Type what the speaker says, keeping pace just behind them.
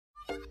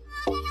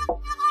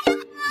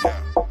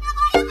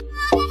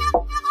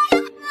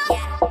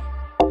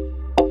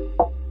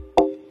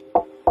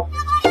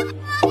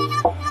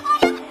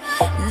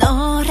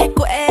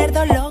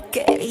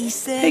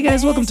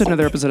guys, welcome to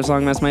another episode of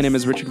Songmas. My name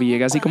is Richard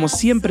Villegas y como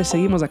siempre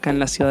seguimos acá en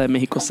la Ciudad de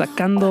México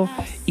sacando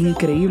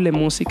increíble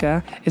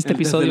música. Este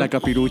episodio... Desde la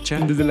capirucha.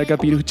 Desde la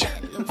capirucha.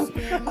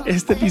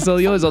 Este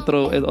episodio es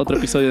otro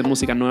episodio de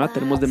música nueva.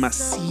 Tenemos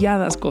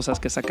demasiadas cosas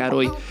que sacar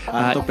hoy.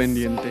 Alto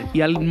pendiente. Y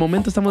al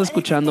momento estamos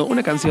escuchando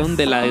una canción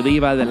de la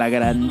diva, de la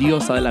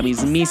grandiosa, de la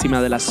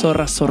mismísima, de la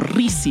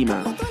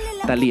zorrísima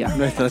Thalía.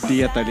 Nuestra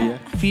tía Thalía.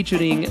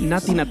 Featuring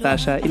Nati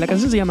Natasha. Y la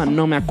canción se llama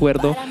No Me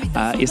Acuerdo.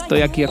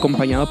 Estoy aquí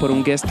acompañado por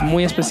un guest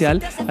muy especial.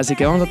 Así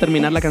que vamos a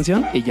terminar la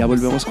canción y ya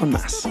volvemos con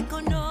más.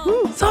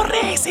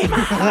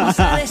 ¡Zorrísima! Vamos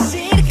a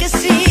decir que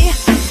sí,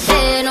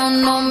 pero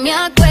no me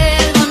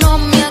acuerdo, no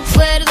me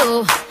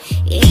acuerdo.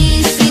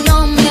 Y si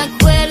no me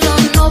acuerdo,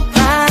 no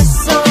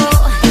pasó.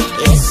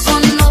 Eso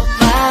no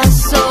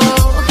pasó.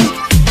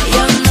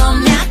 Yo no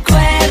me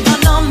acuerdo,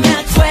 no me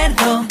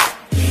acuerdo.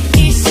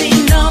 Y si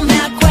no me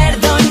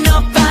acuerdo,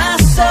 no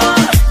pasó.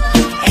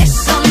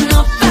 Eso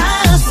no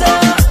pasó.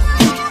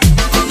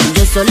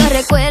 Yo solo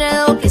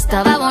recuerdo que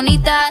estaba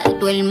bonita,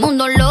 todo el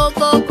mundo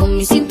loco con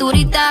mi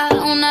cinturita.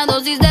 Una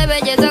dosis de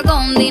belleza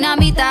con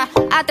dinamita,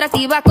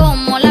 atractiva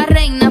como la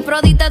reina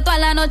Afrodita. Toda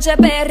la noche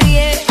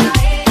perrié,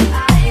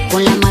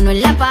 con la mano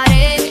en la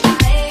pared.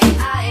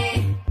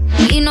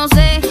 Y no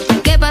sé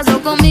qué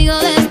pasó conmigo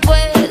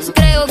después.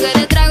 Creo que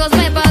de tragos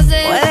me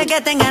pasé. Puede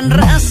que tengan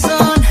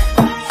razón,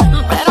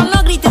 pero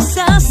no grites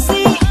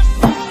así,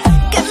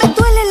 que me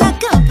duele la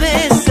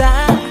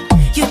cabeza.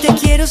 Yo te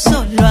quiero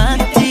solo a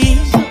ti.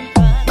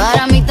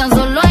 Para mí tan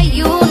solo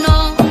hay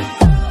uno,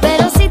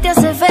 pero si te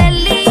hace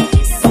feliz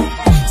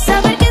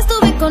saber que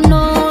estuve con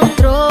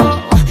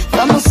otro,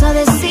 vamos a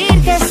decir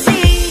que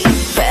sí.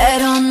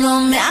 Pero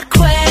no me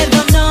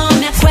acuerdo, no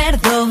me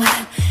acuerdo.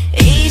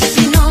 Y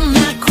si no me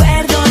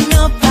acuerdo,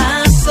 no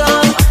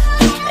pasó.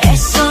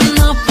 Eso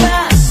no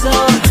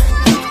pasó.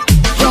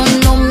 Yo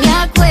no me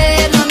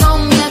acuerdo, no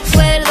me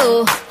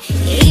acuerdo.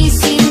 Y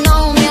si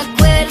no me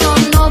acuerdo,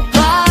 no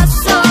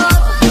pasó.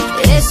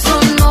 Eso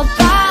no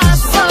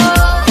pasó.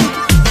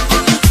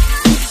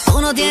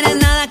 Tú no tienes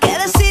nada que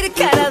decir,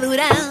 cara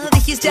dura.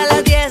 Dijiste a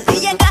las 10 y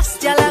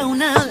llegaste a la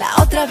 1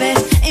 la otra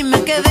vez. Y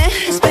me quedé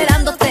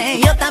esperándote,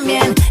 yo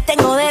también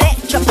tengo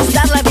derecho a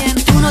pasarla bien.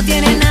 Tú no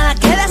tienes nada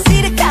que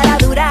decir, cara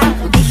dura.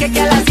 Dije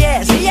que a las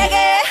 10 y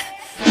llegué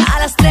a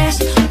las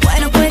 3.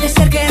 Bueno, puede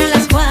ser que eran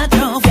las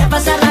 4. Fui a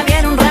pasarla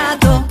bien un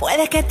rato.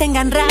 Puede que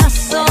tengan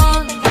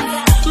razón,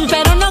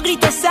 pero no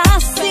grites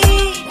así,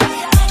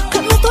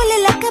 que me duele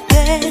la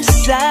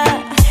cabeza.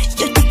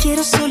 Yo te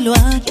quiero solo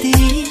a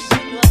ti.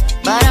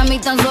 Para mí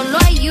tan solo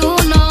hay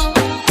uno,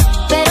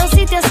 pero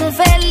si te hace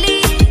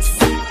feliz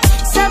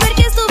saber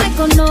que estuve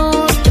con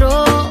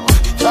otro,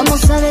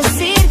 vamos a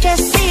decir que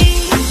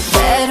sí.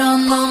 Pero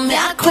no me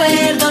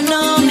acuerdo,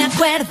 no me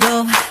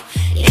acuerdo.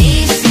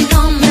 Y si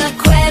no me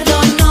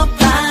acuerdo, no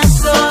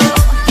pasó.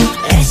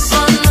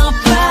 Eso no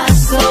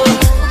pasó.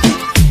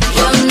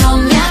 Yo no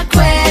me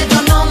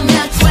acuerdo, no me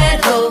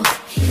acuerdo.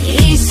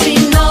 Y si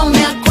no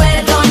me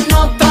acuerdo,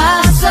 no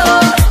pasó.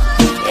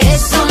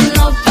 Eso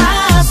no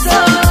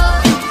pasó.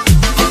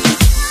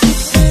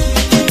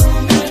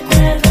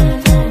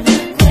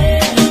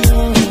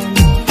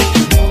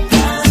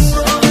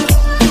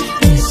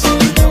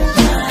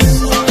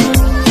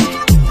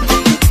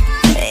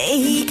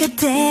 Y que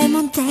te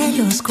monté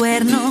los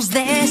cuernos,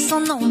 de eso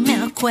no me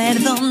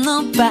acuerdo,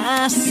 no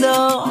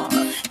pasó,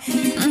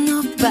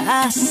 no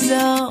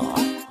pasó.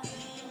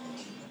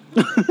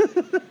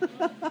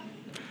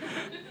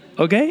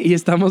 Ok, y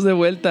estamos de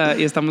vuelta.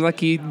 Y estamos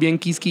aquí bien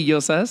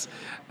quisquillosas.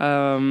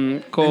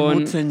 Con...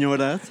 Muy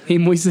señoras. Y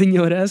muy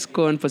señoras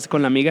con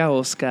la amiga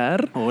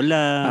Oscar.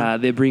 Hola.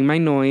 De Bring My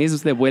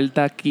Noise, de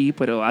vuelta aquí,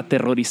 pero a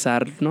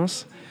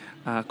aterrorizarnos.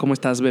 ¿Cómo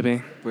estás,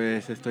 bebé?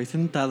 Pues estoy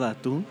sentada,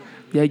 ¿tú?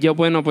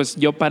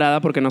 Yo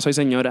parada porque no soy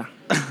señora.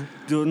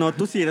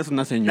 Tú sí eres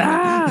una señora.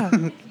 ¡Ah!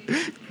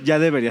 Ya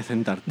deberías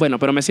sentarte. Bueno,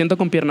 pero me siento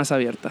con piernas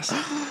abiertas.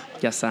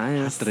 Ya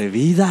sabes.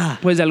 Atrevida.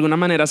 Pues de alguna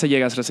manera se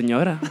llega a ser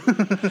señora.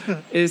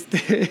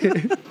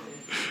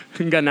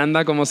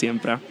 Ganando como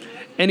siempre.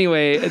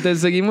 Anyway, entonces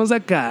seguimos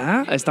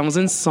acá. Estamos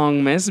en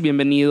Songmas.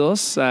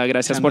 Bienvenidos.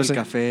 Gracias por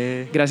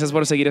café. Gracias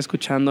por seguir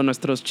escuchando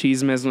nuestros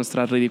chismes,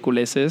 nuestras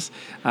ridiculeces.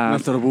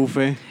 Nuestro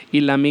buffet.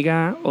 Y la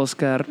amiga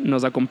Oscar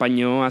nos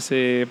acompañó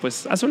hace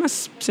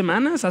unas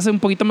semanas, hace un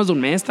poquito más de un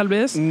mes tal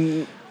vez.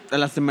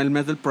 El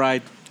mes del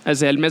Pride.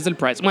 El mes del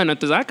Pride. Bueno,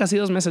 entonces casi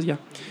 2 meses ya.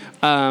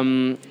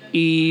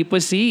 Y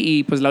pues sí,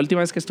 y pues la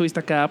última vez que estuviste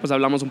acá, pues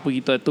hablamos un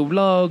poquito de tu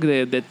blog,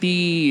 de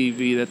ti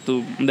y de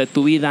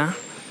tu vida.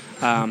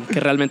 Que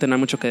realmente no hay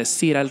mucho que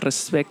decir al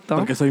respecto.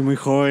 Porque soy muy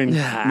joven,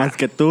 más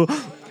que tú.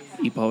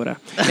 Y pobre.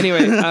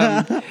 Anyway,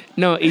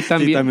 no, y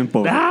también... Sí, también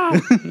pobre.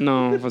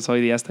 No, pues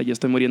hoy día hasta yo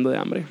estoy muriendo de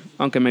hambre.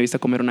 Aunque me viste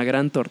comer una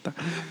gran torta.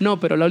 No,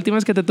 pero la última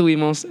vez que te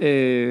tuvimos,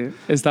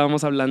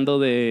 estábamos hablando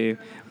de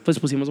pues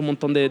pusimos un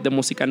montón de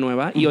música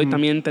nueva. Y hoy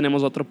también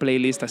tenemos otro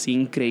playlist así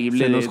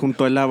increíble. Se nos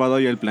juntó el lavado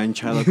y el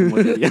planchado, como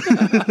diría.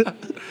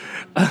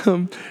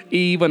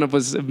 Y bueno,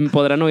 pues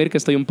podrán oír que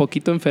estoy un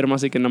poquito enfermo,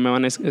 así que no me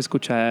van a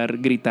escuchar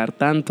gritar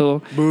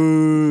tanto.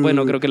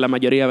 Bueno, creo que la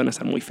mayoría van a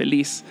estar muy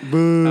feliz.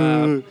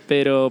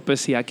 Pero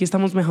pues sí, aquí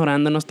estamos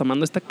mejorándonos,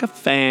 tomando este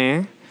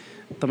café,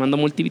 tomando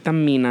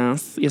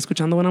multivitaminas y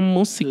escuchando buena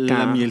música.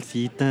 La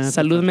mielcita.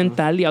 Salud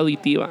mental y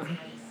auditiva.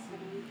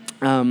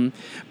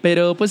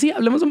 Pero pues sí,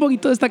 hablemos un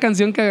poquito de esta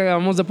canción que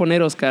acabamos de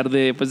poner, Oscar,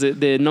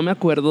 de No me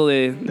acuerdo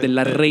de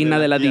la reina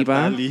de la tía diva.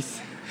 Talis.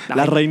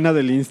 La reina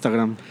del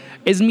Instagram.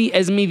 Es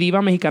mi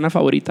diva mexicana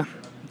favorita.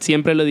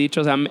 Siempre lo he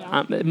dicho. O sea,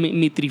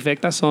 mi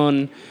trifecta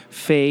son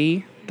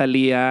Faye,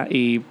 Thalía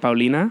y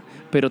Paulina.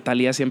 Pero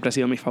Thalía siempre ha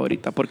sido mi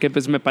favorita. Porque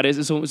pues me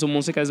parece su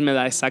música me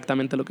da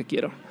exactamente lo que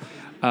quiero.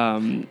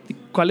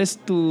 ¿Cuál es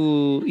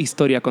tu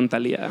historia con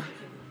Thalía?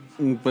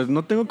 Pues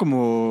no tengo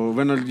como...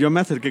 Bueno, yo me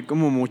acerqué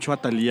como mucho a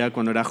Thalía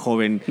cuando era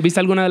joven. ¿Viste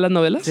alguna de las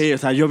novelas? Sí, o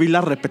sea, yo vi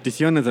las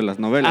repeticiones de las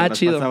novelas. Las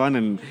chido.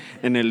 pasaban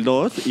en el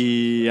 2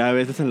 y a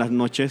veces en las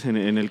noches en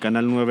el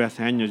Canal 9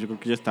 hace años. Yo creo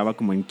que yo estaba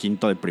como en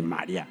quinto de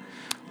primaria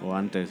o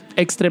antes.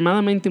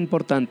 Extremadamente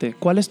importante.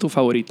 ¿Cuál es tu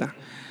favorita?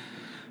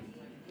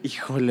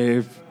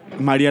 Híjole,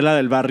 Mariela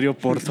del Barrio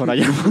por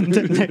Soraya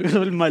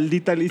Montenegro. El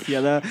maldita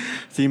lisiada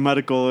sí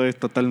marcó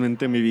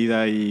totalmente mi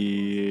vida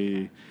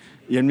y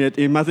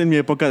más en mi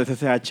época de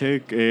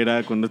CCH, que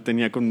era cuando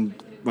tenía con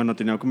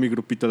mi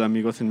grupito de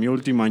amigos en mi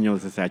último año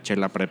de CCH en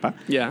la prepa.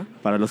 Ya.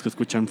 Para los que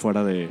escuchan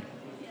fuera de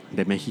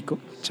México.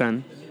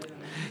 Chan.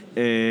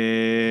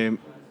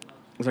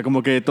 O sea,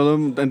 como que todo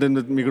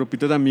mi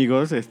grupito de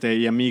amigos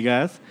y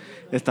amigas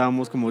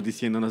estábamos como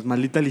diciéndonos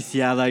maldita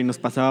lisiada y nos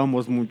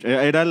pasábamos mucho.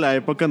 Era la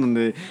época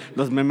donde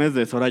los memes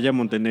de Soraya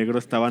Montenegro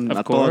estaban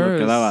a todo lo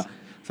que daba.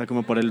 O sea,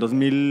 como por el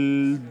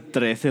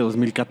 2013,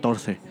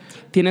 2014.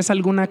 ¿Tienes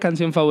alguna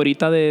canción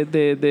favorita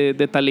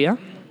de Thalía?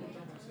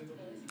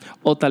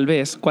 O tal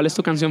vez, ¿cuál es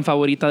tu canción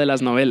favorita de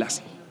las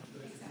novelas?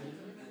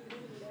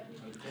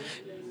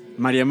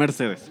 María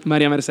Mercedes.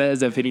 María Mercedes,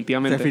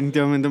 definitivamente.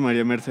 Definitivamente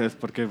María Mercedes,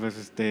 porque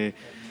pues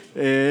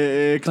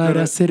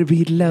para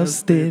servirle a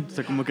usted. O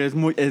sea, como que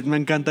me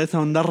encanta esa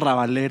onda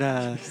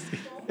rabalera.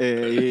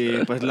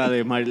 Y pues la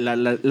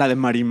de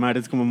Marimar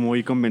es como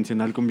muy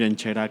convencional,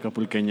 cumbianchera,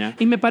 acapulqueña.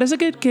 Y me parece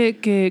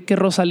que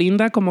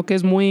Rosalinda como que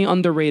es muy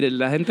underrated.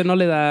 La gente no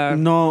le da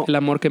el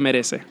amor que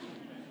merece.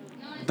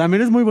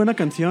 También es muy buena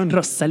canción.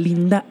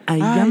 Rosalinda,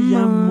 ay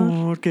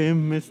amor, que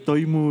me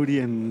estoy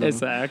muriendo.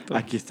 Exacto.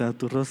 Aquí está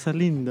tu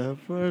Rosalinda.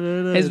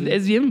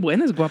 Es bien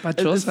buena, es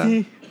guapachosa.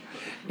 Sí.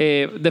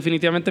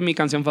 Definitivamente mi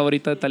canción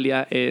favorita de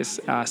Thalía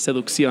es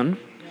Seducción.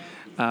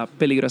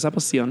 Peligrosa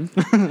poción.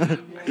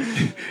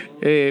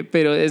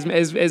 Pero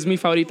es mi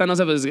favorita, no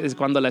sé, pues es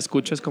cuando la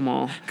escucho es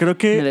como... Creo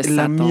que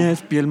la mía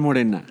es Piel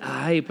Morena.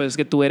 Ay, pues es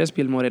que tú eres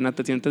piel morena,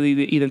 te sientes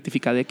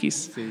identificada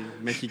X. Sí,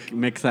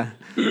 Mexa,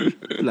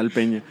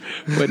 Tlalpeña.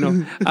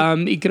 Bueno,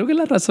 y creo que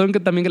la razón que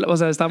también, o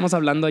sea, estábamos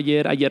hablando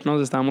ayer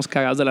nos estábamos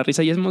cagados de la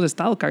risa y hemos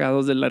estado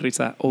cagados de la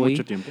risa hoy.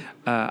 Mucho tiempo.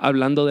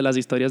 Hablando de las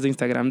historias de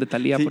Instagram de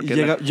Thalía. Sí,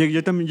 porque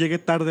yo también llegué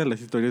tarde a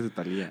las historias de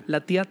Thalía.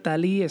 La tía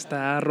Tali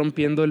está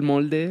rompiendo el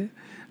molde.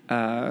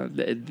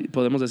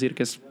 Podemos decir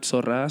que es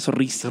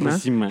zorrísima.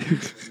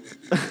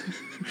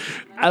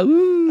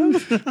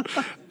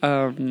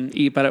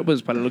 Y para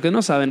los que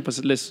no saben,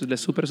 pues les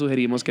súper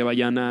sugerimos que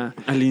vayan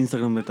al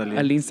Instagram de Thalía.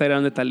 Al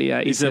Instagram de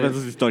Thalía y se ven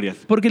sus historias.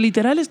 Porque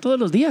literal es todos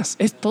los días.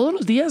 Es todos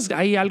los días.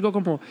 Hay algo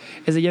como...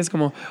 Ella es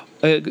como...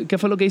 ¿Qué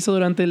fue lo que hizo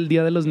durante el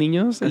Día de los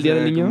Niños? El Día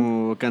del Niño.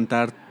 Como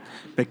cantar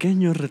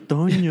pequeños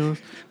retoños.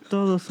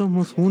 Todos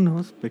somos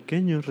unos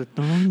pequeños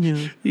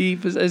retoños. Y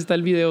pues está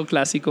el video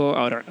clásico,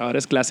 ahora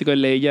es clásico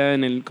de ella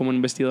como en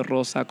un vestido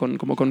rosa,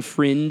 como con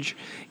fringe,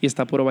 y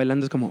está puro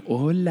bailando, es como,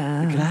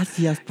 hola.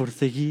 Gracias por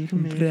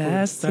seguirme.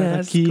 Gracias, por estar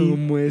aquí.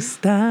 ¿Cómo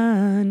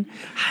están?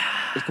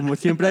 Es como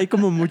siempre hay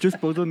como muchos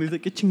posts donde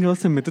dice, ¿qué chingados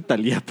se mete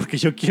Thalía? Porque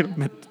yo quiero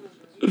meter.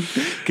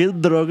 ¿Qué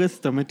drogas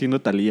está metiendo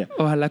Thalía?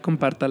 Ojalá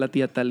comparta la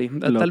tía Tali.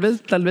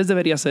 Tal vez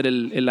debería ser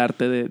el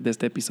arte de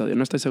este episodio.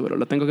 No estoy seguro,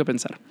 lo tengo que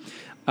pensar.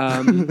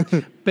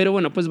 Pero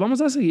bueno, pues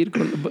vamos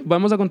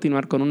a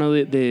continuar con una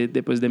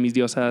de mis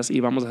diosas y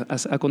vamos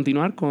a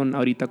continuar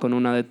ahorita con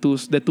una de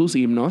tus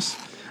himnos,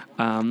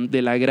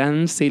 de la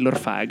gran Sailor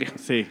Fag.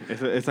 Sí,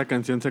 esa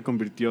canción se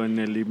convirtió en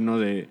el himno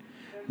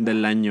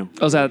del año.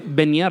 O sea,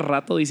 venía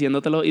rato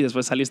diciéndotelo y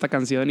después salió esta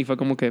canción y fue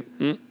como que,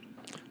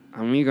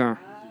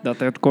 amiga,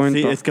 date cuenta.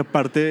 Sí, es que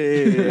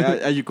aparte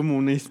hay como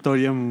una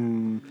historia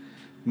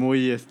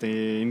muy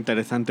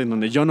interesante en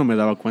donde yo no me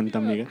daba cuenta,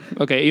 amiga.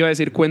 Ok, iba a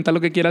decir, cuenta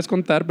lo que quieras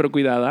contar, pero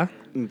cuidada.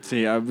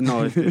 Sí,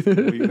 no,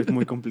 es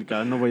muy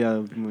complicada. No voy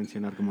a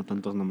mencionar como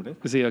tantos nombres.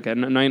 Sí, ok,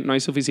 no hay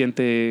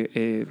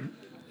suficiente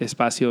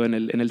espacio en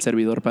el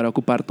servidor para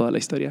ocupar toda la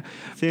historia.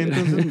 Sí,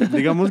 entonces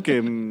digamos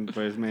que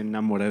pues me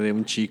enamoré de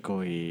un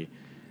chico y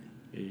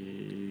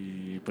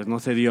pues no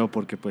se dio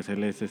porque pues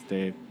él es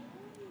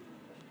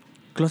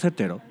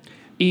closetero.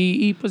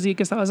 Y pues sí,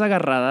 que estabas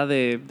agarrada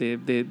de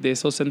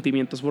esos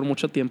sentimientos por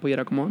mucho tiempo y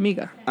era como,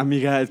 amiga.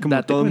 Amiga, es como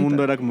Date todo el cuenta.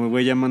 mundo era como,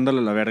 güey, ya mándalo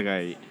a la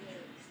verga.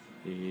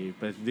 Y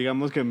pues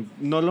digamos que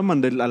no lo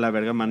mandé a la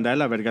verga, mandé a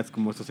la verga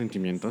como estos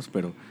sentimientos,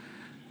 pero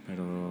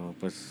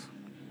pues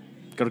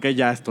creo que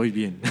ya estoy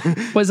bien.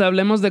 Pues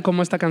hablemos de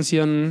cómo esta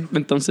canción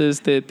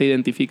entonces te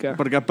identifica.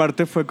 Porque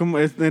aparte fue como,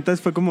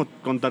 fue como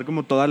contar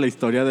como toda la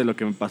historia de lo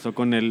que me pasó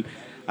con él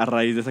a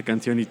raíz de esa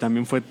canción y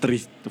también fue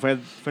triste,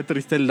 fue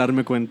triste el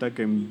darme cuenta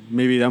que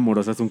mi vida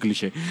amorosa es un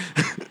cliché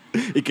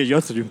y que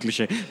yo soy un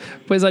cliché.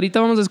 Pues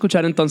ahorita vamos a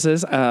escuchar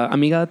entonces a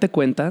Amiga Date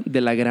Cuenta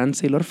de la gran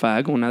Sailor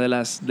Fag, una de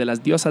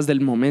las diosas del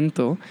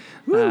momento,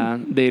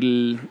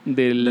 de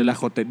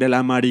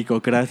la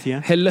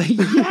maricocracia. Hello,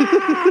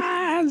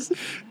 yes.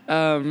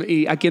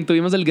 Y a quien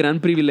tuvimos el gran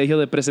privilegio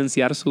de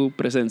presenciar su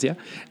presencia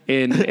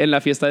en la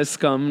fiesta de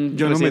Scum.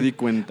 Yo no me di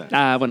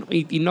cuenta. Bueno,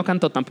 y no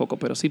cantó tampoco,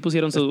 pero sí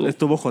pusieron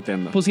Estuvo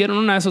joteando. Pusieron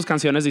una de sus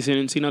canciones y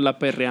sí nos la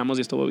perreamos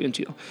y estuvo bien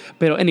chido.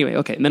 Pero anyway,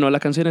 ok, de nuevo, la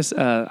canción es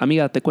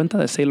Amiga Date Cuenta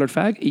de Sailor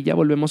Fag y ya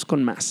volvemos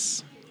con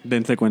más.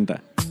 Dense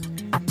cuenta.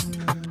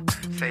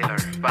 Sailor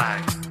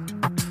Fag,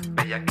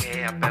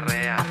 bellaquea,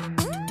 perrea.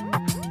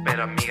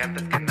 Pero amiga,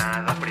 antes que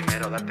nada,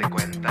 primero date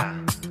cuenta.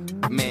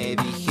 Me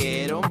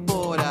dijeron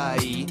por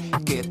ahí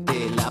que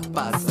te la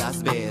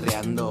pasas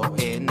berreando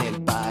en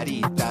el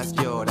party, estás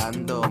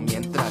llorando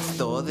mientras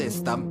todos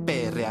están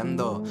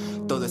perreando.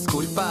 Todo es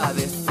culpa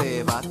de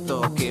ese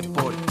vato que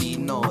por ti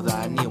no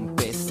da ni un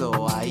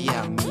peso. Ay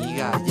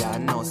amiga, ya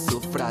no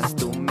sufras,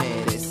 tú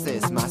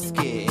mereces más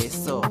que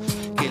eso.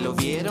 Que lo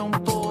vieron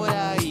por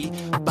ahí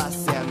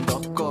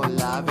paseando con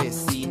la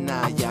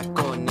vecina, ya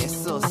con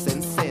eso se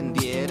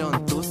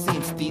encendieron tus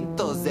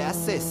instintos de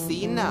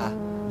asesina.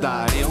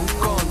 Daré un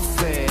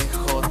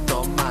consejo,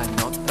 toma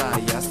nota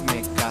y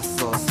hazme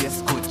caso. Si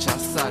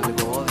escuchas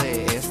algo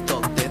de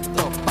esto, te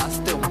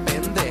topaste un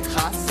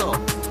pendejazo.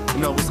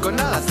 No busco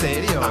nada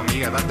serio,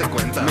 Amiga, date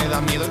cuenta. me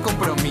da miedo el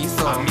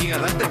compromiso. Amiga,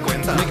 date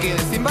cuenta. Me quedé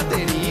sin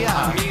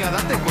batería. Amiga,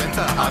 date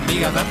cuenta.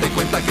 Amiga, date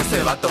cuenta que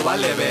ese vato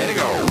vale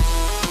verga.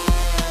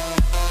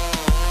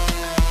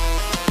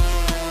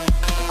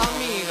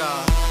 Amiga,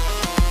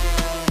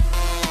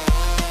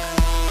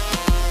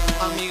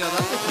 amiga,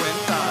 date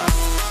cuenta.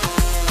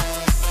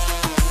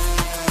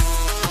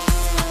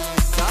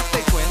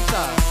 Date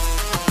cuenta.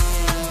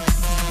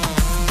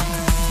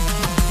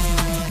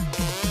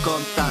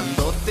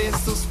 Contándote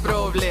sus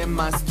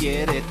problemas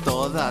quiere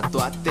toda tu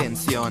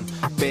atención,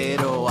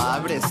 pero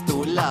abres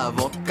tú la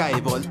boca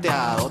y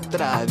voltea a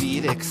otra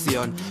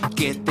dirección.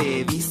 Que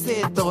te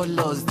dice todos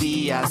los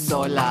días,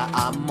 hola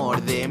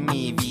amor de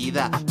mi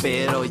vida,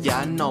 pero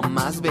ya no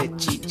más ve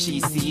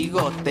chichis y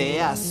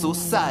gotea su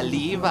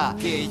saliva.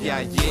 Que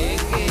ya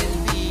llegue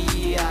el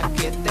día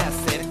que te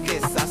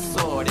acerques a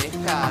su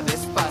oreja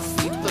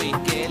despacito y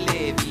que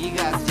le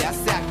digas ya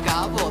se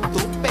acabó tu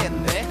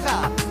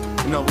pendeja.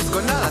 No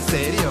busco nada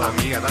serio,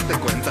 Amiga, date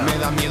cuenta. me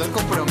da miedo el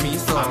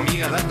compromiso.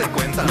 Amiga, date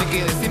cuenta. Me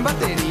quedé sin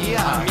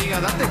batería. Amiga,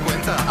 date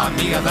cuenta.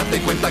 Amiga,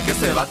 date cuenta que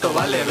ese vato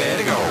vale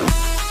verga.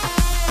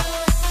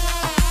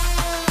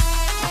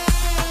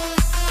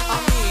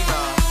 Amiga,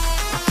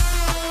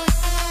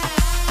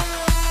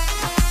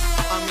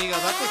 amiga,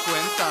 date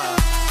cuenta.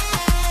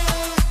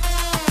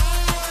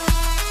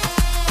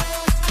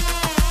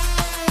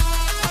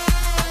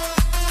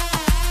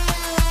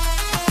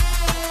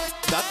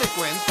 Date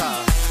cuenta.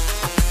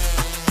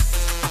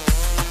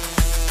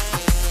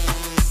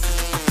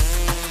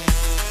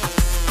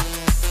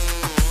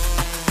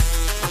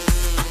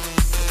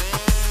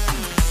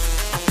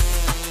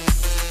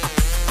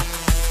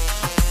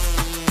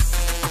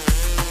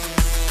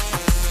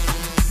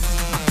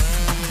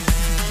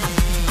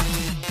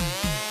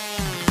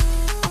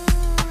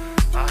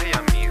 Ay,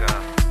 amiga,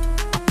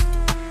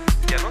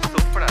 ya no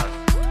sufras.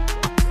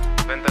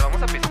 Vente,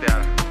 vamos a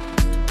pistear.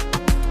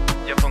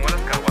 Ya pongo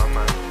las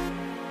caguamas.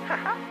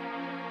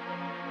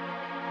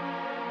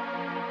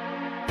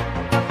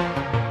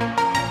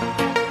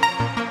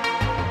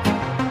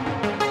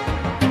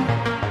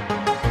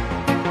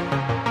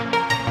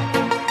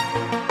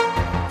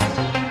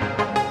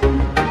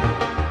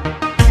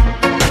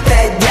 Te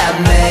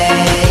llamé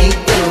y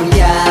tú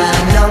ya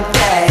no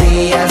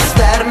querías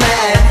verme.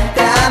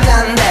 Te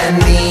hablan de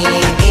mí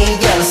y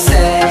yo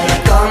sé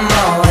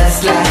cómo es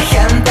la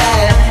gente.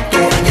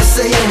 Que yo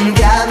soy un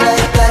diablo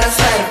y tú eres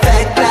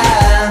perfecta.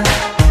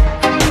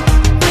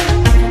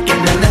 Que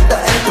me meto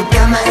en tu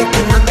cama y tú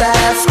no te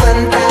das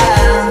cuenta.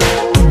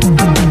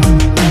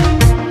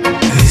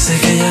 Dice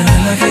que ya no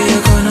es la que yo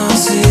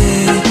conocí,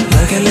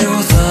 la que le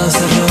gusta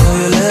hacerlo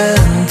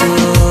violento.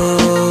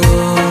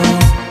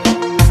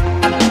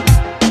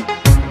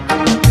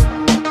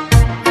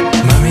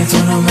 Mami, tú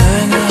no me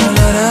vengas a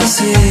hablar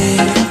así,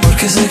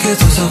 porque sé que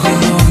tus ojos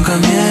nunca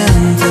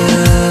mienten.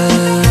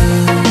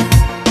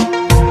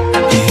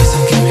 Y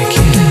dicen que me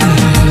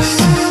quieres.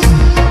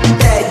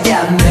 Te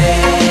llamé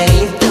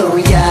y tú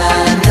ya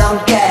no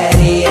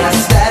querías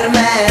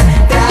verme.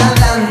 Te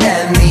hablan de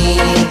mí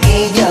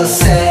y yo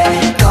sé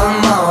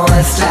cómo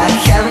es la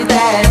gente.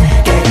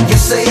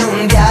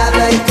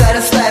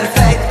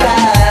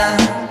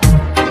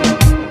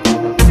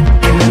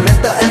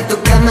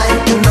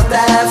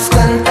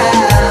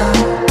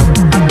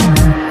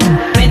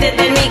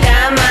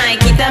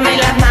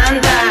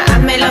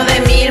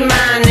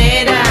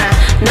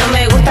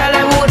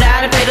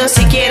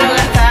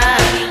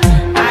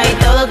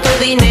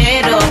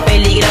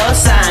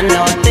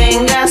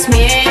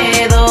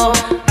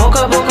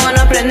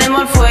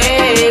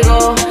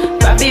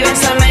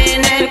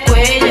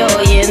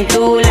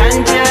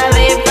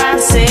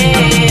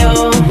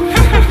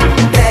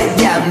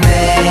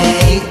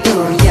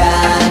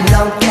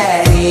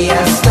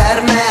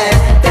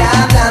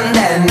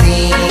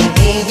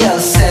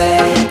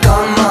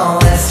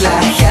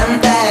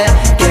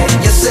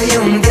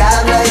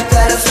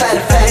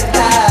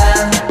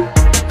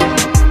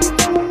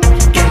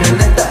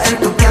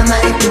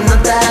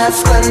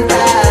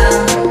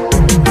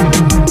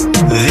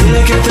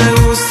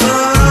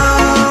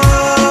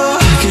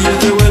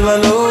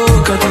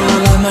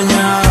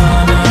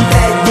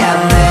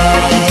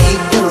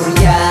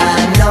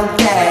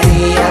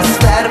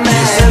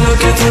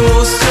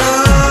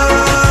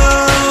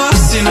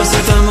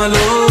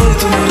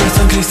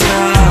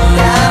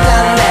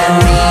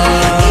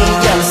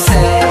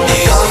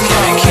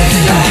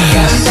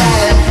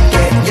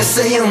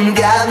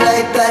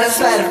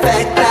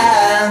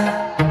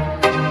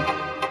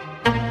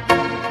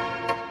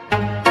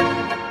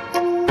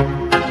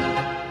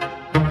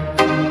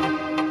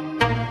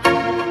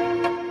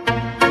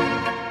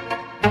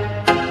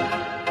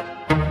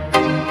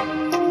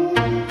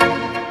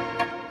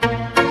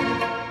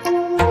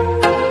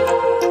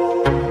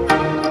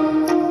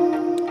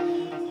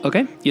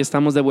 Y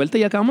estamos de vuelta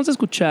y acabamos de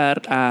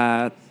escuchar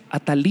a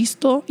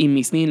Talisto y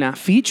Miss Nina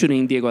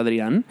featuring Diego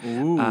Adrián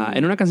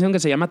en una canción que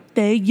se llama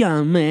Te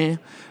Llamé.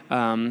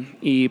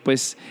 Y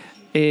pues,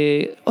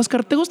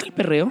 Oscar, ¿te gusta el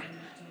perreo?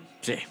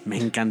 Sí, me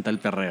encanta el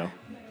perreo.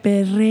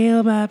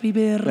 Perreo, papi,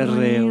 perreo.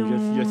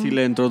 Perreo, yo sí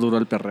le entro duro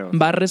al perreo.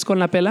 ¿Barres con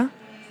la pela?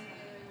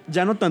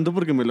 Ya no tanto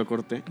porque me lo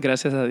corté.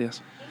 Gracias a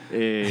Dios.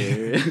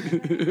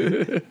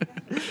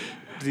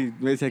 Sí,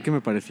 me decía que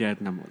me parecía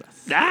Edna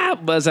Modas.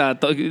 O sea,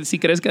 si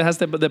crees que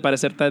dejaste de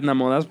parecerte a Edna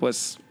Modas,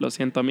 pues lo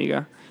siento,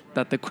 amiga.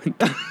 Date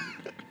cuenta.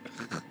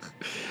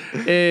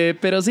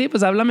 Pero sí,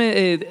 pues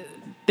háblame.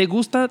 ¿Te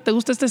gusta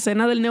esta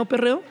escena del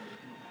neoperreo?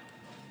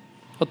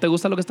 ¿O te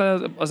gusta lo que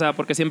está...? O sea,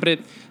 porque siempre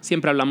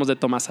hablamos de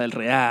Tomasa del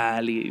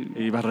Real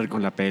y barrer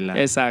con la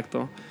pela.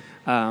 Exacto.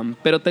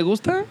 ¿Pero te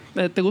gusta?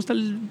 ¿Te gusta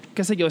el,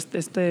 qué sé yo,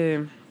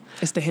 este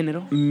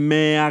género?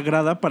 Me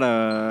agrada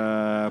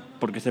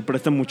porque se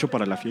presta mucho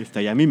para la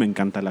fiesta y a mí me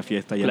encanta la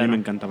fiesta y a mí me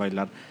encanta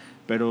bailar.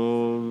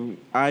 Pero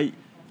hay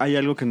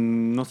algo que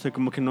no sé,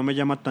 como que no me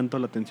llama tanto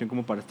la atención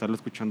como para estarlo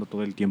escuchando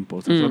todo el tiempo.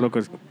 O sea,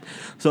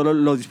 solo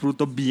lo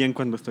disfruto bien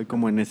cuando estoy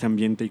como en ese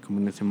ambiente y como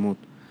en ese mood.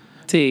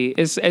 Sí,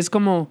 es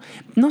como,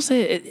 no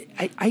sé,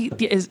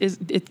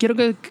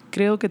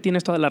 creo que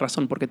tienes toda la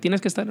razón, porque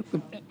tienes que estar,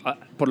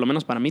 por lo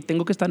menos para mí,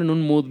 tengo que estar en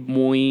un mood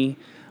muy,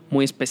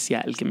 muy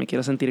especial, que me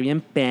quiero sentir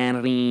bien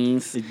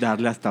perris. Y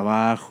darle hasta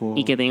abajo.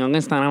 Y que tengo que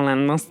estar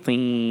hablando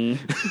así.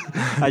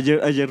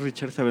 Ayer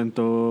Richard se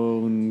aventó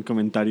un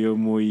comentario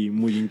muy,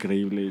 muy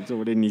increíble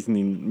sobre Miss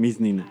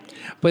Nina.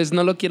 Pues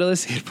no lo quiero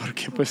decir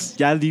porque pues...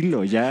 Ya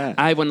dilo, ya.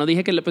 Ay, bueno,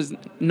 dije que pues,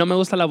 no me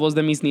gusta la voz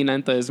de Miss Nina,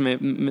 entonces me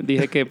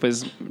dije que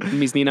pues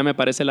Miss Nina me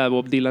parece la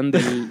Bob Dylan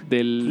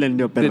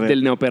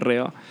del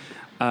neoperreo.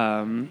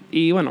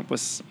 Y bueno,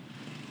 pues...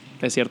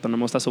 Es cierto, no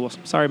me gusta su voz.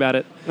 Sorry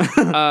about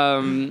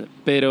it.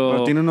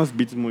 Pero tiene unos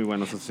beats muy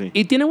buenos, así.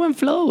 Y tiene buen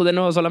flow, de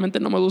nuevo, solamente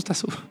no me gusta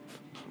su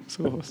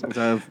voz. O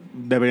sea,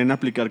 deberían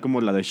aplicar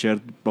como la de Cher,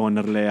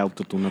 ponerle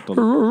autotune a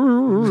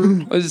todo.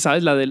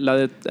 ¿Sabes? La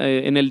de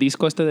en el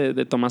disco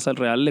de Tomás el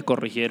Real le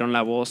corrigieron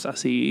la voz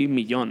así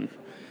millón.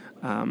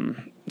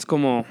 Es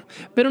como...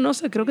 Pero no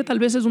sé, creo que tal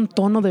vez es un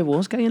tono de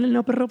voz que hay en el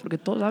neoperreo porque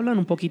todos hablan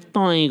un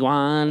poquito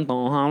igual,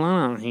 todos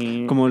hablan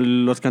así. Como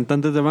los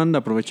cantantes de banda,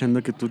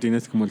 aprovechando que tú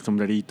tienes como el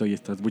sombrerito y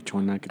estás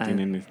buchona, que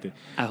tienen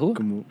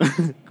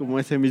como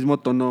ese mismo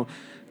tono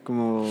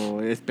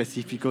como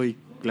específico y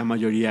la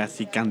mayoría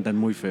sí cantan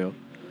muy feo.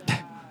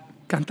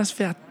 ¿Cantas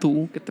fea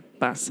tú? ¿Qué te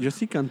pasa? Yo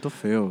sí canto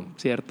feo.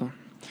 Cierto.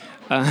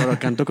 Pero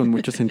canto con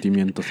mucho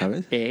sentimiento,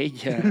 ¿sabes?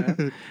 Ella,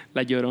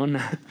 la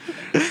llorona.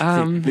 Sí,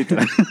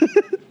 literal.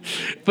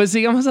 Pues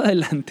sigamos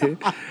adelante.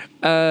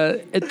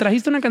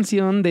 Trajiste una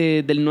canción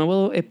del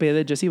nuevo EP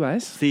de Jessie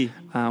Baez. Sí.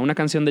 Una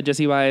canción de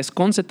Jessie Baez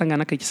con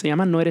Zetangana que se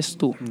llama No Eres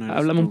Tú. No Eres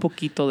Háblame Tú. un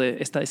poquito de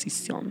esta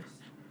decisión.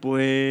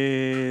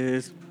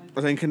 Pues,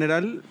 o sea, en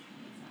general,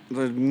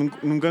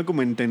 nunca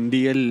como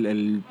entendí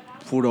el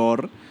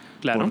furor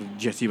por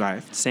Jessie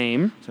Baez.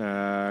 Same. O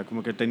sea,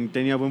 como que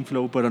tenía buen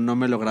flow, pero no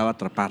me lograba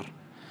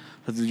atrapar.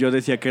 O sea, yo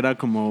decía que era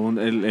como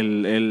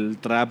el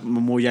trap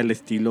muy al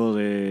estilo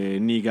de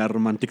Nigga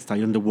Romantic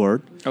Style in the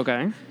World. Ok.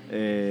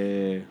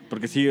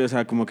 Porque sí, o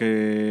sea, como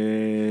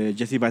que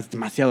Jessie Baez es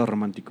demasiado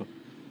romántico.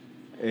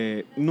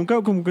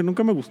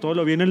 Nunca me gustó.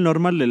 Lo vi en el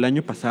Normal del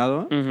año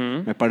pasado.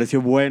 Uh-huh. Me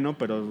pareció bueno,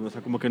 pero o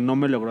sea, como que no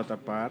me logró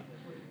atrapar.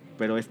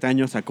 Pero este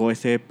año sacó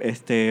este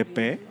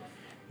EP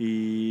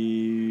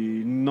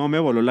y no me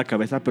voló la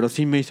cabeza, pero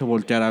sí me hizo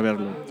voltear a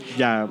verlo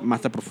ya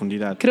más a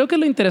profundidad. Creo que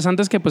lo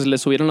interesante es que pues le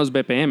subieron los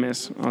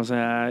BPMs. O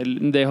sea,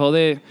 dejó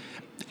de...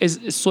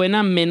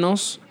 suena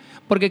menos...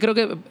 Porque creo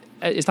que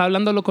estaba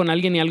hablándolo con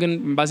alguien y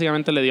alguien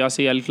básicamente le dio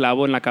así al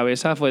clavo en la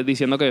cabeza. Fue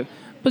diciendo que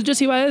pues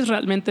Jessie Baez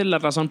realmente la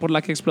razón por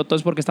la que explotó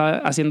es porque estaba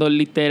haciendo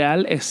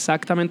literal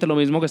exactamente lo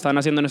mismo que estaban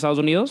haciendo en Estados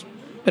Unidos,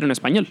 pero en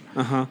español.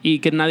 Ajá. Y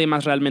que nadie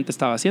más realmente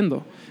estaba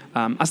haciendo.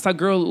 Hasta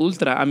Girl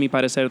Ultra, a mi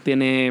parecer,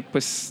 tiene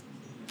pues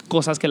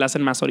cosas que la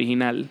hacen más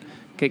original,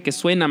 que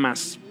suena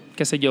más,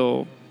 qué sé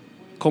yo,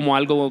 como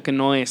algo que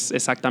no es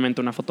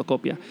exactamente una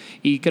fotocopia.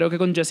 Y creo que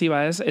con Jessie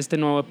Baez este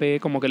nuevo EP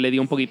como que le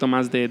dio un poquito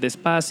más de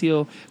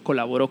espacio,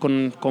 colaboró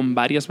con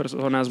varias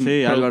personas,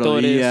 sí, Álvaro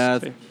productores,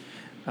 Díaz, sí.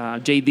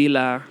 Jay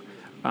Dilla.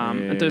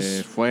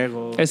 Entonces,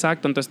 Fuego.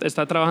 Exacto, entonces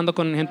está trabajando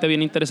con gente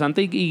bien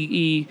interesante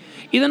y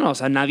de nuevo, o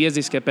sea, nadie es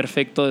disque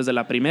perfecto desde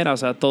la primera, o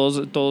sea,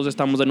 todos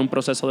estamos en un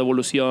proceso de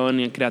evolución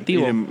y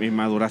creativo. Y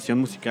maduración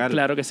musical.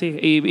 Claro que sí,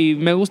 y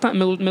me gustó,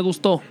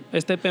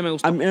 este EP me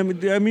gustó. A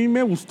mí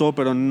me gustó,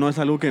 pero no es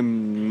algo que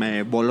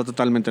me voló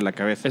totalmente la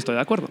cabeza. Estoy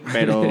de acuerdo.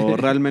 Pero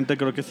realmente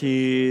creo que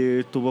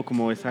sí tuvo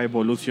como esa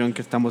evolución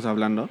que estamos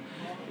hablando.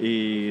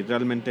 Y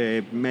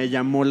realmente me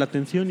llamó la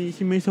atención y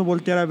sí me hizo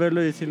voltear a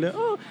verlo y decirle,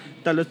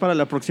 tal vez para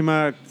la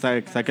próxima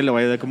que le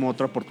vaya a dar como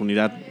otra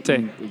oportunidad. Sí.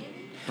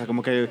 O sea,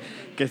 como que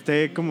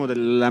esté como de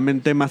la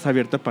mente más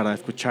abierta para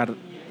escuchar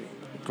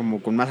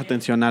como con más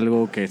atención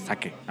algo que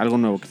saque, algo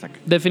nuevo que saque.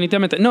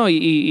 Definitivamente. No,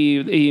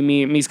 y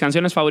mis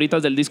canciones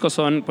favoritas del disco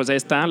son, pues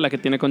esta, la que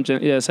tiene con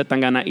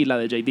Zetangana y la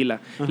de Jay Dilla.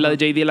 La de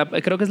Jay Dilla,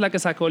 creo que es la que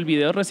sacó el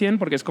video recién,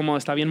 porque es como,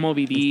 está bien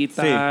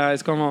movidita, Sí.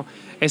 es como,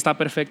 está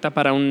perfecta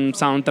para un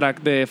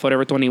soundtrack de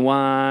Forever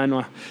 21,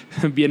 o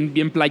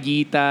bien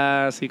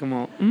playita, así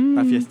como...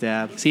 Para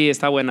fiestear. Sí,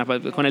 está buena,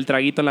 con el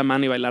traguito en la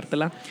mano y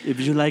bailártela. If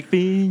you like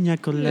piña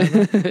colada.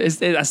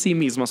 Así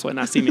mismo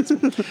suena, así mismo.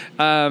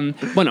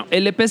 Bueno,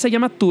 el EP se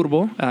llama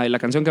Turbo. Y la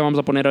canción que vamos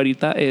a poner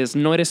ahorita es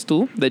No Eres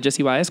Tú, de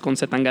Jesse Baez con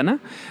Zetangana.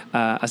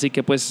 Así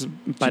que pues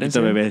párense.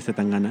 Chiquito bebé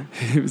Zetangana.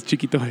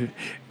 Chiquito bebé.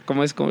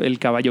 Como es el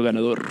caballo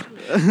ganador.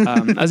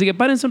 Así que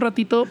párense un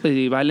ratito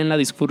y bailenla,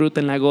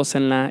 disfrútenla,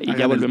 gócenla y Hagan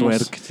ya el volvemos.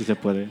 twerk, si se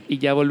puede. Y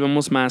ya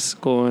volvemos más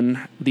con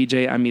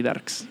DJ Ami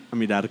Darks. A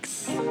mi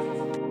Darks.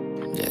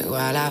 Llego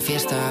a la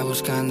fiesta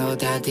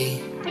buscándote a ti.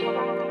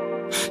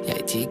 Y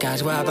hay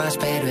chicas guapas,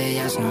 pero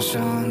ellas no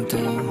son tú.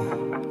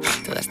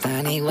 Todas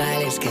tan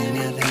iguales que me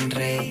hacen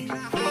reír.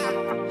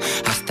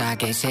 Hasta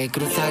que se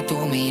cruza tu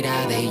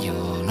mirada y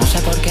yo no sé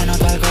por qué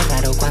noto algo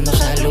raro cuando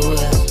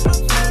saludas.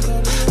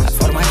 La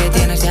forma que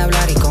tienes de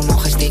hablar y cómo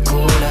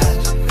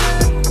gesticulas.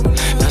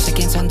 No sé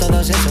quién son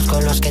todos esos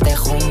con los que te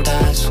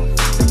juntas.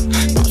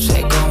 No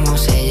sé cómo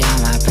se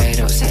llama,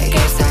 pero sé que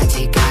esta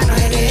chica no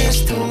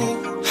eres tú.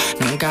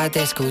 Nunca te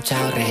he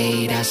escuchado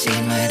reír así,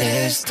 no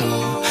eres tú.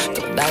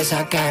 Toda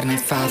esa carne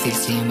fácil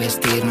sin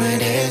vestir, no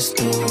eres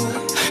tú.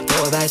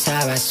 Toda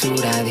esa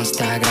basura de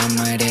Instagram,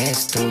 no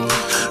eres tú.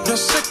 No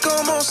sé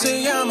cómo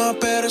se llama,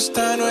 pero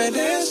esta no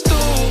eres tú.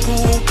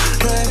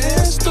 No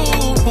eres tú,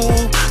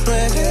 no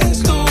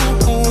eres tú.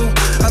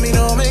 A mí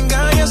no me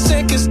engañas,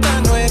 sé que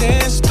esta no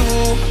eres tú.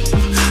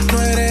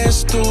 No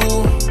eres tú,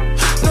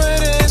 no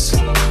eres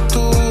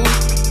tú.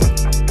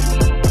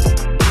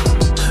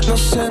 No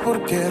sé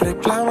por qué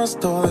reclamas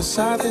toda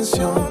esa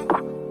atención.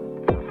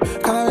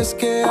 Cada vez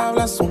que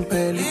hablas un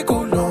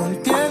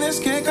peliculón, tienes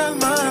que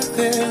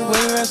calmarte,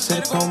 vuelve a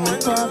ser como en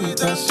tu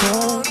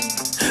habitación.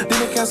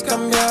 Dime que has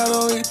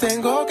cambiado y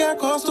tengo que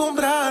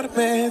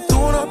acostumbrarme. Tú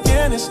no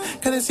tienes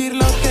que decir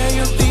lo que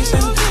ellos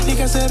dicen, ni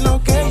que hacer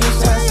lo que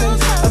ellos hacen.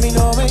 A mí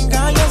no me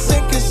engañas,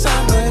 sé que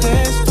esa no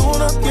eres. Tú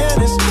no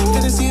tienes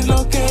que decir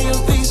lo que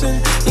ellos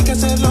dicen, ni que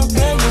hacer lo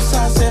que ellos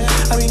hacen.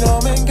 A mí no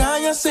me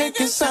engañas, sé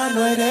que esa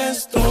no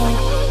eres tú.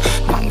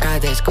 Nunca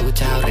te he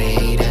escuchado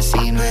reír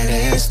así, no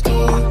eres tú.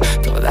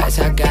 Toda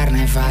esa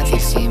carne fácil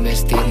sin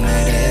vestir, no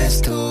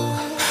eres tú.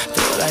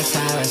 Toda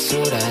esa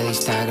basura de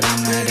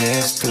Instagram, no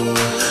eres tú.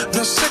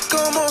 No sé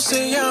cómo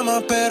se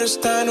llama, pero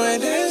esta no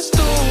eres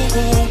tú.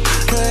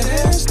 No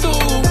eres tú,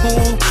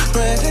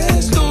 no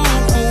eres tú.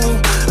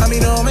 A mí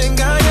no me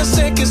engañas,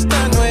 sé que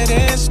esta no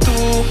eres tú.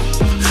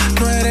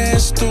 No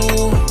eres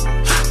tú,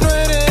 no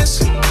eres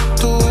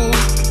tú.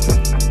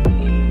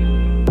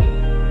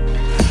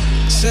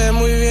 Sé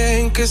muy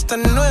bien que esta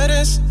no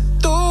eres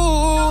tú.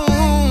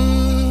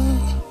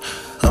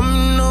 A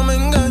mí no me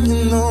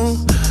engañas, no.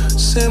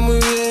 Sé muy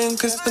bien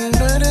que esta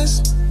no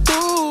eres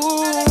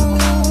tú.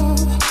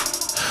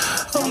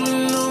 A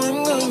mí no me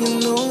engañas,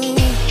 no.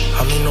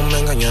 A mí no me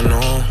engañas, no.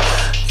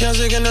 Ya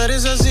sé que no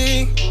eres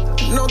así.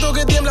 Noto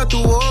que tiembla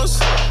tu voz.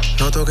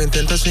 Noto que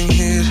intentas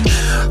fingir.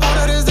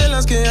 Ahora eres de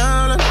las que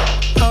hablan.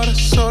 Ahora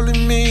solo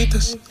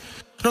imitas.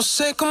 No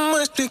sé cómo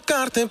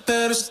explicarte,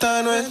 pero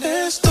esta no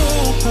eres tú.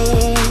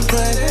 No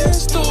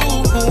eres tú,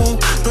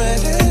 no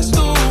eres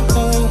tú.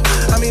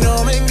 A mí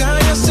no me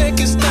engañas, sé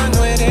que esta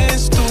no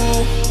eres tú.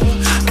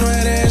 No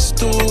eres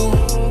tú,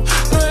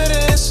 no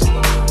eres tú.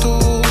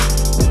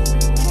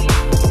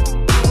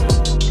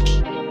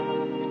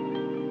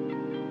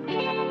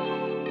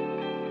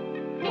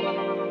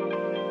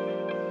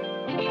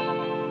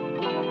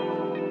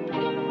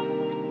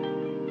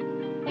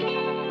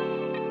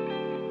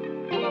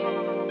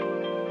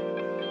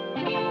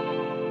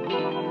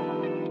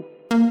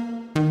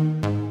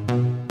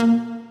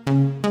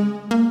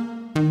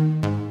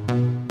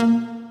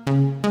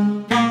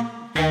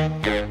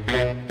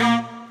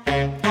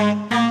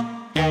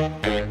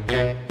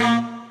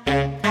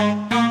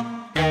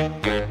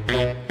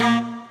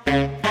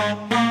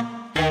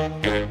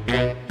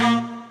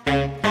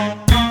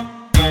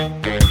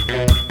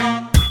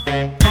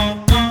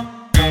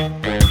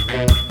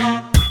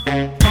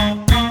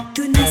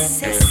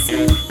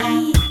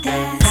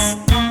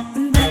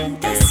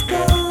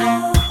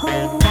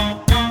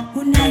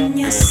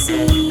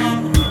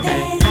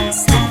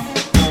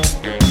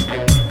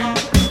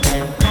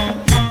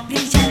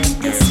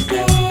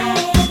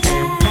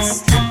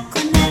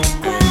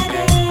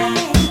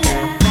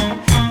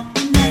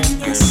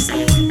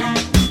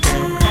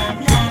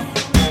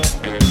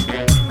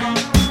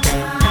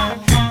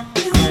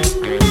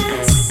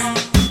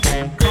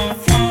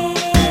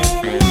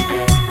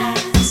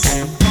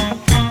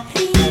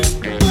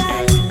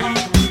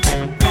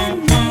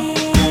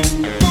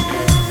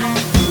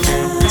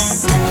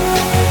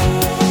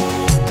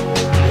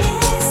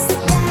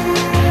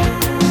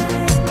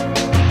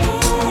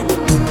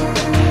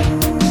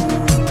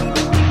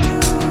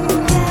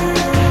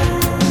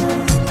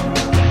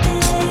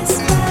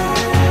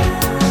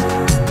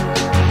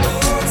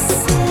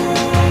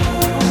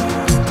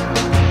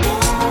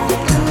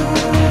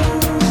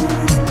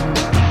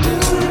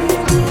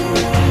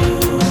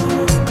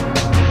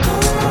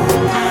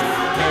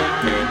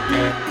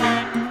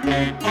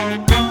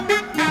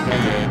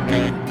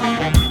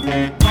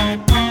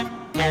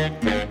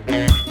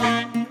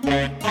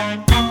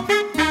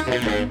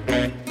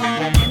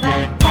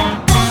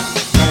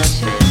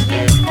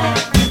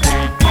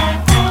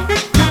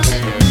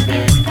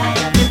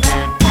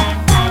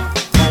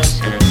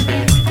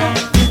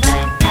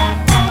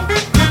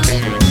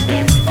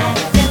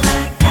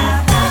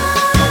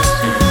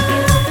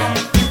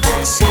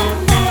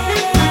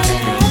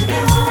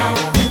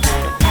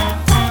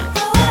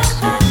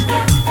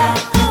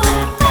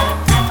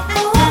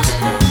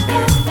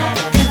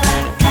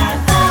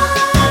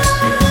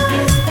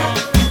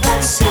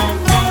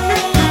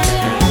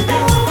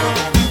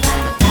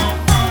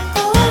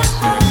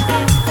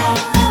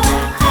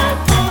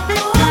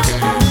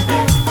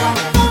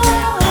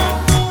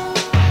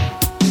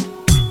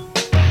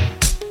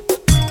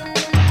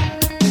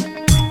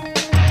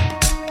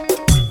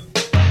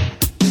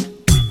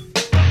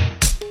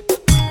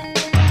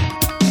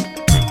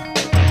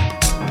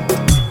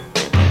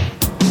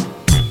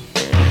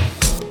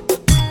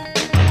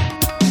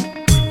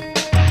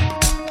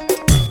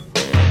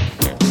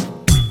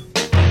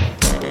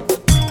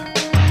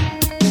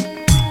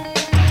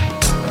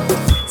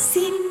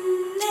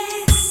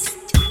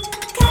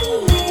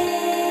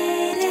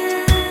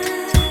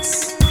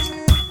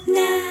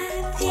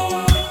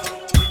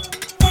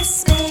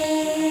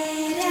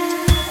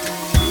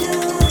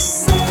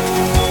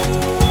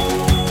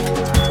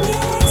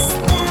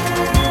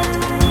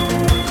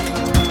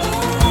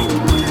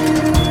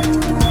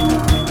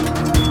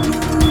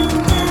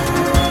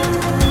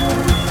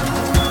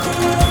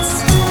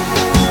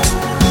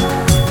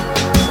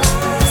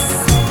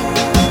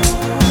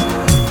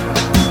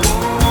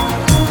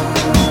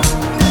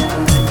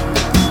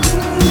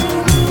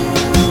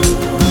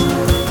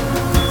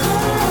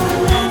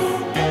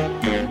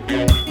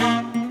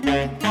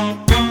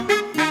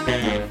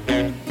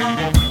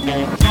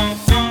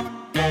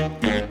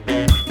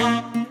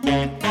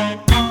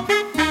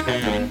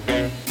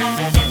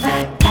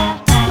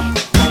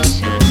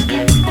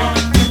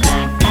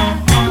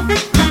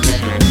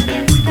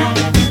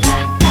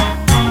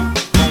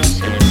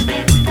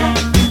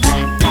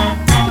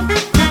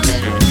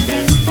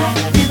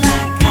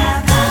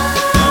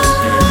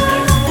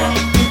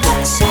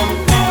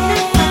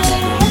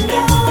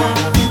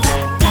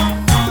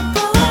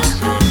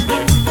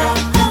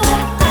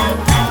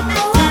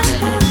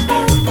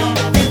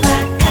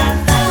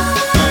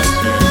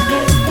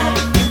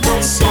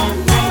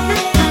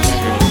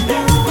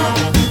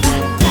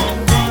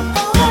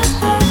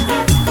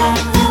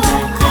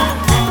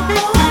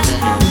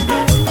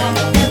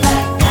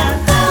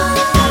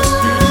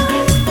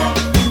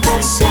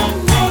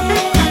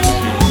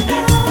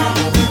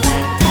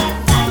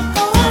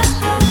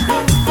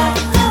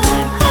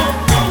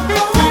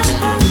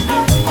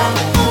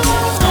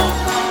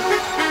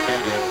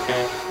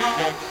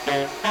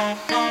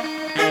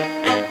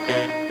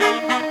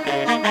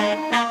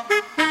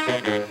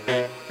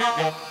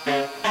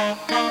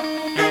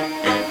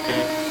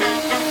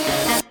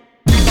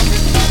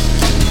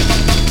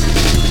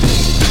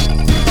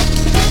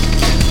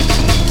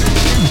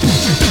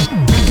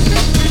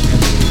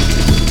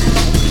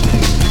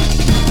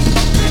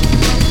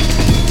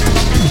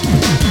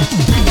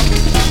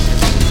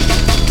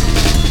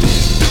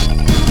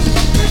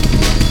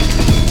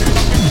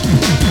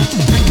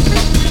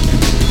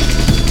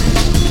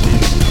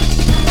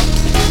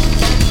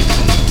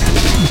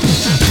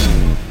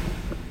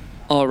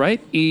 All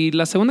right. Y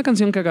la segunda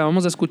canción que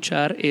acabamos de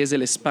escuchar es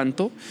El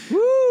Espanto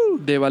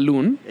de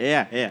Balloon.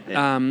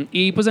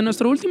 Y pues en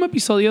nuestro último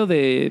episodio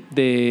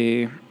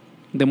de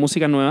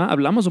música nueva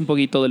hablamos un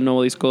poquito del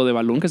nuevo disco de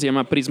Balloon que se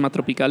llama Prisma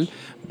Tropical,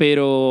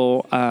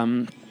 pero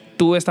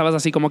tú estabas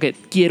así como que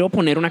quiero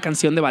poner una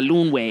canción de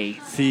Balloon, güey.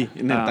 Sí,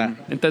 neta.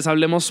 Entonces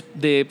háblanos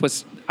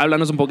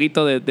un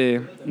poquito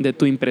de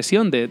tu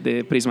impresión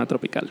de Prisma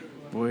Tropical.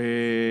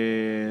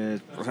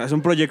 Pues, o sea, es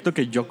un proyecto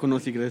que yo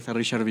conocí gracias a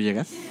Richard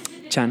Villegas.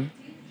 Chan,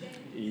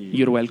 Y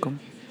you're welcome.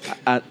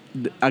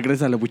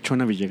 gracias a la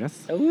buchona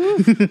Villegas.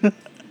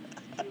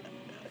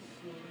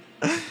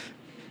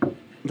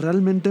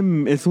 Realmente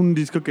es un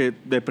disco que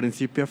de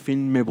principio a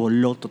fin me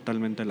voló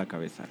totalmente la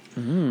cabeza.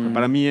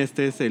 Para mí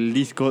este es el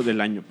disco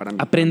del año. Para mí.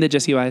 Aprende,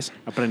 Jesse Baez.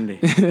 Aprende.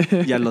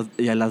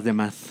 y a las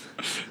demás.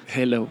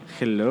 Hello.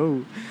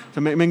 O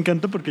sea, me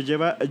encanta porque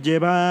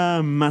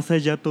lleva más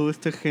allá todo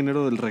este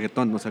género del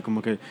reggaetón. O sea,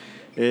 como que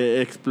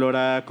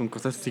explora con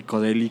cosas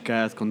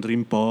psicodélicas, con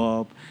dream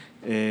pop,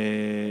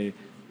 que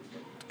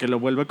lo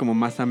vuelve como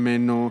más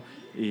ameno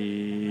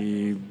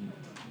y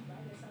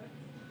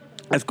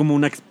es como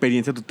una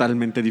experiencia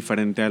totalmente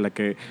diferente a la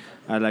que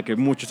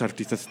muchos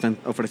artistas están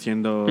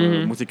ofreciendo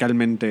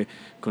musicalmente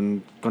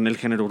con el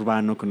género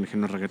urbano, con el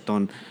género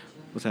reggaetón.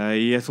 O sea,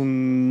 y es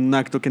un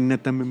acto que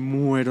neta me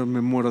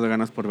muero de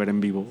ganas por ver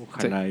en vivo.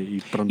 Ojalá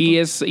y pronto.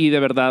 Y de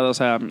verdad, o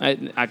sea,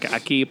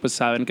 aquí pues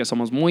saben que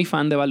somos muy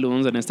fan de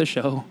Balloons en este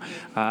show.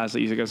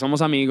 Así que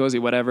somos amigos y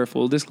whatever,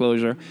 full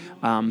disclosure.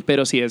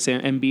 Pero sí,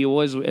 en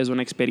vivo es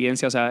una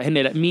experiencia. O sea,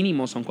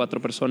 mínimo son 4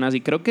 personas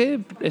y creo que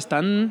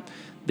están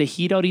de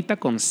gira ahorita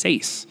con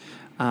 6.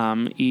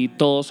 Y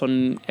todos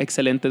son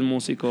excelentes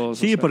músicos.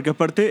 Sí, porque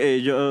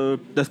aparte yo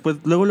después,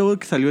 luego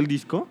que salió el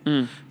disco,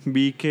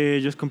 vi que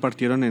ellos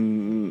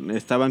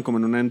estaban como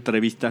en una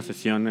entrevista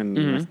sesión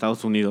en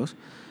Estados Unidos.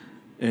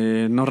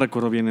 No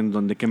recuerdo bien en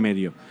dónde, qué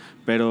medio,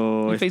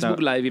 pero en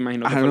Facebook Live,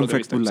 imagino que fue lo que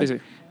viste. Facebook Live.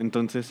 Sí.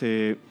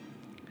 Entonces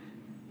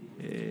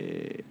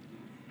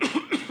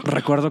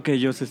recuerdo que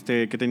ellos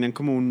que tenían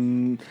como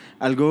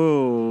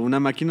una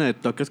máquina de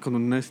toques con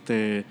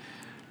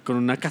con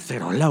una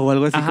cacerola o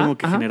algo así, como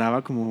que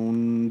generaba como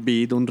un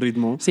beat, un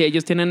ritmo. Sí,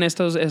 ellos tienen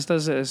estos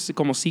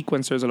como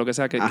sequencers o lo que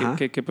sea que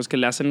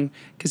le hacen,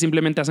 que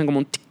simplemente hacen como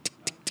un tic, tic,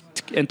 tic, tic,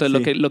 tic.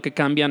 Entonces Sí. lo que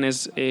cambian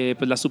es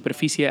pues la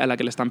superficie a la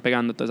que le están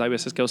pegando. Entonces hay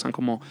veces que usan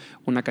como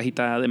una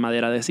cajita de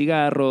madera de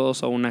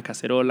cigarros o una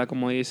cacerola,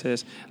 como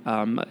dices.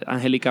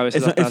 Angélica a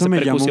veces hasta hace me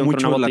llamó percusión con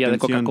mucho una la botella de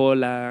atención.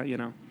 Coca-Cola, you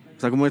know. O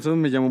sea, como eso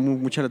me llamó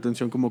mucho la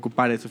atención, como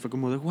ocupar eso. Fue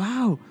como de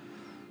wow.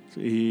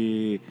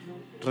 Y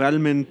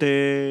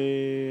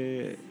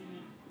realmente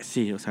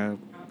sí, o sea,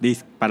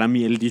 para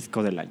mí el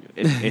disco del año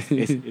es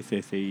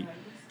ese.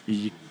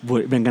 Y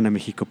vengan a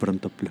México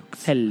pronto,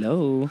 plugs.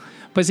 Hello.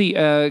 Pues sí,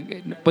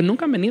 pues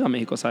nunca han venido a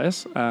México,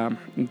 ¿sabes?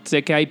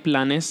 Sé que hay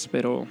planes,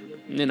 pero,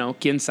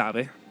 quién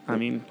sabe. I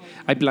mean,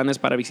 hay planes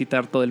para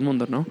visitar todo el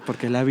mundo, ¿no?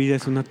 Porque la vida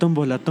es una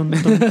tómbola,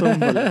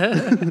 tómbola.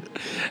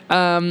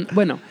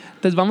 Bueno,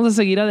 entonces vamos a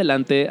seguir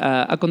adelante.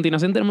 A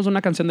continuación tenemos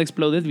una canción de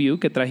Exploded View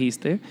que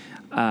trajiste,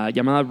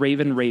 llamada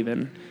Raven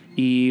Raven.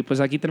 Y pues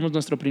aquí tenemos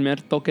nuestro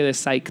primer toque de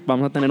Psych.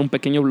 Vamos a tener un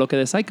pequeño bloque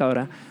de Psych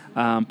ahora.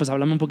 Pues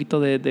háblame un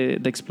poquito de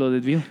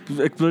Exploded View.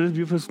 Pues Exploded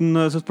View fue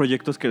uno de esos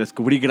proyectos que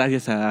descubrí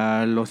gracias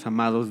a los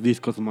amados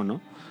discos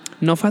mono.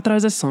 ¿No fue a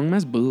través de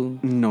Songmas Boo?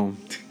 No.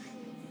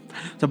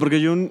 O sea, porque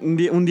yo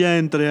un día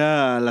entré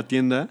a la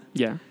tienda.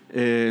 Ya.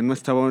 No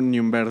estaba ni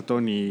Humberto,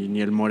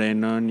 ni el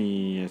Moreno,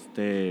 ni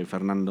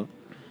Fernando.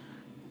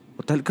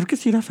 O tal, creo que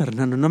sí era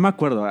Fernando, no me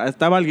acuerdo.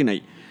 Estaba alguien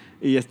ahí.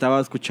 Y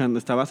estaba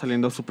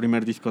saliendo su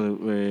primer disco,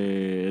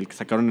 el que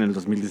sacaron en el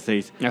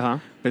 2016. Ajá.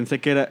 Pensé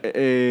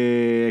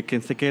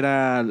que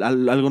era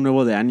algo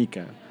nuevo de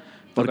Anika.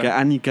 Porque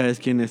Anika es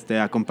quien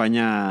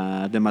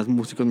acompaña a demás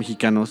músicos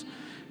mexicanos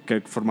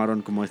que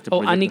formaron como este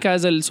proyecto. ¿Anika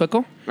es el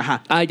sueco?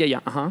 Ajá.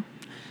 Ya. Ajá.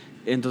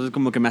 Entonces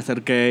como que me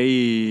acerqué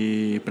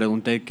y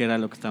pregunté qué era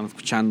lo que estaban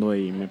escuchando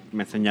y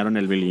me enseñaron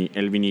el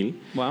vinil.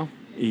 Wow.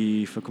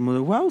 Y fue como de,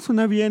 wow,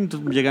 suena bien.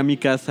 Entonces llegué a mi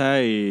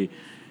casa y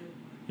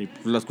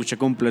lo escuché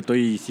completo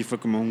y sí fue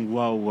como un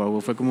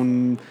wow. Fue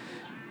como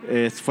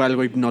fue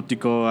algo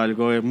hipnótico,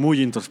 algo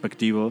muy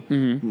introspectivo,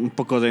 un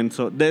poco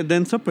denso.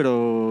 Denso,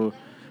 pero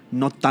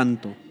no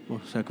tanto. O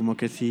sea, como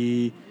que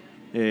sí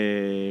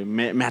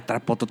me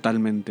atrapó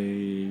totalmente.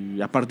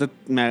 Y aparte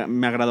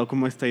me agradó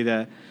como esta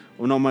idea,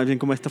 o no, más bien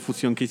como esta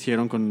fusión que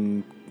hicieron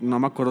con, no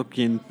me acuerdo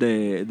quién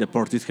de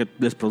Portishead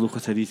les produjo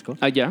ese disco.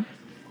 Ya.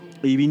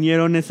 Y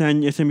vinieron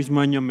ese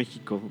mismo año a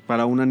México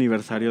para el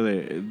aniversario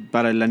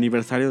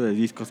de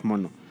Discos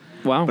Mono.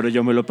 Wow. Pero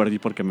yo me lo perdí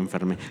porque me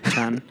enfermé.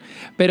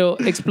 Pero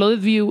Exploded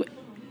View,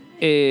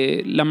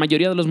 la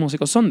mayoría de los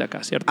músicos son de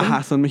acá, ¿cierto?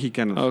 Ajá, son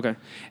mexicanos. Okay.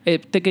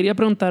 Te quería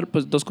preguntar,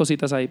 pues, 2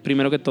 cositas ahí.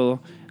 Primero que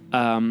todo,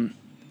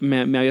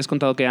 me habías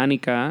contado que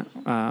Anika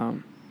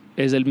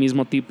es del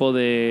mismo tipo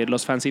de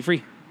los Fancy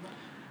Free.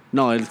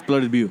 No, el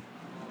Exploded View.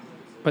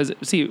 Pues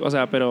sí, o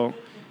sea, pero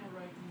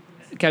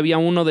que había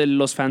uno de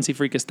los Fancy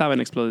Free que estaba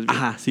en Exploded View.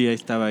 Ajá, sí, ahí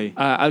estaba ahí.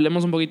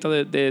 Hablemos un poquito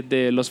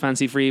de los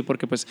Fancy Free,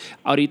 porque pues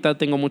ahorita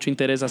tengo mucho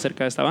interés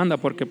acerca de esta banda,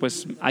 porque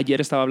pues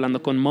ayer estaba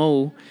hablando con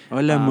Mo.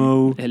 Hola,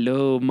 Mo.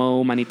 Hello,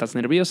 Mo, manitas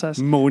nerviosas.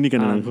 Mónica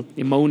Naranjo.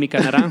 Y Mónica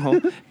Naranjo,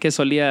 que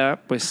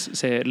solía pues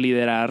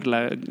liderar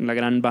la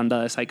gran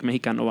banda de psych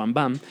mexicano Bam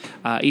Bam.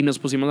 Y nos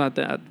pusimos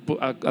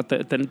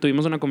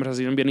tuvimos una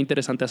conversación bien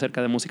interesante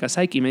acerca de música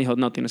psych y me dijo,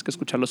 no, tienes que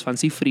escuchar los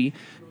Fancy Free,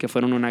 que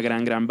fueron una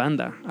gran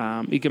banda.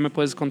 ¿Y qué me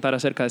puedes contar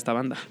acerca de esta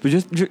banda?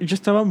 Pues yo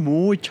estaba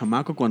muy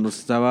chamaco cuando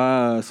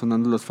estaba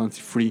sonando los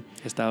Fancy Free.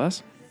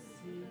 ¿Estabas?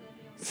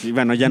 Sí,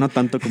 bueno, ya no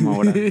tanto como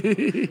ahora.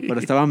 Pero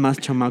estaba más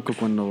chamaco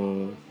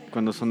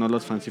cuando sonó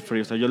los Fancy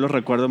Free. O sea, yo los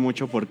recuerdo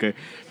mucho porque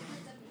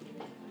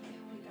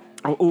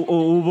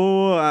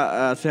hubo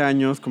hace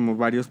años como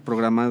varios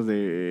programas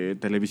de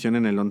televisión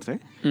en el 11,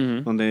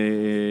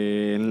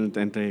 donde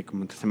entre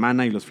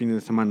semana y los fines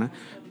de semana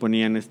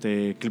ponían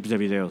clips de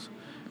videos.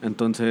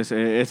 Entonces,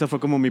 eso fue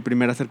como mi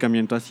primer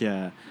acercamiento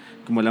hacia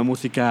como la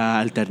música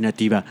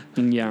alternativa.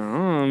 Ya,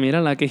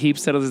 mírala, qué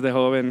hipster desde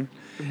joven.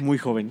 Muy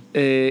joven.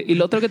 Y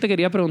lo otro que te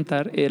quería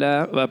preguntar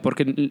era,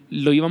 porque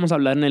lo íbamos a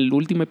hablar en el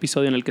último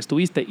episodio en el que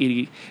estuviste,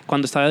 y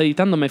cuando estaba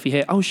editando me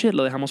fijé, oh shit,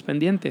 lo dejamos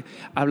pendiente.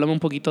 Háblame un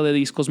poquito de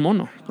Discos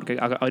Mono, porque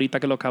ahorita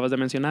que lo acabas de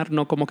mencionar,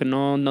 como que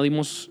no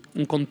dimos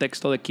un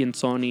contexto de quién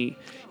son y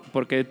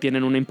por qué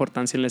tienen una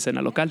importancia en la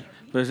escena local.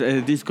 Pues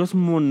Discos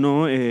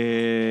Mono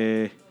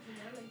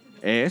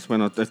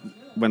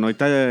bueno,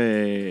 ahorita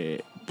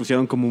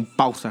pusieron como un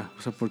pausa,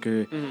 o sea,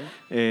 porque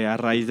a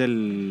raíz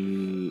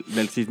del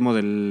sismo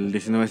del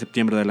 19 de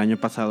septiembre del año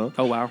pasado,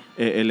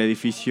 el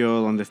edificio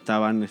donde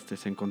estaban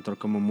se encontró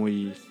como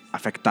muy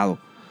afectado.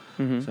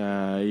 O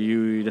sea,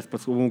 y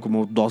después hubo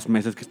como 2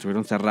 meses que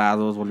estuvieron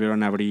cerrados,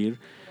 volvieron a abrir,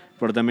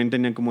 pero también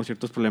tenían como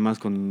ciertos problemas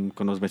con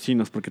los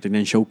vecinos porque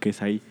tenían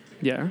showcase ahí.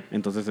 Yeah.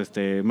 Entonces,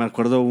 me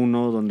acuerdo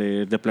uno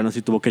donde de plano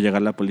sí tuvo que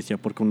llegar la policía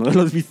porque uno de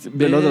los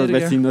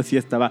vecinos sí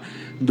estaba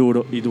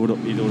duro.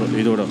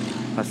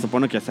 O sea, se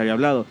supone que ya se había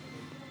hablado.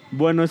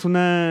 Bueno, es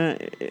una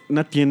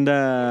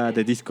tienda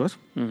de discos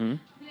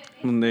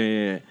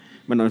donde,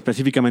 bueno,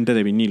 específicamente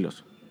de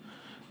vinilos,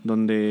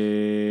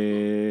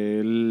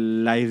 donde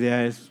la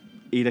idea es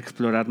ir a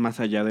explorar más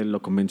allá de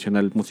lo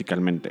convencional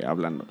musicalmente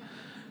hablando.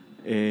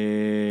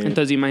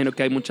 Entonces imagino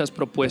que hay muchas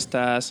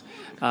propuestas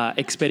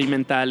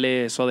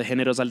experimentales o de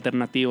géneros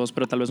alternativos,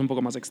 pero tal vez un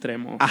poco más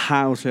extremos.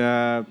 Ajá, o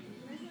sea,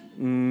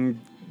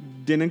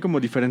 tienen como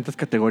diferentes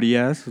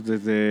categorías,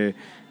 desde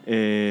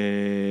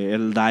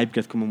el dive, que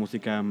es como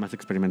música más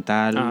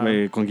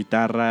experimental, con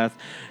guitarras,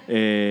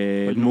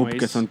 el moop,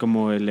 que son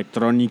como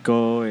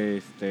electrónico,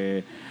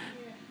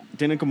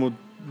 tienen como,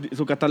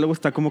 su catálogo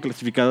está como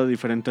clasificado de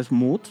diferentes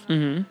moods.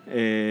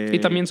 Y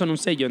también son un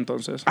sello,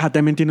 entonces.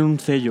 También tienen un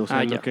sello, o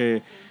sea, lo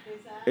que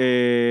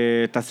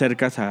te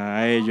acercas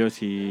a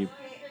ellos y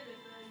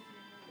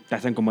te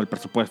hacen como el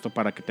presupuesto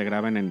para que te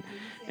graben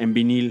en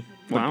vinil.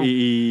 Wow.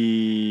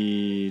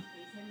 Y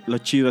lo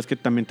chido es que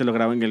también te lo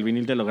graban, el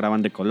vinil te lo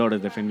graban de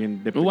colores,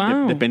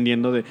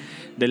 dependiendo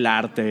del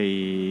arte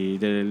y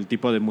del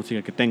tipo de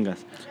música que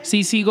tengas.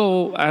 Sí,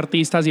 sigo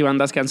artistas y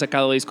bandas que han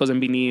sacado discos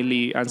en vinil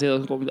y han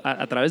sido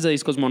a través de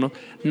Discos Mono.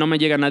 No me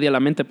llega nadie a la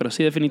mente, pero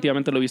sí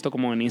definitivamente lo he visto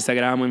como en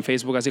Instagram o en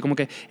Facebook, así como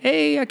que,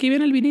 hey, aquí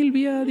viene el vinil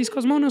vía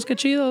Discos Monos, qué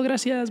chido,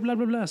 gracias, bla,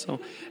 bla, bla.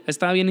 So,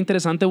 está bien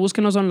interesante,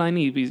 búsquenos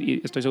online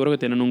y estoy seguro que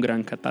tienen un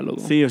gran catálogo.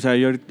 Sí, o sea,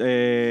 yo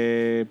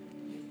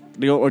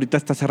ahorita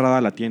está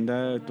cerrada la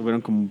tienda,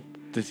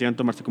 decidieron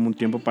tomarse como un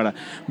tiempo para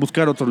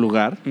buscar otro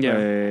lugar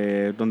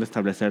donde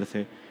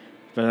establecerse.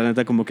 Pero la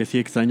neta como que sí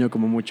extraño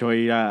como mucho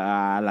ir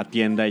a la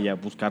tienda y a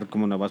buscar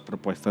como nuevas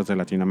propuestas de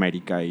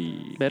Latinoamérica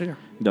y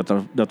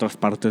de otras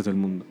partes del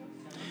mundo.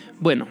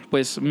 Bueno,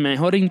 pues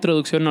mejor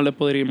introducción no le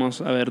podríamos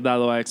haber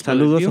dado a Exploded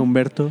Saludos View. A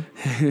Humberto.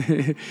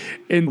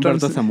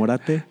 Humberto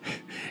Zamorate.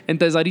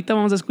 Entonces ahorita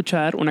vamos a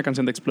escuchar una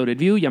canción de Exploded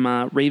View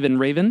llamada Raven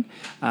Raven.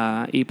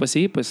 Y pues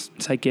sí, pues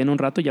aquí en un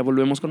rato ya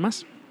volvemos con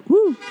más.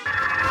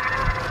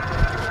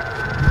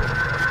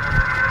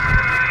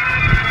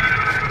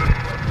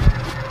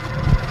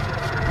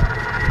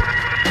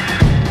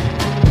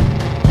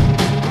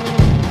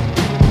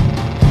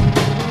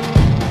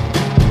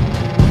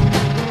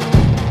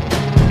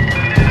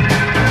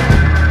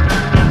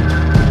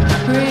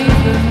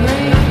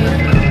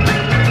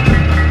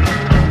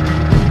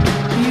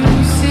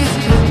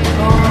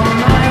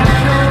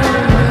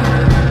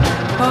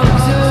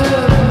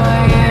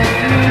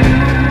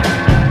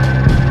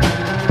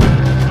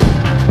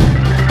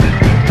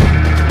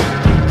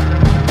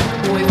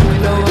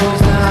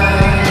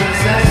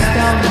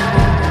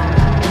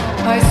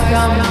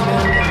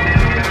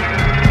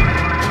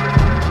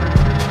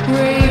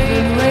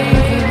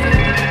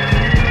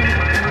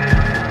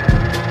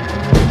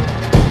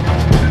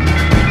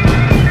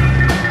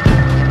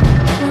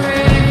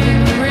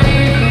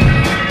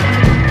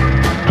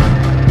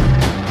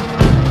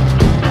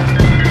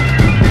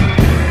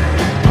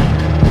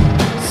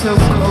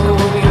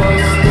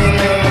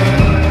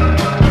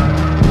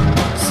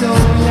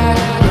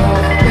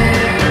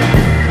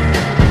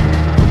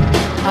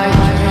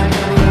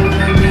 I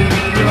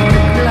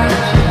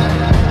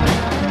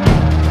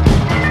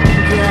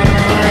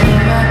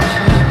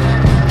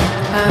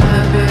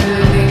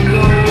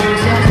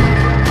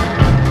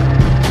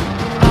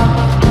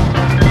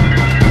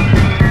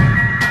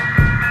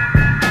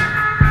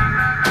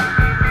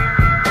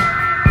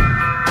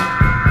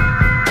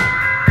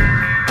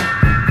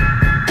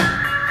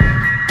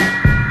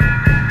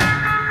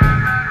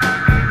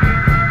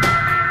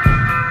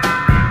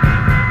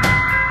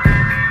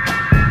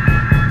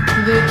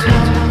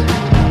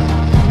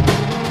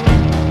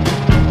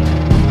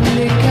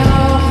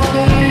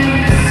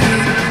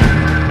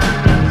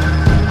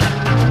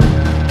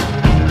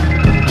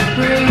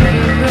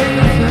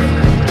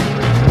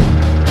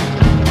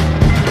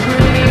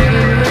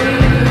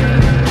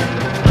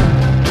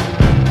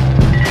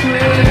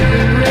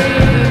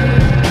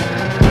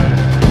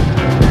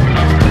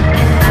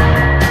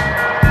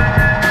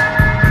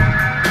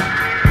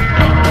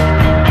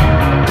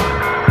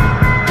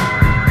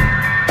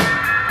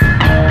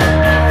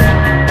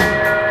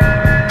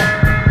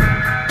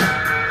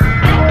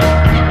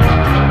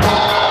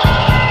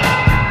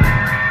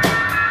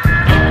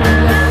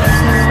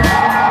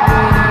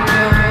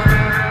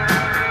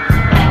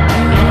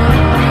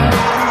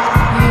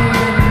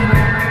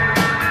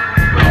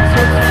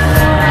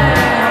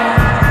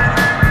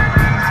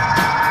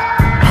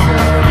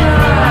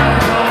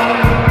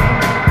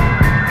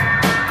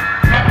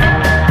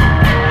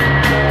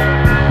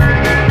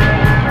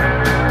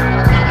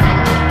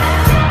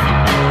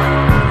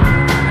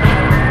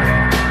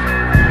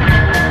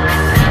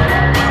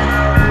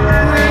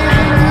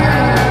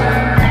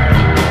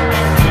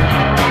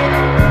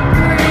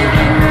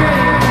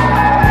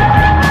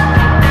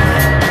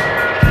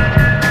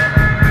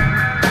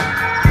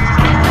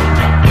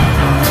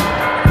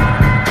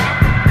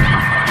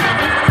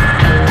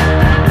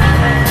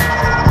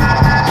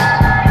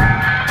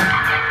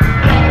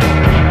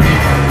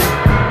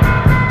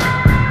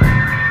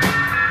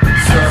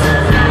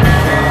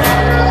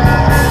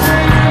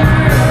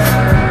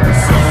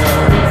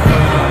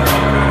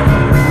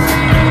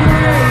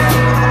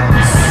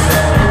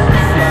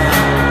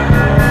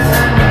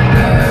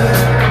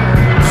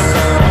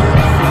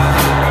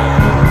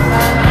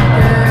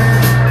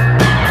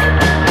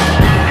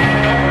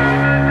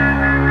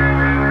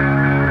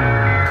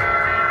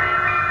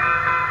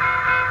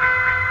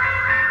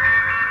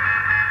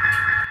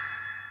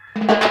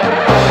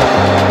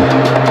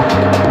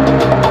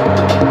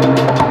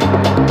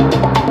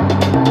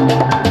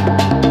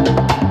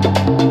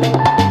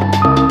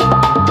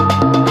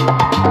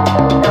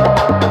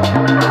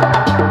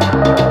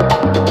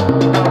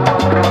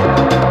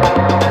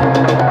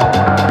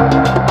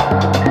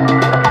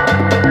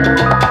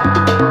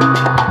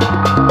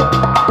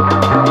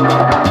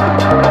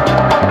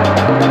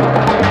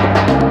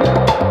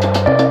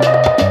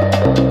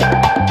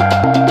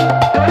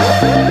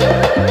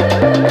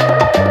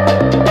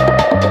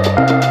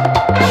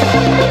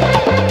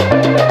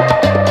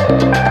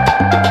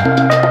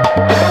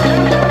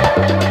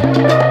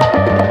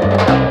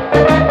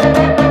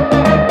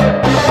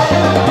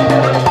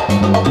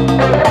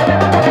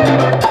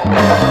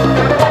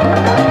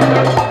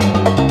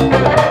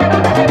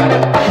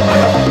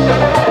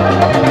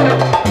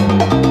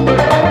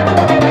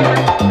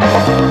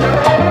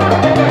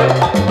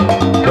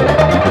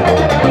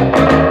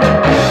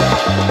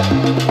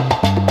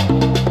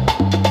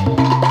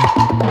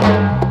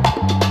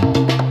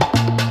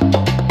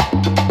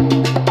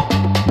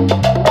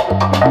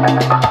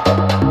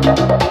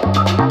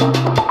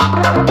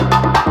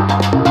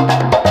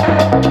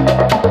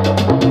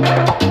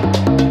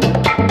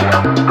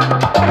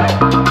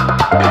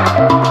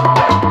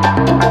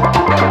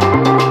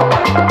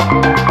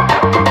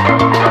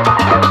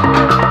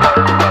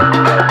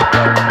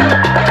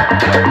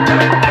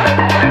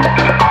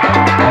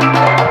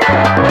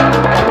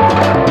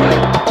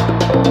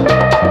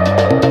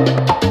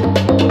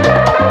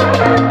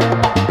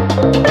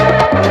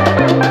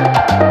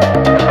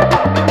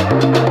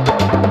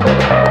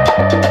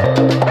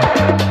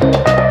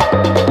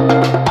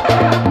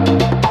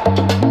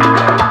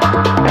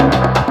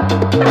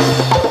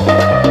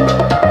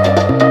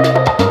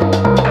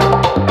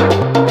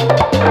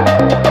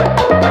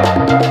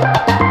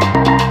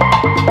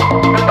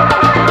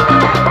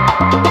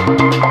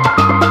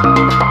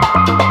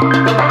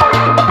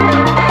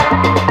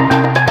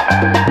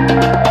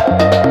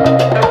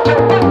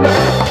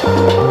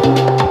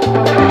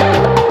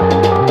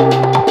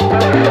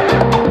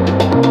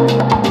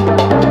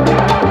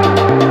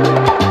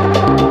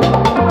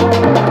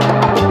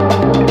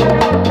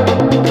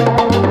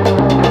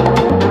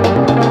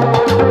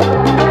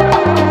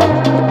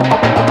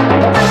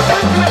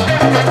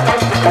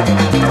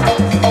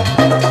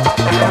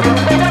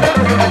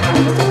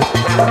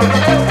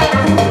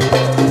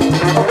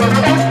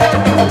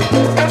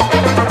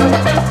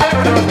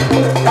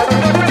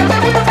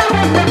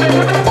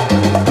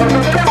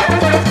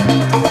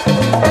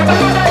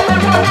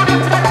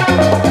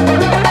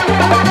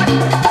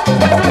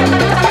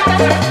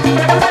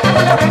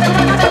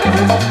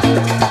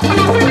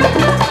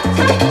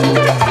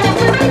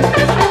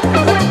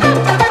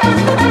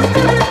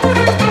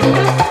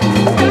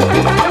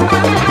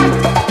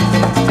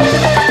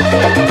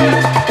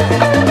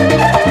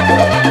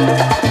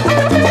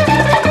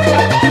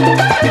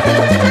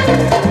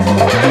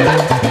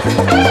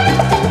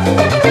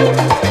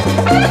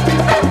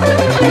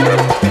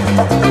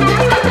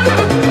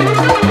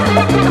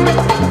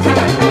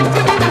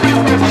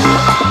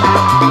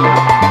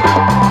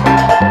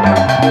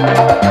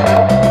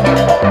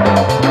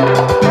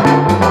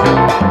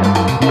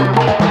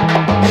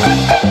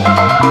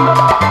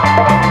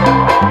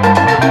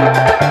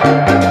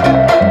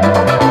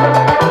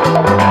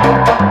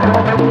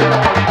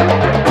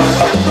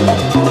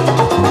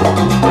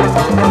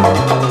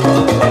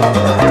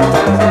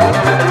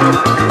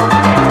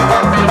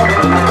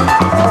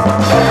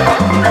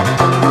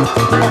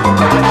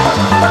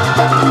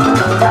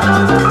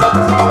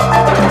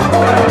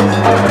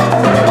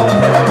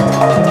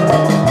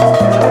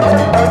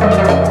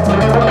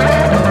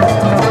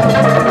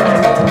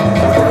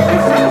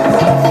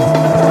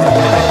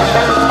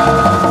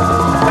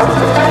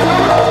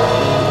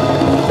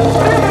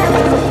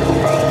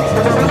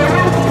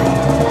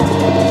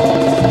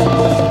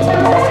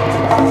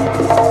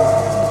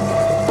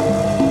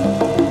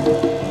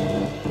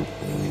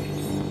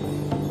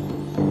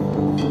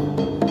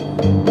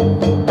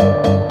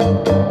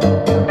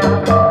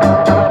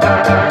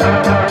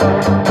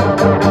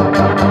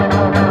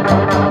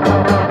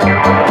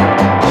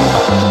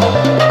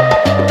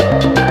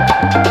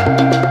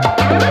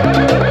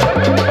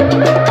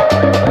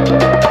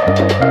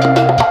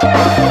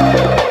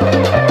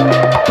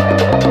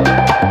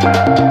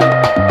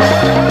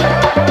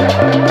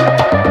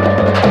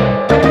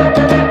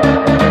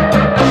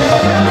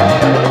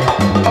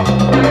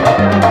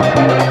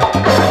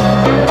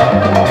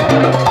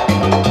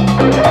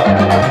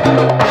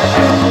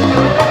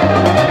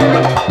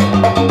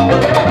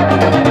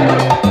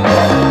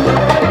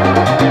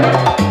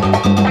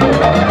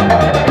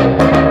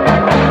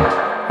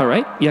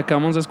Y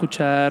acabamos de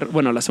escuchar,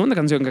 bueno, la segunda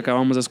canción que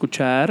acabamos de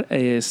escuchar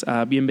es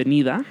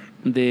Bienvenida,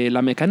 de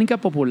La Mecánica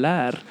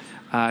Popular,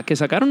 que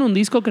sacaron un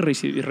disco que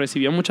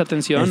recibió mucha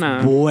atención.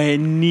 Es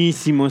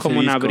buenísimo ese como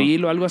en disco.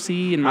 abril o algo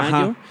así, en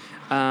mayo.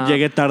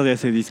 Llegué tarde a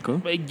ese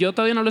disco. Yo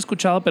todavía no lo he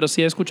escuchado, pero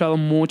sí he escuchado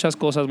muchas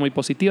cosas muy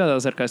positivas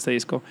acerca de este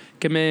disco.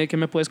 ¿Qué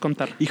me puedes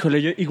contar?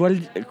 Híjole, yo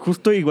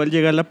justo igual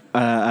llegué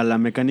a la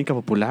mecánica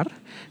popular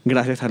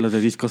gracias a los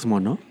de Discos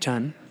Mono.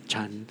 Chan.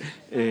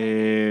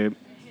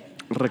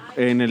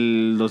 En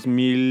el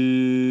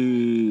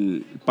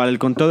 2000, para el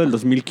conteo del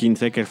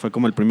 2015, que fue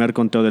como el primer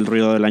conteo del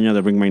ruido del año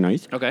de Bring My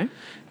Noise. Ok.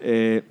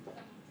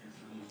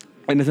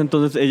 En ese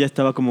entonces ella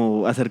estaba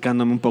como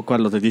acercándome un poco a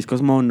los de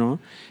Discos Mono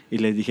y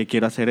les dije,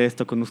 quiero hacer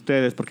esto con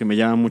ustedes porque me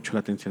llama mucho la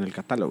atención el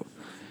catálogo.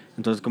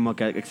 Entonces como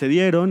que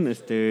accedieron,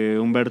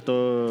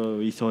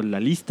 Humberto hizo la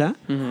lista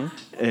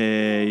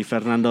y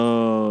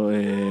Fernando,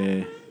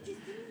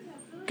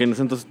 que en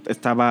ese entonces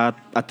estaba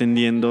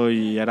atendiendo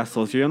y era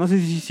socio. Yo no sé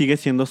si sigue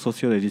siendo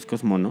socio de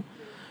Discos Mono,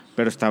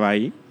 pero estaba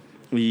ahí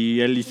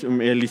y él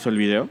hizo el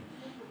video.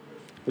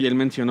 Y él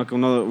mencionó que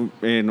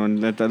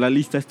en la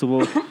lista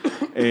estuvo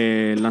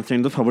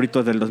lanzamientos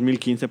favoritos del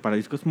 2015 para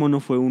Discos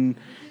Mono. Fue un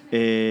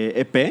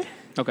EP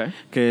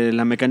que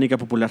la Mecánica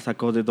Popular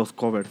sacó de 2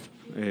 covers.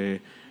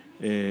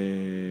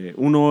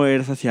 Uno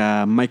es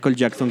hacia Michael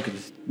Jackson, que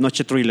es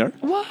Noche Thriller.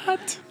 What?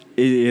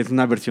 Y es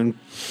una versión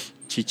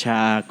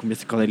chicha, cumbia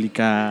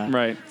psicodélica.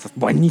 Right. O sea,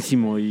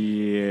 buenísimo.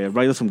 Y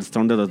Riders from the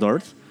Storm de The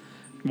Doors.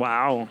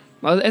 Wow.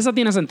 Esa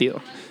tiene sentido.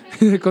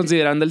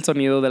 Considerando el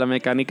sonido de la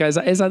mecánica,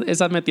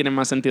 esa me tiene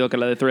más sentido que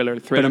la de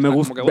Thriller. Pero me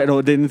gusta,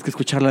 pero tienes que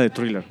escuchar la de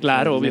Thriller.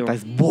 Claro, obvio. Neta,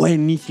 es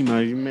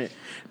buenísima. Y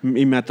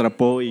me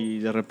atrapó y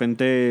de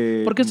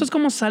repente... Porque esto es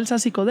como salsa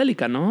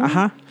psicodélica, ¿no?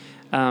 Ajá.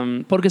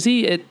 Porque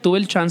sí, tuve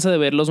el chance de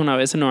verlos una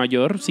vez en Nueva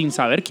York sin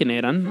saber quién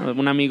eran.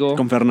 Un amigo...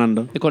 Con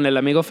Fernando. Con el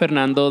amigo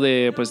Fernando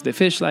de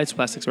Fish Lights,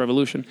 Plastics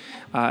Revolution.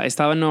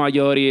 Estaba en Nueva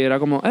York y era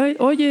como, hey,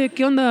 oye,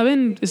 ¿qué onda?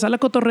 Ven, sal a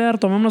cotorrear,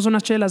 tomémonos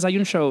unas chelas, hay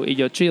un show. Y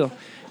yo, chido.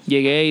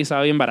 Llegué y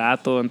estaba bien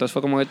barato, entonces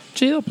fue como,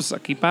 chido, pues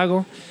aquí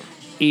pago.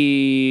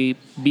 Y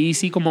vi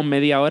sí como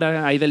media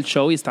hora ahí del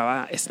show y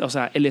estaba, o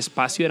sea, el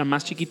espacio era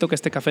más chiquito que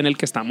este café en el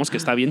que estamos, que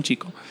está bien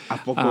chico. ¿A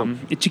poco?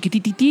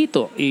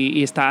 Chiquititito.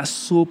 Y estaba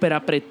súper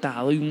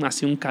apretado y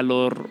hacía un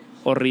calor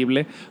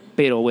horrible,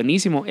 pero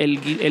buenísimo.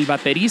 El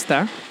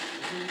baterista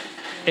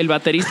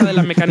de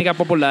la Mecánica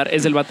Popular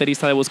es el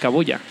baterista de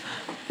Buscabulla.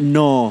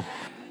 No.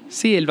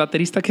 Sí, el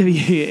baterista que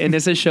vi en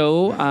ese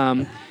show...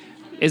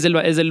 es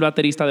el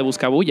baterista de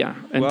Buscabulla.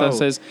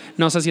 Entonces,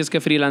 no sé si es que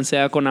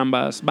freelancea con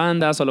ambas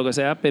bandas o lo que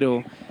sea,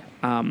 pero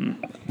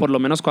por lo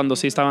menos cuando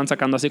sí estaban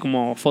sacando así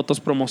como fotos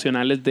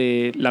promocionales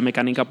de la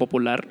Mecánica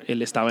Popular,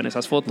 él estaba en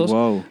esas fotos.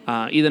 Wow.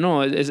 Y de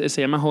nuevo,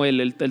 se llama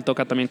Joel, él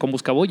toca también con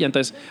Buscabulla.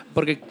 Entonces,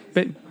 porque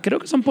creo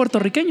que son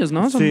puertorriqueños,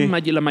 ¿no? Sí.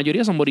 La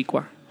mayoría son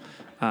boricua.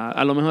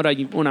 A lo mejor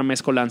hay una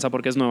mezcolanza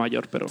porque es Nueva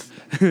York, pero...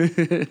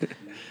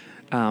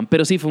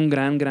 pero sí, fue un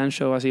gran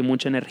show, así,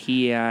 mucha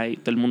energía y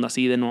todo el mundo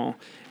así de nuevo.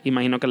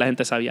 Imagino que la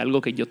gente sabía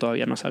algo que yo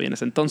todavía no sabía en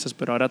ese entonces,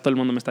 pero ahora todo el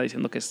mundo me está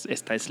diciendo que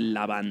esta es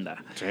la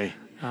banda. Sí.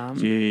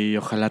 Sí,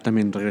 ojalá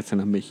también regresen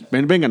a México.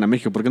 Vengan a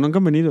México, porque nunca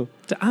han venido.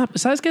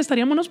 ¿Sabes qué?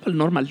 Estaríamos para el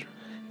normal.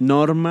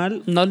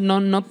 ¿Normal?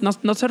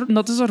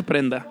 No te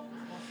sorprenda.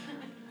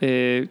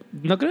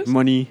 ¿No crees?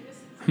 Money,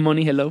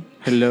 Hello.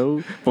 hello.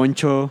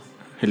 Poncho,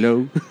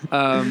 hello.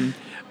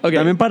 Okay.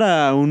 También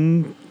para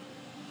un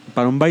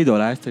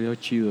Baidora estaría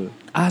chido.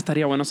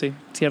 Estaría bueno, sí,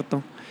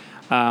 cierto.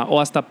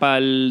 O hasta para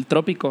el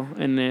trópico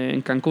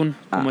en Cancún,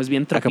 como es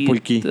bien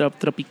Acapulqui.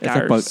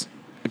 tropicars.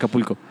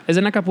 Acapulco. ¿Es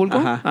en Acapulco?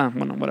 Ajá.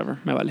 Bueno, whatever,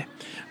 me vale.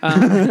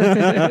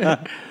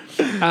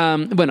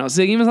 Bueno,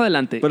 seguimos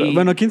adelante. Pero,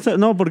 bueno, quién sabe.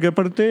 No, porque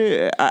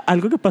aparte,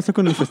 algo que pasa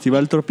con el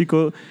Festival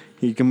Trópico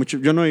y que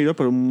yo no he ido,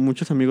 pero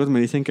muchos amigos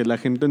me dicen que la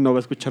gente no va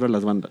a escuchar a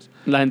las bandas.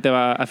 La gente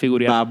va a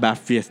figurear. Va a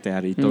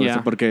fiestear y todo eso.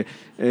 Porque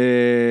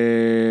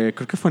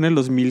creo que fue en el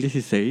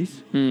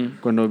 2016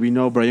 cuando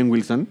vino Brian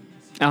Wilson.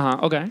 Ajá,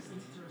 ok.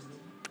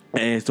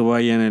 Estuvo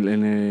ahí en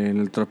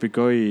el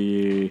Trópico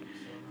y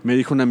me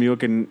dijo un amigo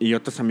y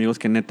otros amigos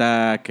que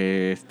neta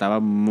que estaba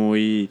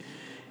muy...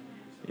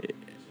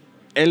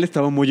 Él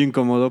estaba muy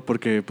incómodo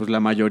porque pues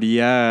la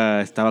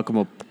mayoría estaba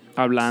como...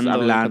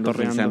 Hablando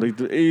pensando,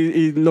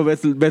 y lo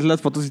ves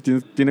las fotos y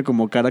tiene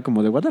como cara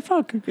como de what the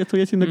fuck, ¿qué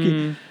estoy haciendo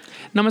aquí?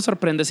 No me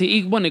sorprende, sí.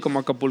 Y bueno, y como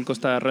Acapulco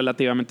está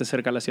relativamente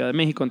cerca de la Ciudad de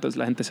México, entonces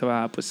la gente se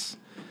va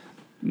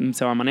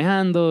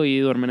manejando y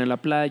duermen en la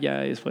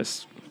playa y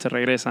después se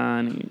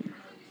regresan y...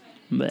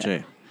 Sí.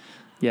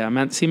 Ya,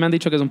 sí me han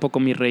dicho que es un poco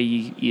mi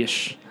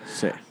rey-ish.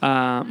 Sí.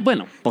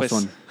 Bueno,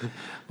 Pozón.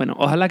 Bueno,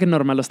 ojalá que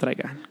Norma los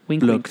traiga.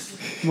 Wink, wink.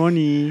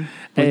 Money.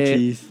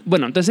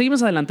 Bueno, entonces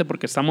seguimos adelante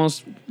porque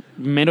estamos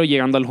mero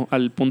llegando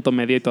al punto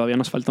medio y todavía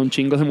nos falta un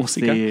chingo de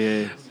música.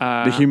 Sí.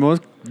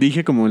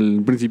 Dije como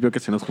al principio que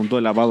se nos juntó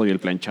el lavado y el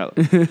planchado.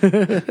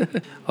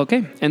 Ok,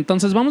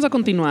 entonces vamos a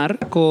continuar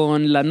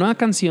con la nueva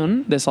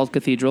canción de Salt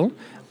Cathedral.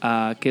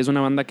 Que es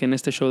una banda que en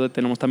este show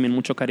tenemos también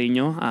mucho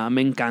cariño.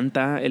 Me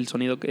encanta el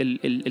sonido,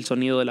 el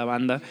sonido de la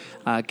banda,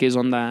 que es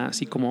onda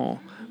así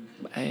como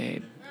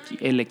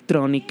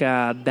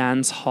electrónica,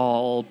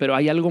 dancehall, pero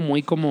hay algo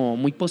muy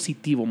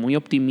positivo, muy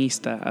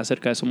optimista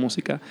acerca de su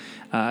música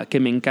que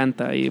me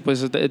encanta. Y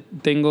pues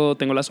tengo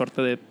la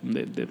suerte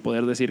de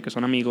poder decir que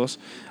son amigos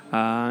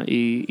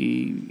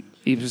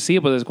y pues sí,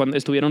 pues cuando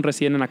estuvieron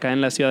recién acá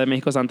en la Ciudad de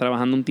México, estaban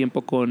trabajando un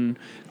tiempo con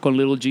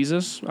Little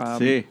Jesus.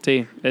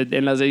 Sí,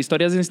 en las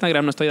historias de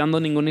Instagram, no estoy dando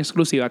ninguna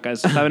exclusiva acá,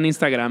 estaba en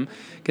Instagram,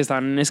 que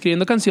estaban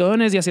escribiendo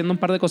canciones y haciendo un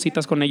par de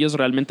cositas con ellos.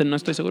 Realmente no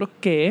estoy seguro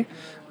qué,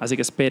 así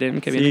que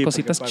esperen que vienen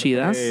cositas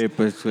chidas.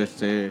 Pues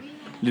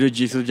Little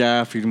Jesus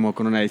ya firmó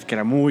con una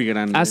disquera muy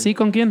grande. ¿Ah, sí?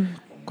 ¿Con quién?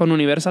 ¿Con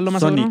Universal lo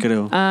más Sony, seguro?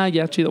 creo. Ah,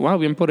 ya, chido. Wow,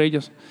 bien por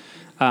ellos.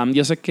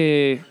 Yo sé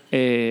que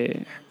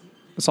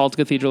Salt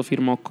Cathedral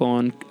firmó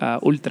con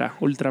Ultra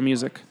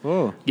Music.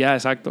 Oh. Ya,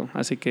 exacto.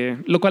 Así que,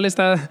 lo cual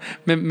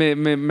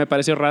me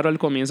pareció raro al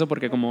comienzo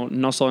porque como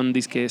no son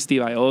disque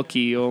Steve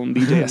Aoki o un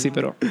DJ así,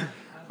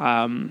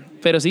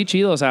 pero sí,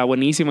 chido, o sea,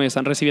 buenísimo. Y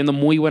están recibiendo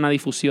muy buena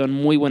difusión,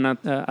 muy buena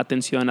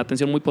atención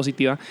muy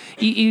positiva.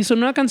 Y su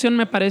nueva canción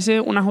me parece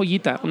una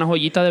joyita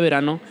de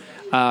verano.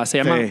 Se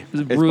llama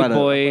Rude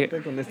Boy.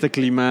 Con este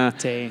clima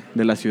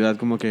de la ciudad,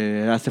 como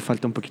que hace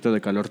falta un poquito de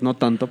calor. No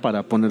tanto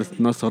para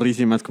ponernos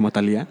zorrísimas como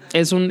Thalía.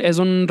 Es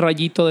un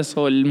rayito de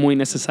sol muy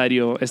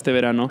necesario este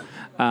verano.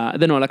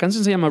 De nuevo, la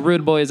canción se llama Rude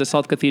Boy, es de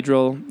Salt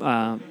Cathedral.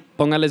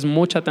 Póngales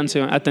mucha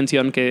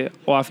atención que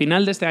o a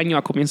final de este año o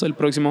a comienzo del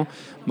próximo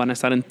van a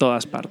estar en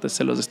todas partes,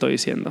 se los estoy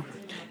diciendo.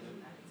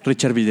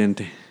 Richard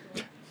Vidente.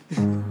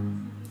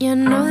 You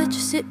know that you're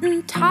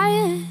sitting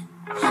tired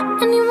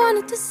and you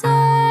wanted to say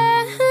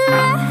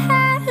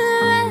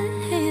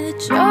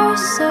that you're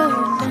so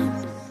done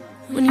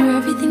when you're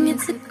everything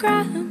hits the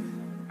ground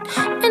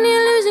and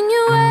you're losing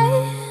your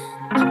way.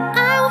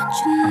 I want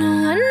you to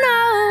know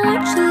I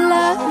want you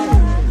love.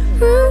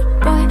 Rude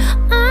boy,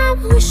 I'm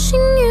wishing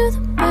you the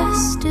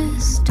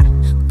bestest.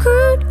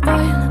 Crude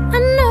oil,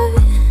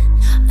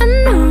 I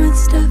know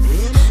it's tough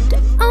to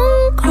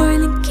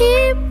uncoil and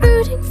keep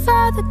rooting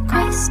for the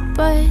quest,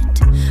 but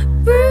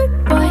rude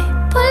boy,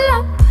 pull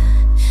up.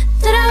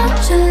 That I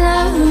want your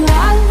love,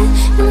 all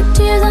in my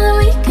tears on the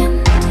weekend.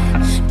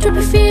 Drop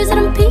your fears that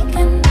I'm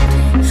peeking.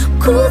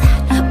 Cool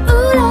that,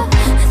 ooh love. I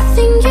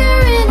think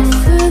you're in it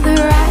for the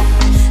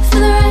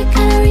right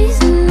kind of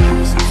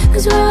reasons.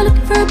 Cause we're all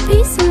looking for a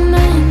peace of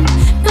mind.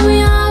 And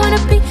we all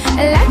wanna be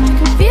electric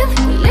and feel like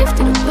we're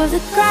lifted above the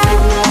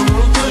ground.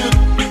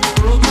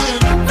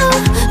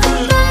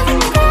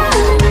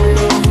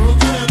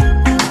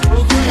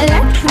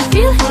 Electric and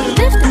feel like we're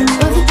lifted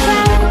above the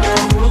ground.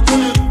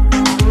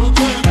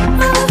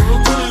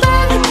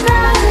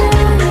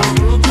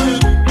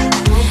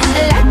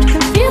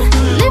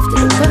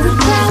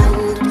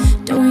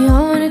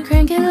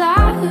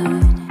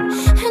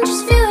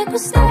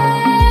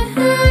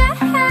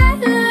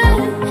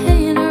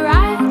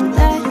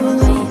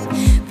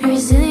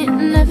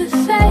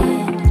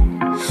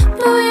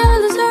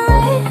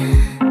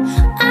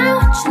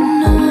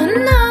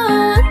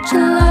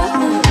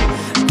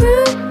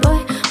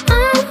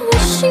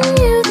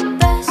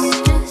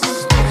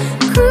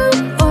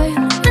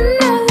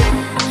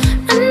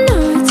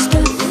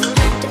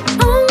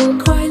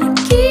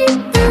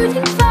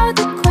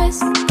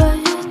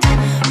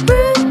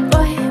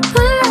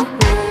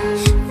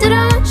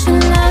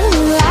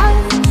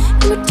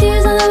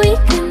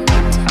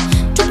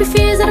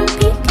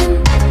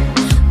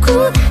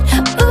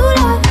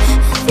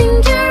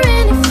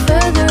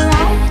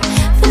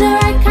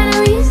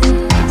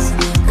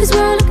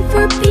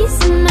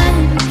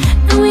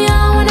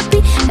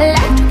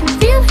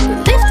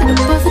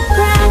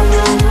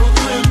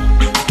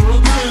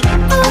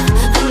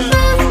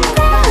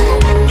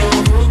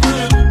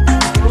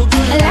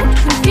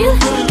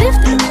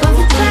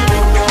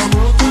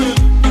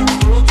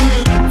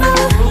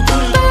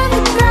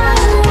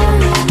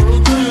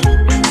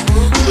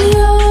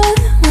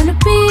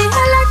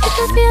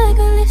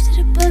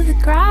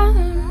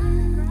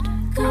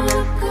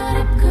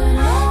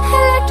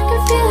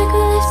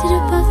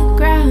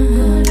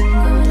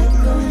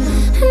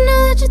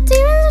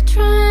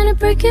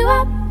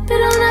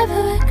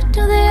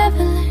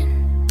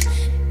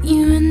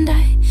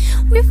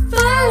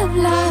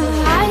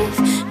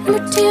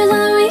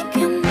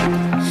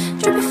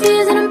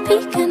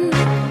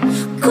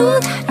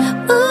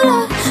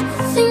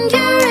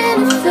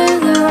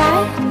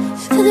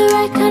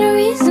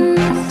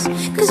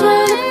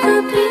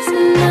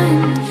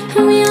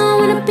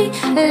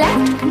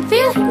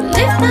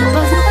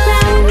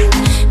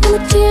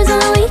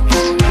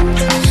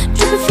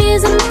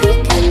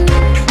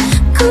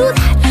 Cool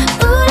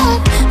that, ooh, love.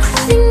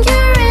 I think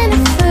you're in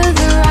it for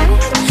the ride.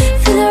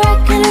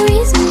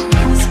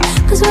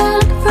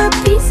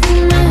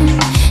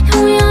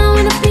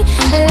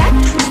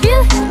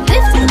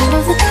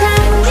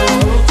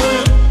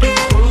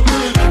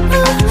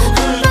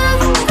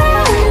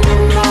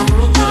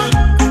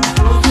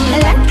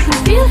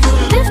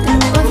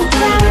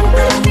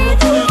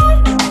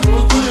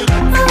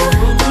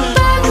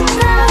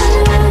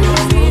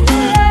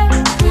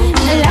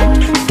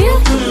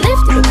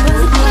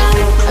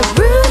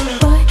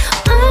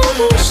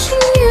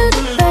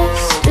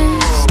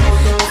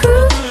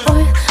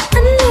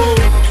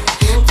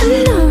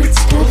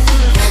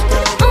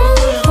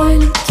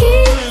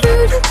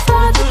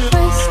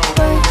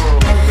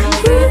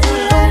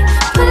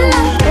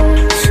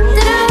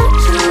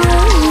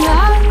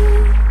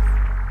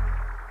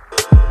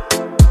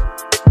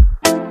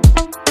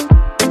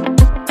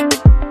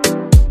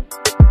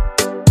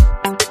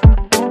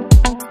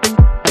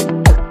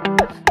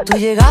 Tú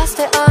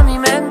llegaste a mi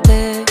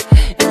mente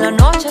en la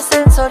noche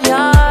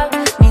sensorial.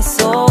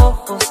 Mis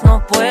ojos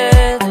no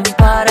pueden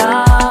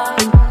parar.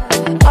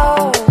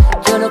 Oh,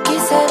 yo lo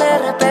quise de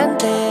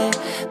repente.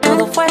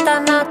 Todo fue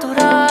tan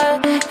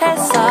natural.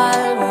 Es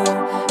algo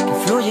que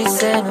fluye y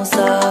se nos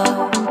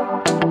da.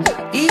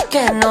 Y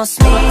que nos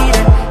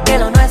miren, que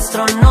lo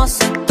nuestro no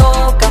se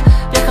toca.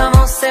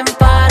 Viajamos en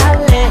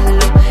paralelo,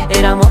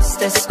 éramos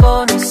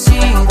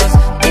desconocidos.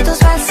 Y tus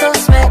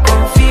besos me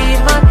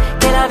confirman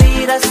que la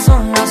vida es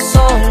una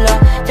sola.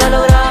 Ya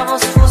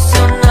logramos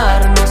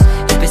fusionarnos,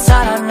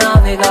 empezar a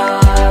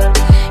navegar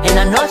en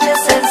la noche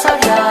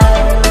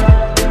sensorial.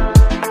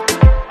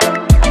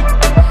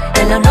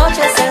 En la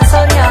noche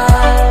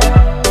sensorial.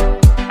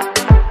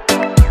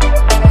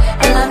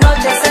 En la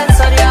noche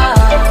sensorial.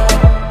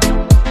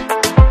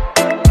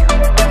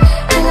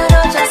 En la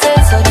noche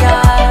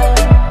sensorial.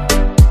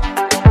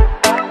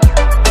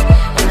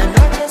 En la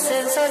noche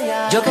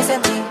sensorial. Yo que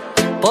sentí,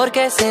 ¿por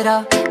qué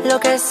será? Lo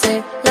que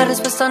sé, la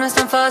respuesta no es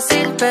tan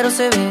fácil, pero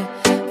se ve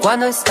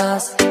cuando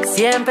estás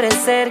siempre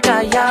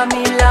cerca y a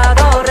mi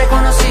lado.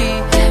 Reconocí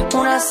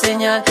una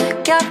señal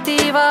que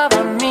activaba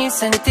mis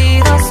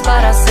sentidos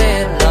para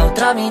hacer la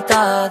otra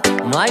mitad.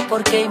 No hay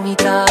por qué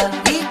imitar.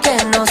 Y que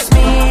nos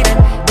miren,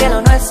 que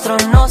lo nuestro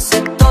no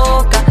se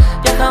toca.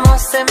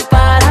 Viajamos en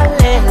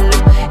paralelo,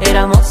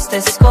 éramos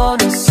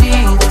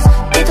desconocidos.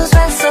 Y tus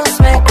besos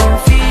me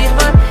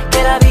confirman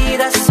que la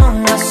vida es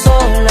una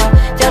sola.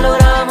 Ya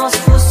logramos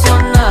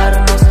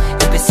fusionarnos,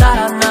 empezar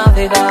a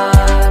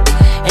navegar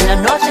en la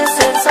noche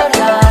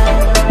sensorial.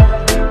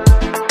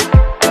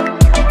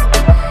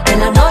 En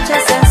la noche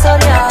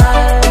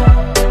sensorial.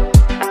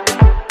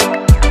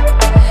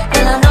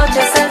 En la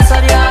noche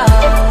sensorial.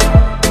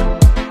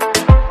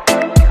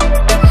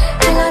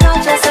 En la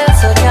noche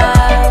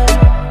sensorial.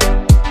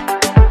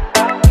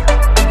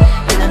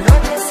 En la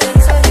noche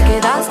sensorial. Te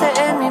quedaste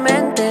en mi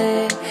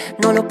mente,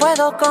 no lo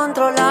puedo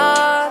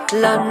controlar.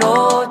 La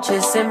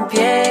noche se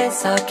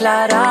empieza a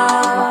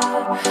aclarar.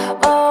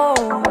 Oh,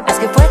 es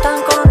que fue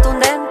tan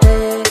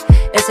contundente.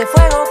 Ese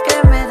fuego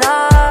que me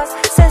das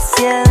se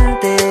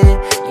siente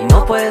y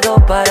no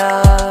puedo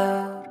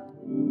parar.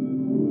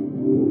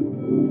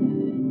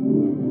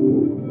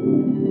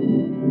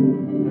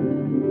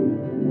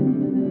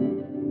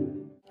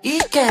 Y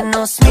que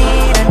nos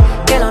miren,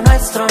 que lo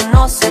nuestro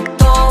no se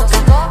toca.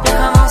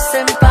 Viajamos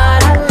en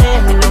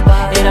paralelo,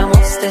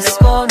 éramos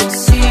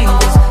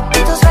desconocidos. Y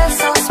tus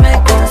besos me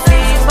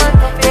confirman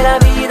que la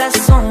vida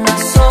es una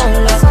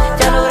sola.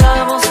 Ya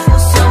logramos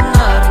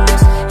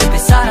fusionarnos,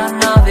 empezar a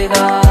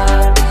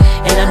navegar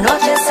en la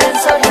noche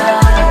sensorial.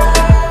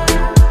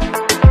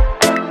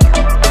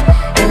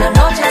 En la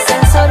noche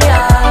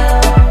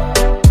sensorial.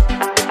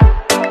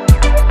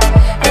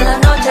 En la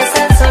noche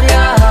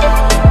sensorial.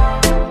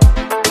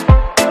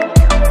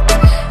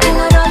 En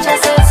la noche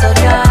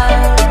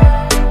sensorial.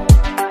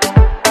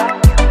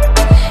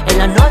 En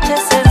la noche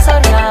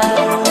sensorial.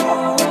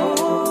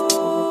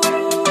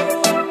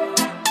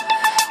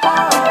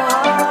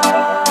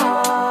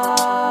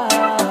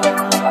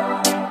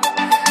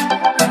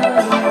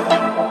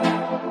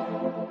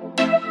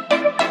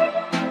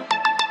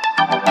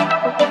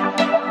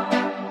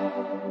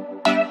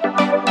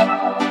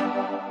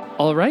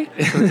 All right.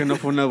 Creo que no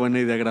fue una buena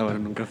idea grabar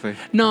en un café.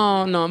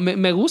 No,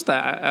 me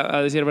gusta,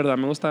 a decir verdad,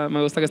 me gusta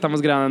que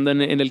estamos grabando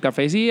en el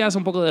café. Sí, hace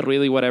un poco de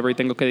ruido y whatever, y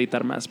tengo que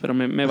editar más, pero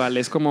me vale.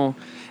 Es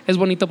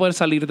bonito poder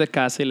salir de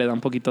casa y le da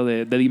un poquito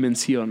de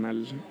dimensión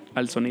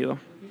al sonido.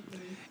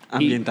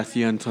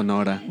 Ambientación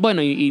sonora.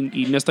 Bueno,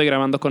 y no estoy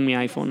grabando con mi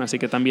iPhone, así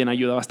que también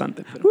ayuda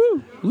bastante.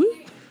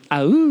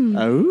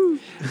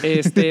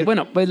 Pero,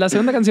 bueno, pues la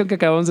segunda canción que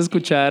acabamos de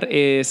escuchar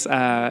es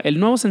el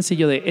nuevo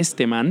sencillo de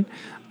este man,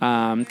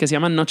 que se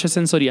llama Noche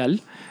Sensorial.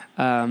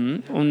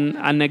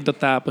 Una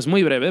anécdota pues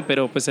muy breve,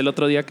 pero pues el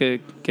otro día que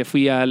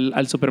fui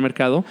al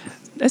supermercado,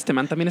 este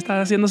man también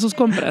estaba haciendo sus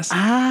compras.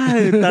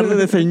 Tarde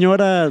de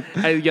señora.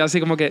 Yo así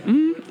como que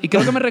y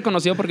creo que me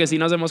reconoció porque sí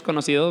nos hemos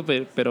conocido,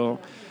 pero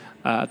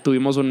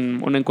tuvimos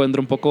un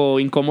encuentro un poco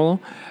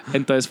incómodo.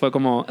 Entonces fue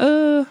como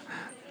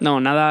no,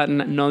 nada,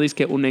 no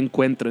dizque un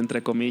encuentro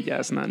entre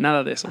comillas,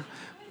 nada de eso.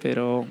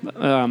 Pero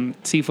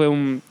sí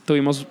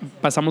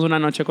pasamos una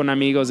noche con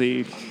amigos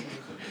y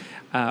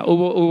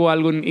hubo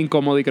algo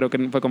incómodo y creo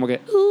que fue como que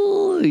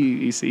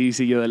y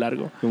siguió de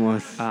largo. ¿Cómo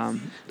es?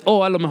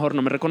 O a lo mejor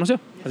no me reconoció,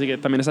 así que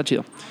también está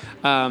chido.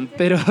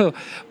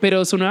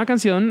 Pero su nueva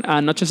canción,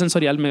 Noche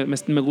Sensorial,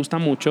 me gusta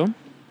mucho.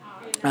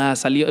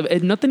 Salió,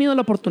 no he tenido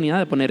la oportunidad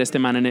de poner este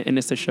man en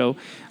este show.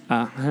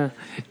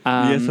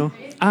 ¿Y eso?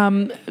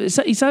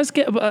 ¿Y sabes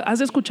qué? ¿Has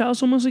escuchado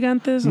su música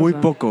antes? Muy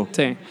poco.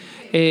 Sí.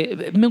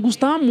 Me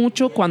gustaba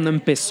mucho cuando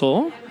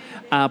empezó,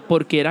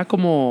 porque era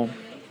como...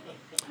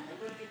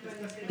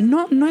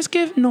 no es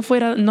que no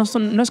fuera, no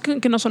es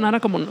que no sonara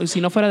como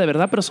si no fuera de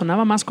verdad, pero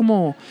sonaba más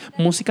como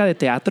música de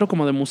teatro,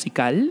 como de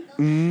musical.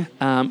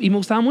 Y me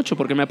gustaba mucho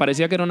porque me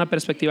parecía que era una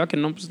perspectiva que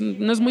no, pues,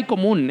 no es muy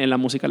común en la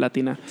música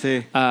latina.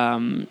 Sí.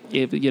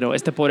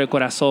 Este pobre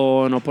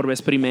corazón o por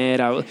vez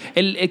primera.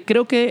 Él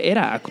creo que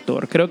era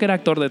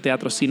actor de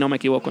teatro, si no me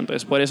equivoco.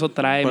 Entonces, por eso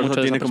trae Por mucho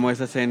eso de tiene esa como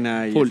esa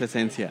escena y Full. esa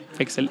esencia.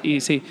 Y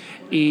sí.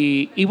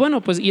 Y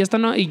bueno, pues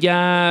y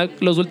ya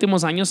los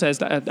últimos años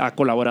ha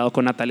colaborado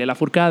con Natalia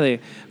Lafourcade,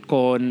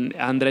 con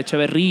André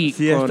Echeverry.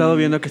 Sí, he estado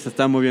viendo que se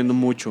está moviendo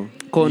mucho.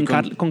 Con Y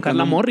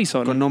Carla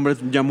Morrison. Con nombres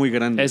ya muy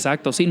grandes.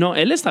 Exacto, sí, no,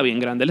 él está bien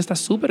grande, él está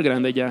súper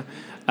grande ya.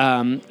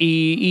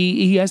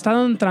 Y ha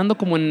estado entrando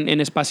como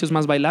en espacios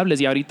más bailables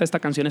y ahorita esta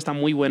canción está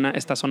muy buena,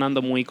 está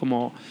sonando muy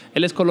como...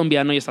 Él es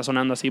colombiano y está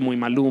sonando así muy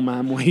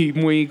Maluma,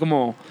 muy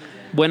como...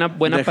 Buena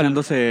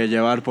Dejándose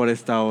llevar por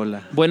esta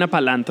ola. buena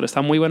palantro,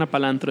 está muy buena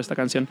palantro esta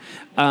canción.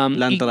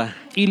 Lantra.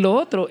 Y lo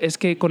otro es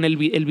que con el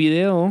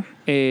video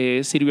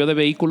sirvió de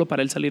vehículo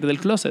para él salir del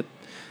closet.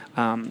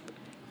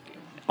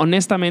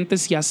 Honestamente,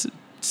 si has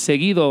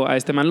seguido a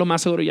este man, lo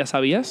más seguro ya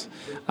sabías.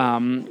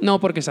 No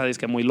porque sabes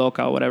que es muy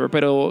loca o whatever,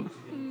 pero,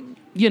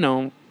 you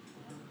know,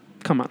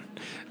 come on.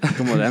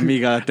 Como de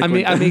amiga, te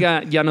cuento.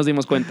 Amiga, ya nos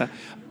dimos cuenta.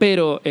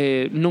 Pero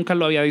nunca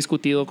lo había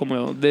discutido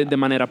como de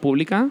manera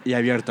pública. Y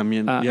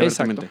abiertamente.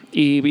 Exacto.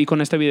 Y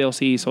con este video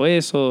sí hizo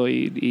eso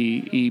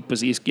y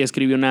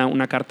escribió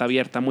una carta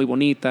abierta muy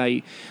bonita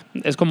y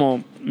es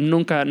como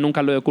nunca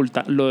lo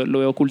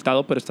he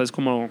ocultado, pero esta es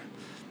como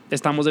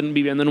estamos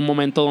viviendo en un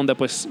momento donde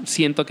pues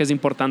siento que es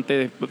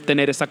importante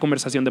tener esta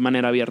conversación de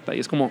manera abierta y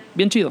es como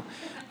bien chido.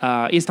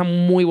 Y está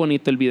muy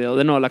bonito el video.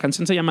 De nuevo, la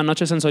canción se llama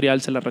Noche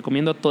Sensorial, se la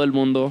recomiendo a todo el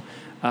mundo.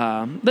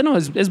 De nuevo,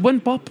 es buen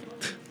pop.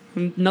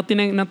 No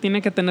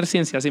tiene que tener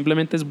ciencia,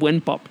 simplemente es buen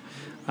pop.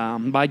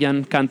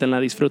 Vayan, cántenla,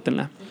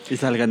 disfrútenla. Y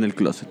salgan del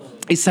closet.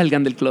 Y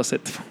salgan del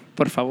closet,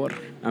 por favor.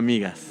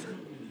 Amigas.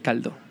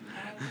 Caldo.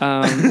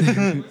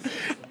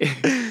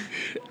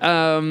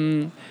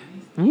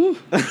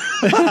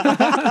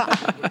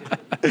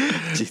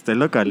 Chiste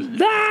local.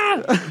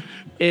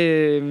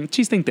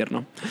 Chiste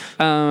interno.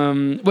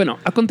 Bueno,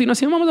 a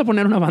continuación vamos a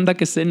poner una banda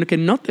que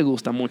no te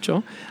gusta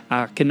mucho,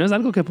 que no es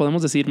algo que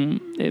podemos decir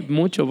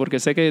mucho, porque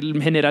sé que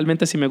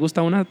generalmente si me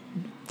gusta una,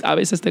 a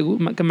veces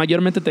que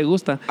mayormente te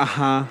gusta.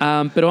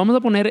 Ajá. Pero vamos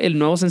a poner el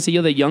nuevo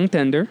sencillo de Young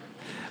Tender,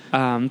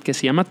 que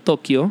se llama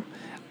Tokyo.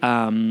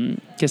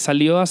 Que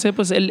salió hace,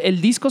 pues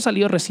el disco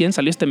salió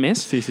este mes.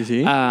 Sí.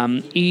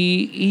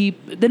 Y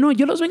de nuevo,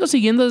 yo los vengo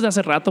siguiendo desde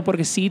hace rato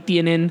porque sí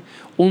tienen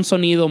un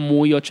sonido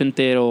muy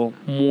ochentero,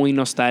 muy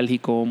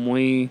nostálgico,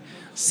 muy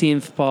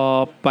synth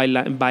pop,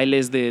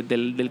 bailes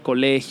del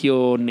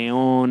colegio,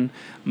 neón,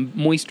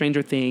 muy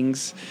Stranger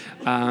Things.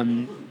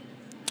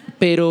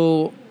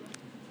 Pero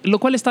lo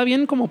cual está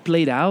bien como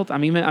played out. A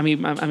mi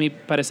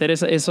parecer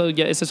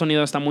ese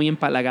sonido está muy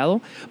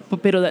empalagoso,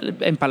 pero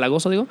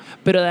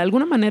de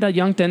alguna manera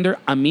Young Tender,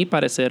 a mi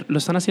parecer, lo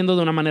están haciendo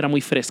de una manera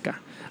muy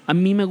fresca. A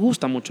mí me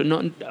gusta mucho.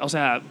 No, o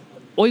sea,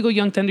 oigo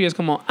Young Tender y es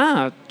como,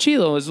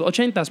 chido, es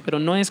 80s, pero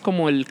no es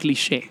como el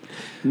cliché.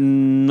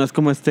 No es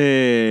como no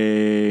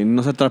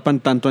se atrapan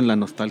tanto en la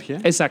nostalgia.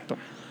 Exacto.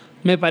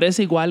 Me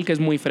parece igual que es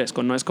muy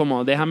fresco. No es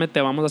como,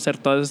 te vamos a hacer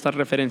todas estas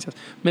referencias.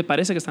 Me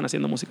parece que están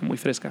haciendo música muy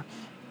fresca.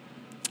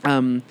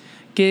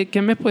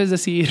 ¿Qué me puedes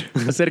decir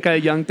acerca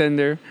de Young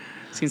Tender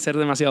sin ser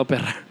demasiado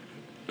perra?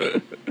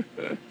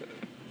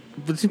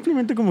 Pues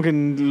simplemente como que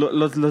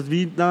los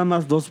vi nada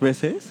más 2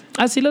 veces.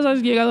 ¿Sí los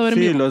has llegado a ver en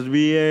Sí, vivo? los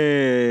vi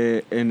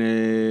en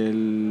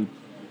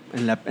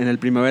el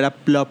Primavera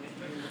Plop.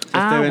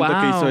 Este evento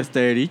que hizo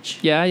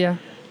Erich. Ya.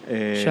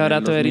 Shout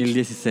out to Erich.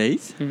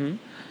 2016. Uh-huh.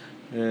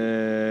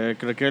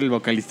 Creo que el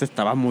vocalista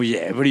estaba muy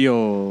ebrio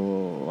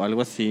o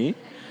algo así.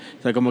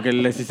 O sea, como que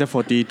les hice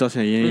fotitos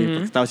ahí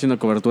porque estaba haciendo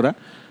cobertura.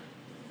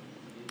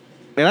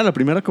 Era mi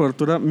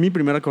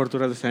primera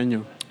cobertura de ese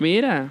año.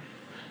 Mira.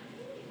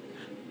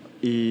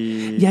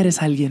 Y... Ya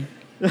eres alguien.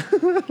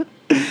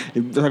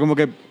 O sea, como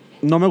que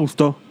no me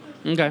gustó.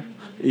 Okay.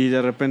 Y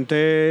de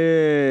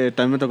repente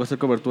también me tocó hacer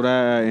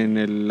cobertura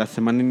en la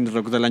semana indie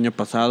rock del año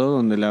pasado,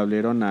 donde le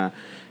hablaron a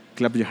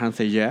Clap Your Hands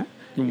y ya.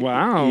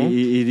 Wow.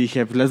 Y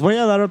dije, pues les voy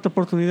a dar otra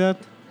oportunidad.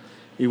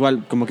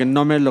 Igual, como que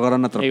no me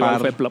lograron atrapar. Igual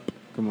fue plop.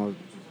 Como,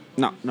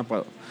 no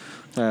puedo.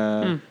 O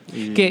sea,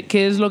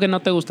 ¿Qué es lo que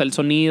no te gusta? ¿El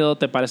sonido?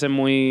 ¿Te parece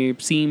muy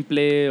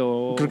simple?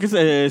 O... Creo que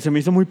se me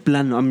hizo muy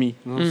plano a mí,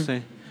 no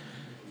sé.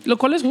 Lo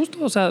cual es justo,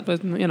 o sea, pues,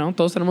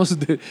 todos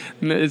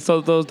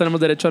tenemos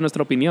derecho a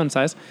nuestra opinión,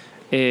 ¿sabes?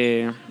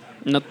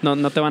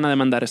 No te van a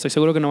demandar, estoy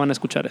seguro que no van a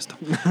escuchar esto.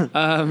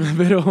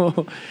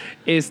 Pero,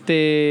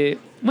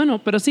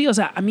 bueno, pero sí, o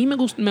sea, a mí me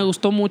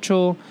gustó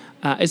mucho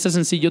este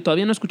sencillo.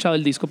 Todavía no he escuchado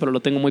el disco, pero lo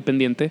tengo muy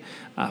pendiente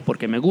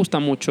porque me gusta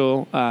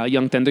mucho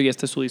Young Tender y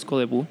este es su disco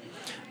debut.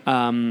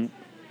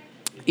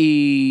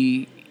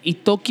 Y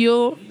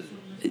Tokio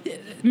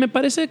me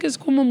parece que es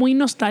como muy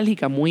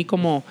nostálgica, muy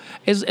como...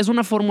 Es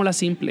una fórmula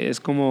simple,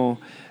 es como...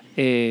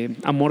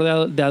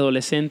 amor de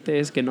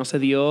adolescentes que no se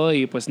dio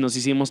y pues nos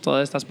hicimos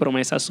todas estas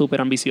promesas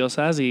súper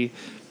ambiciosas y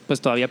pues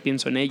todavía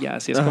pienso en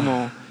ellas y es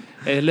como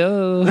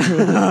hello.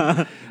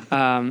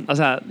 O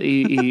sea,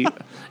 y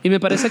me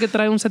parece que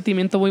trae un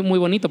sentimiento muy, muy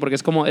bonito porque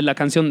es como la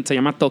canción se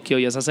llama Tokio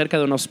y es acerca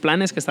de unos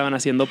planes que estaban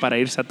haciendo para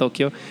irse a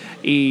Tokio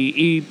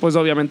y pues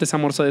obviamente ese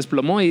amor se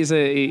desplomó y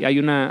hay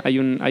una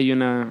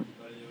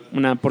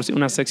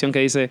sección que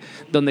dice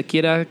donde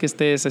quiera que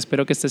estés,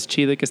 espero que estés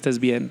chido y que estés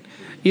bien.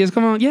 Y es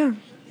como, ya,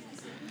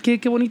 qué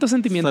bonito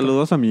sentimiento.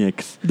 Saludos a mi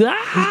ex.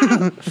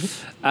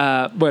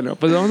 Bueno,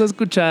 pues vamos a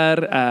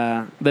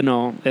escuchar de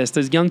nuevo. Esto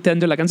es Young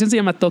Tender, la canción se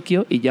llama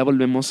Tokio y ya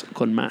volvemos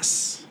con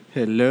más.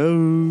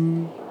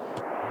 Hello.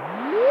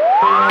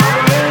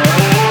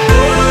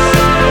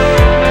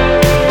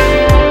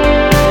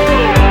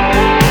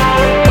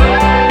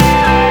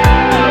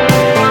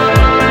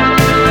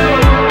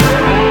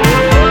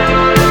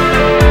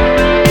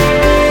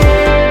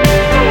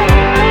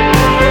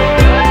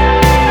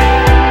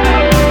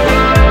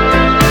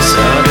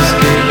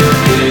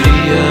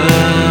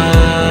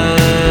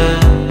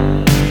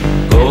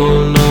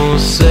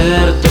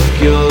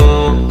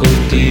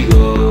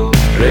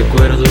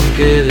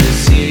 Que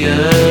decías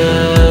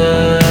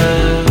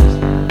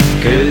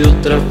que de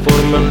otra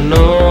forma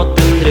no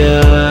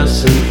tendría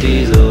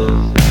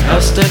sentido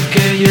hasta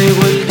que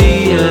llegó el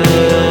día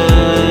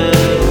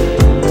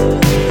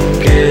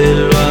que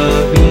lo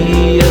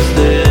habías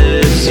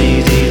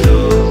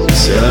decidido,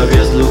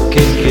 sabías lo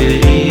que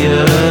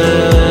querías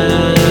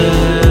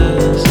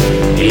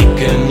y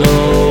que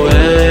no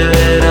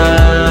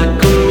era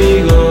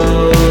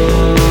conmigo,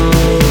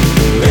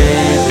 me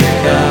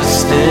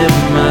dejaste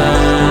mal.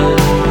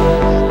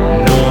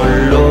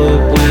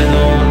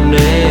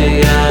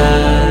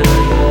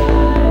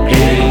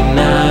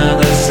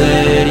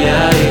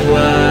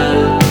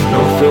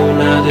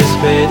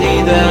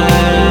 Despedida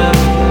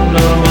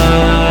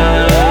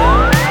normal.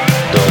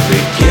 Donde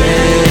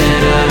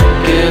quiera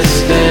que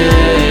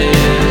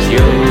estés,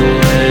 yo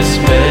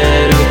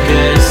espero que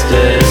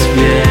estés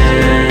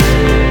bien.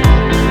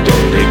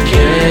 Donde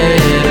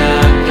quiera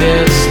que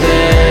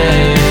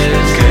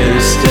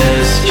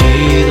estés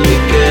chido y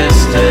que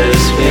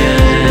estés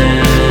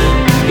bien.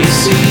 Y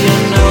si yo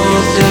no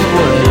te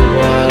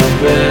vuelvo a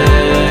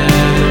ver,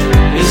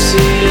 y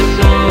si yo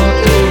no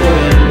te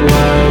vuelvo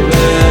a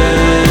ver,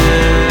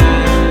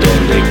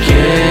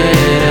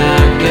 quiera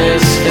que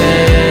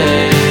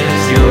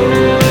estés, yo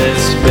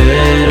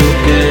espero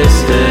que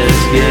estés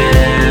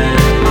bien.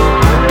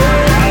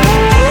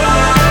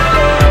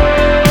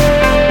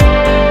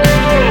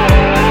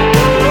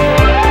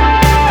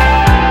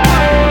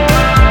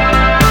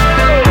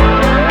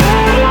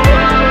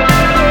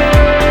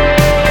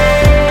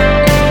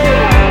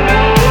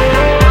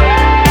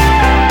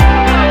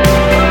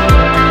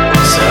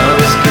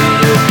 Sabes que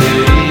yo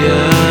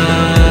quería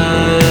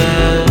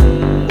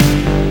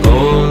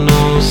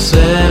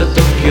conocer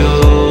Tokio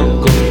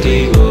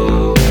contigo.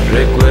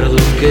 Recuerdo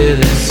que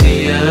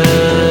decías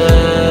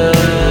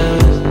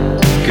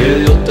que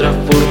de otra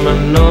forma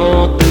no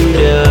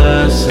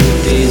tendría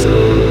sentido.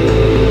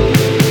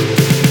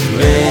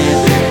 Me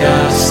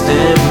dejaste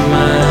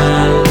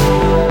mal,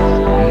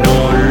 no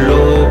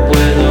lo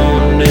puedo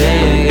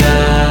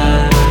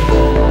negar,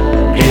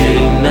 que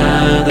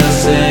nada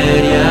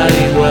sería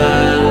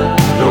igual,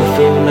 no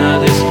fue una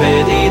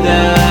despedida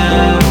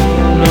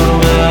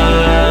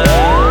normal.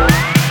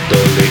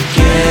 Donde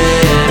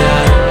quiera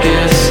que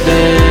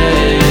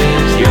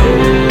estés, yo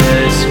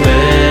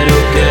espero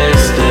que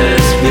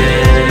estés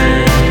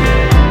bien.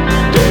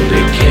 Donde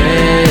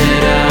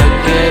quiera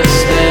que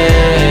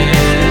estés,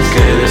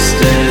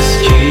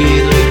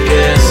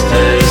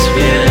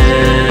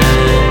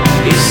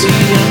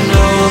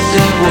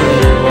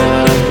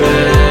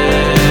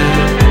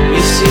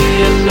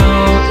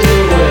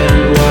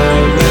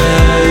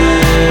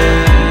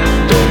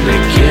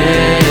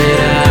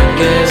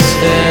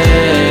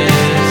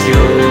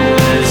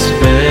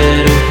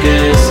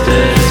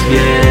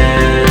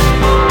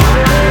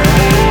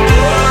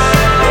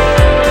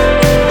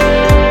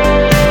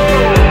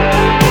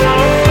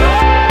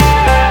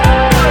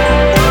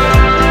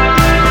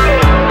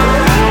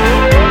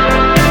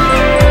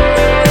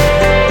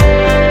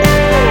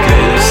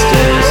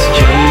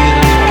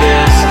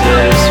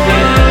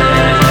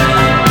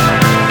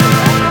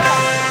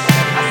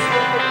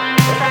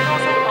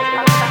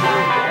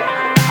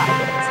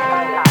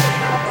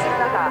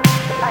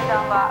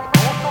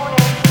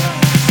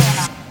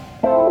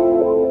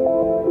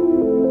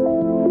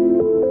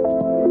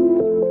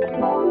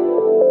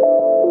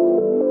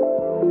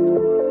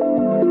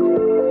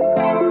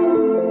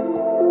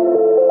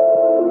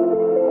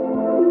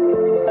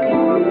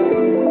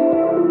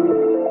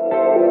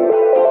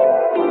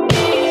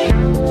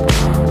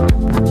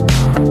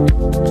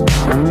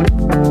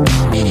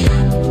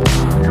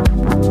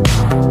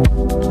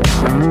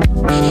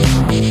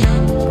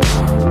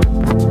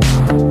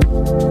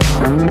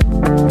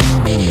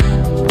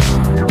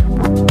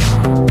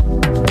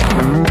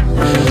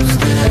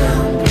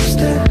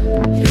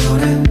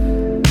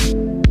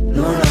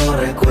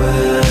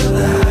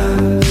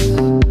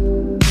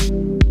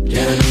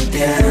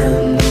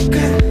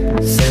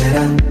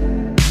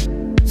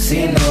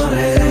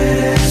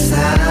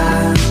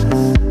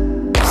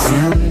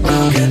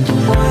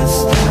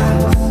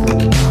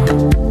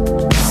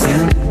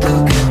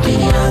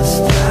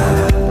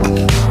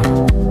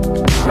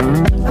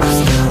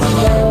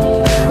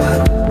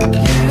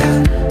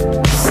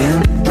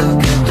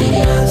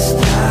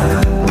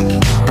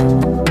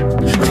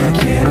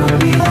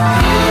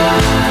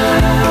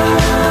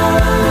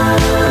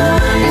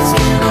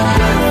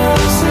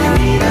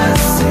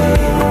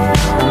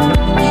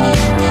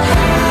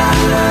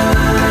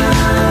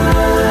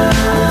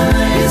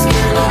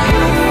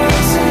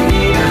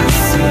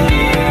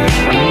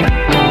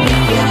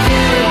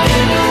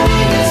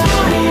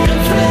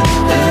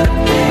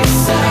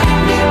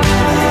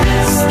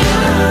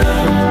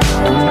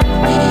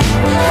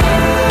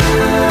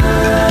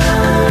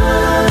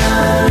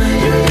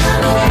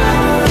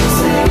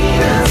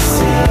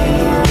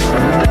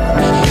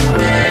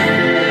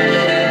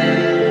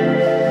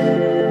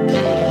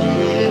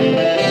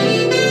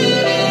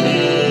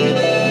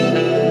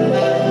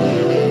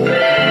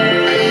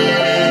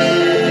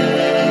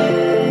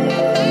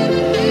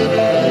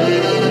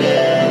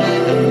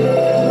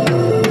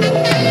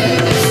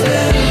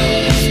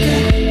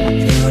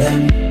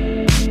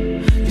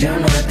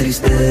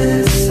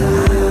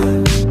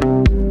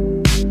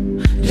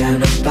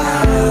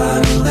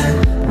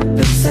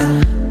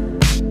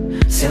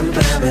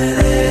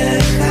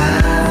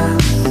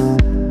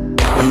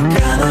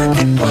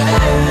 que pueda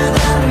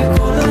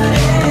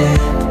recordaré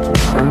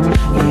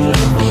y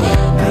lo voy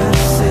a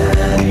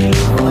hacer y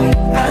lo voy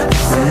a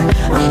hacer,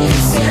 aunque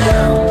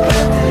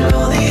siempre te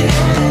lo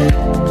diré.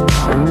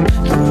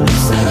 Tú lo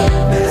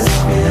sabes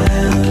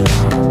bien.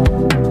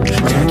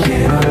 Ya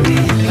quiero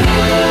olvidar,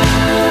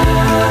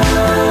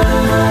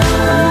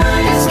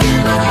 es que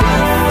no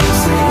puedo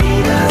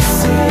seguir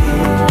así.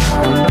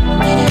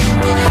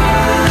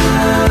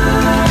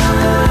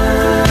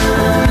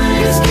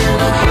 Es que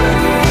no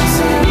puedo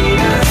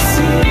seguir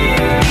así.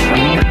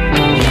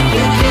 Yo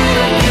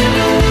quiero que me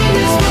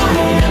digas,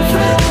 voy a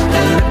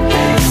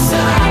enfrentarte,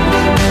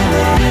 sálvame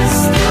de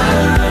esta.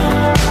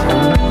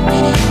 Yo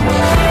ya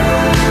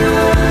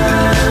no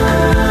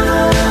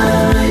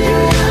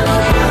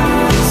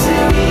puedo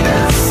seguir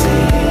así.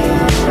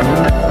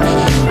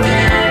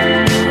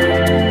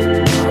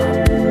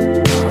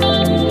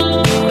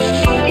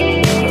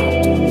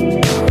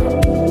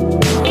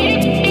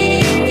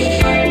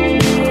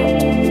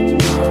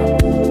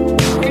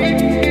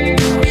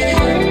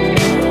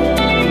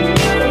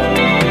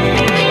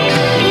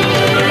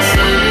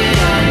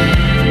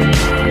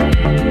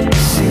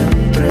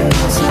 Siempre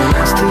vas a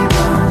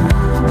lastimar.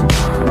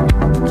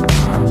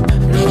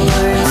 No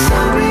vayas a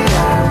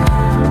mirar.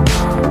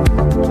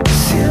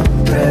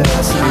 Siempre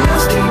vas a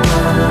lastimar.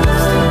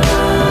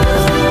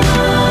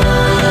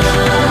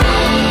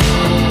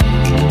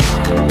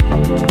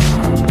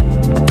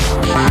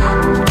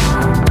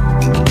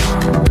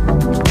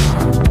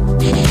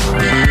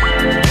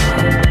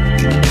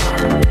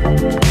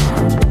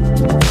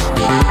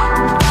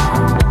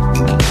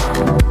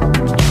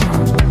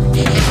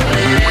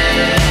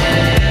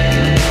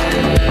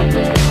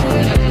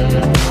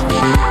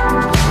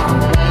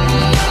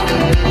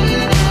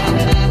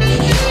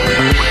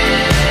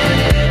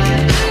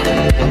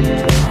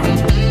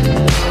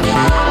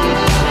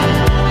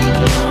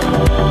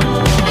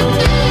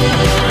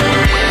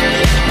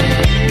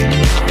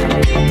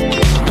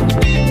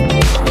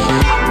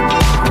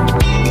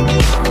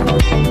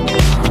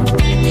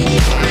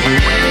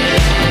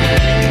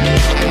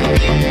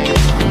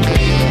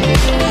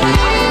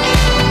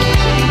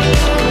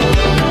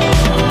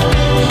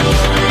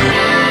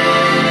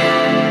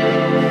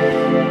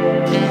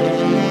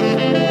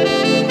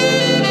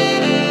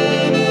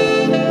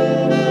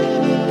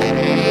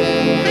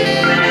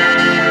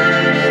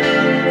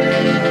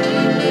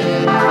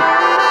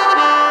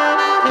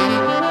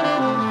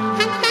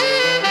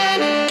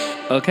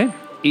 Ok.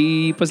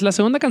 Y pues la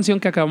segunda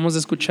canción que acabamos de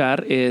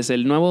escuchar es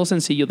el nuevo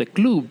sencillo de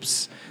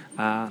Clubs.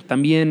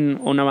 También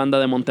una banda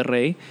de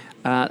Monterrey.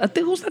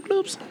 ¿Te gusta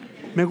Clubs?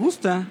 Me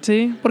gusta.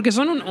 Sí, porque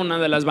son una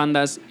de las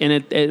bandas,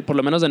 por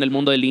lo menos en el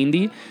mundo del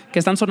indie, que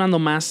están sonando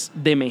más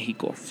de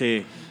México.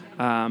 Sí.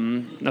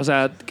 O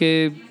sea,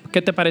 ¿qué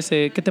te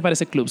parece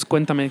Clubs?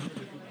 Cuéntame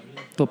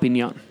tu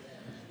opinión.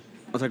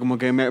 O sea, como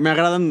que me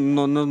agradan,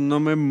 no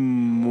me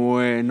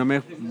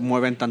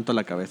mueven tanto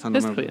la cabeza. No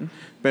Está bien.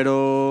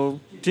 Pero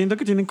siento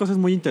que tienen cosas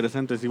muy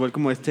interesantes, igual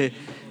como igual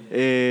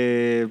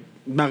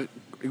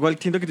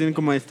siento que tienen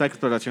como esta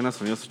exploración a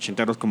sonidos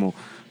ochenteros como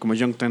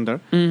Young Tender,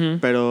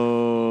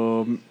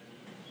 pero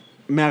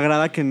me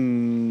agrada que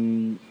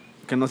no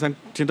sean,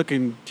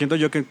 siento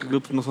yo que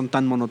clubs no son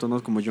tan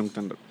monótonos como Young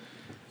Tender.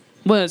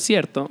 Bueno,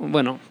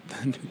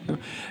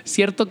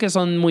 cierto que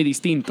son muy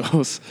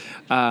distintos.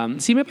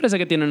 Sí me parece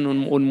que tienen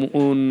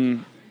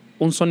un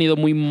sonido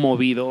muy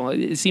movido.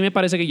 Sí me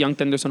parece que Young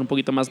Tender son un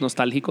poquito más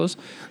nostálgicos,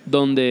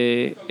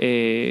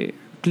 donde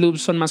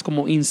Clubs son más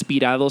como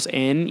inspirados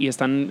en y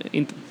están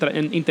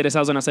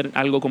interesados en hacer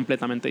algo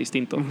completamente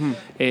distinto.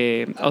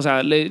 O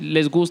sea,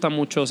 les gusta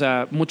mucho, o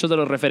sea, muchos de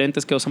los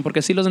referentes que usan,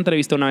 porque sí los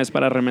entrevisté una vez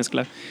para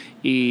Remezcla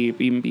y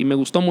me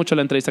gustó mucho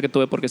la entrevista que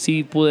tuve porque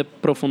sí pude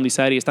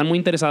profundizar y están muy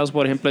interesados,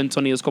 por ejemplo, en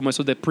sonidos como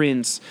esos de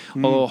Prince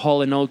o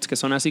Hall & Oates, que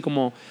son así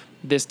como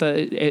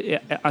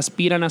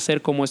aspiran a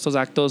ser como estos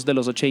actos de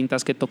los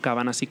 80s que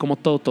tocaban así como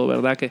Toto,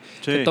 ¿verdad? Que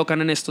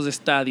tocan en estos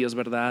estadios,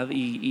 ¿verdad?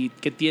 Y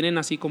que tienen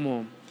así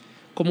como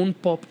un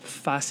pop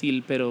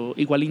fácil, pero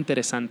igual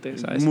interesante,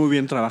 ¿sabes? Muy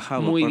bien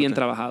trabajado. Muy bien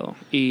trabajado.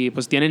 Y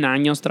pues tienen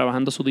años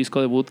trabajando su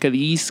disco debut, que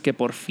dice que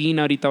por fin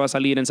ahorita va a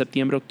salir en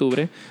septiembre,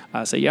 octubre.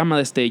 Se llama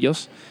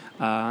Destellos.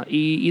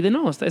 Y de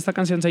nuevo, esta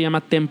canción se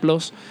llama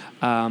Templos,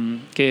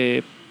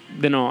 que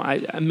de nuevo,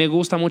 me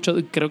gusta mucho.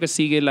 Creo que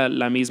sigue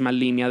la misma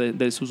línea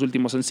de sus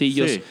últimos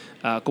sencillos, sí.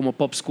 Como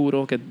pop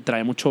oscuro, que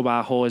trae mucho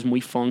bajo, es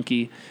muy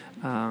funky.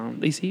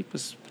 Y sí,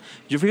 pues...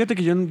 Yo fíjate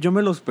que yo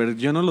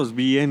no los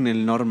vi en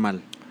el normal.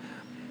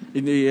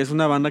 Y es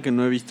una banda que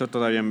no he visto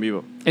todavía en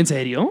vivo. ¿En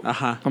serio?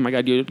 Ajas. Oh my God,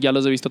 yo ya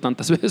los he visto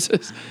tantas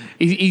veces.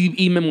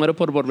 Y me muero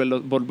por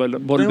volverlos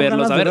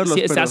a ver. Verlos,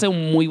 Se hace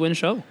un muy buen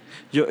show.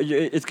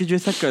 Es que yo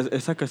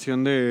esa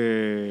ocasión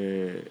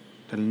del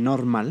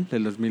normal,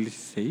 del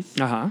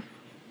 2016. Ajá.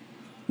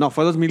 No,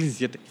 fue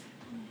 2017.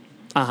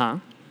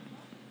 Ajá.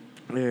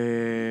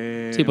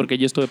 Sí, porque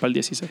yo estuve para el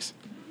 16.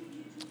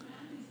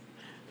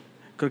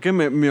 Creo que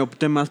me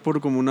opté más por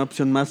como una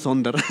opción más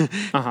under.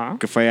 Ajá.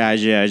 Que fue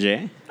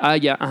Aye.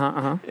 Ya,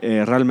 ajá.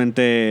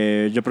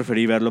 Realmente yo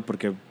preferí verlo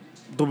porque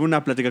tuve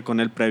una plática con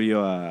él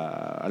previo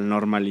al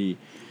Normal y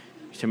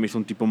se me hizo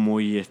un tipo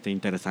muy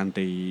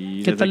interesante.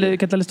 Y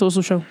 ¿Qué tal estuvo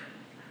su show?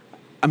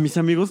 A mis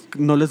amigos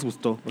no les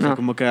gustó. O sea,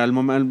 como que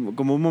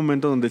como un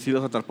momento donde sí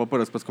los atrapó,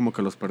 pero después como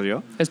que los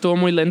perdió. ¿Estuvo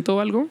muy lento o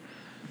algo?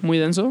 ¿Muy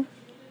denso?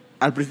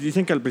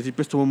 Dicen que al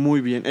principio estuvo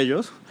muy bien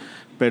ellos,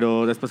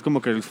 pero después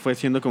como que fue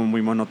siendo como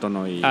muy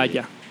monótono.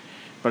 Ya.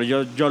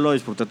 Pero yo lo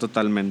disfruté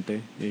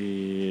totalmente.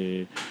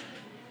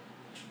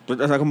 Pues,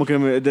 o sea, como que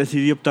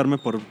decidí optarme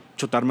por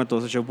chutarme todo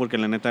ese show porque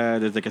la neta,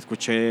 desde que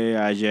escuché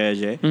a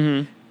Ye,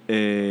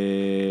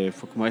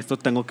 fue como, esto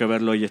tengo que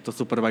verlo y esto es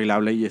súper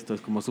bailable y esto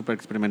es como súper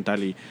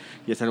experimental y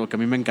es algo que a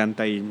mí me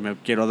encanta y me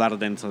quiero dar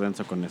denso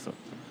con eso.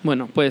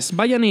 Bueno, pues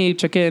vayan y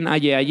chequen a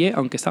Ye,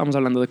 aunque estábamos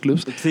hablando de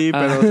clubs. Sí,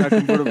 pero o sea,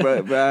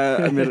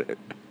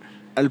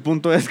 el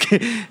punto es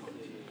que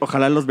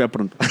ojalá los vea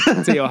pronto.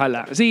 Sí,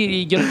 ojalá.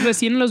 Sí, yo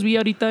recién los vi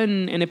ahorita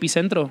en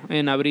Epicentro,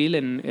 en abril,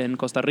 en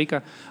Costa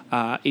Rica,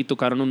 y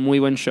tocaron un muy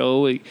buen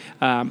show. Y,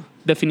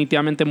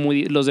 definitivamente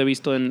los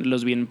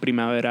vi en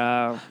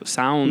Primavera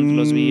Sound,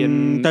 los vi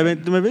en...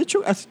 Me había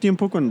hecho hace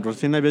tiempo, cuando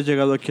recién habías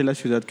llegado aquí a la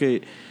ciudad,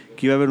 que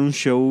iba a haber un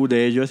show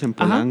de ellos en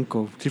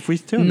Polanco. ¿Sí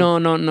fuiste o no?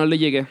 No le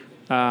llegué.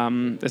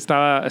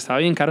 Estaba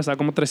bien caro, estaba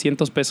como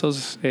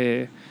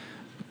 $300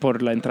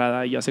 por la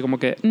entrada y yo así como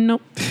que no.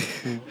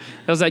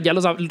 O sea, ya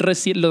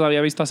recién los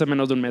había visto hace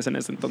menos de un mes en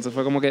ese entonces.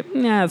 Fue como que,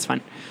 it's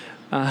fine.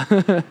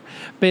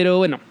 Pero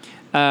bueno,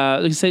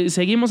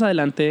 seguimos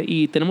adelante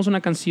y tenemos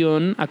una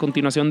canción a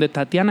continuación de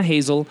Tatiana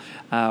Hazel,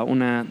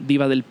 una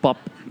diva del pop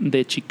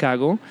de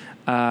Chicago.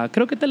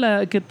 Creo que te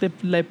la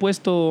he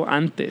puesto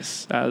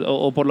antes,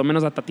 o por lo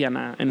menos a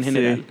Tatiana en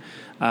general. Sí.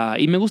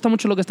 Y me gusta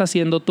mucho lo que está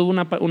haciendo. Tuve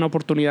una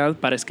oportunidad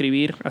para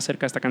escribir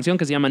acerca de esta canción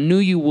que se llama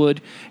Knew You Would.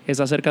 Es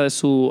acerca de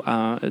su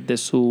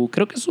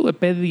creo que es su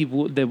EP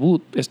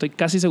debut. Estoy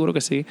casi seguro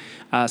que sí.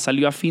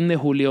 Salió a fin de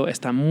julio.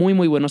 Está muy,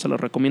 muy bueno. Se lo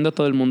recomiendo a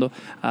todo el mundo.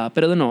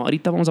 Pero de no,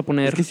 ahorita vamos a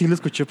poner... Es que sí lo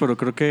escuché, pero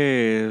creo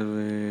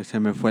que se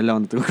me fue la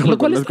onda. Lo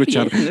cual está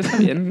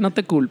bien. No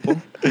te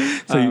culpo.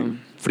 Soy...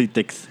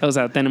 Fritex. O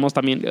sea,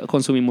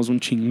 consumimos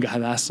un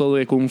chingadazo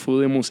de kung fu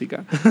de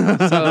música.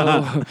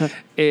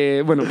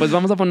 Bueno, pues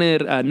vamos a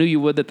poner Knew You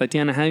Would de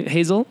Tatiana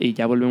Hazel y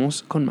ya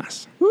volvemos con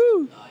más.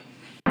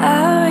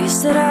 I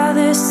wasted all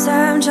this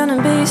time trying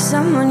to be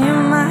someone you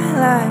might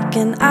like,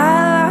 and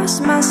I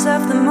lost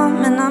myself the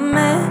moment I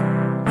met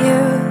you.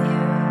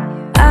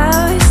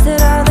 I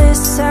wasted all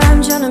this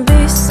time trying to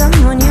be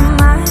someone you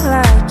might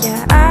like.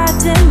 Yeah, I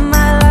did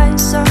my life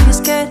so you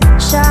could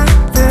shine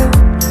through.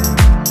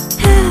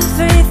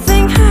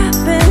 Everything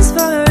happens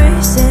for a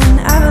reason,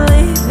 I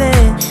believe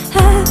it.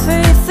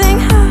 Everything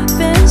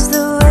happens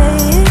the way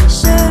it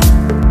should.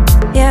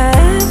 Yeah,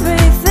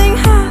 everything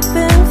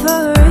happened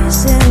for a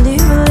reason, do you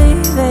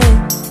believe it?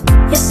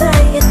 You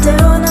say you do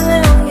and I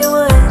knew you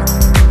would.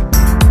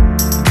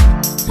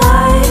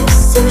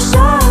 Life's too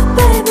short,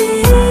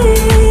 baby,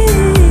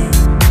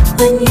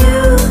 when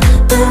you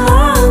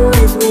belong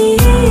with me.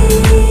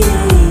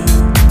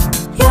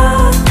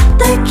 You're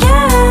the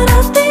cat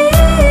of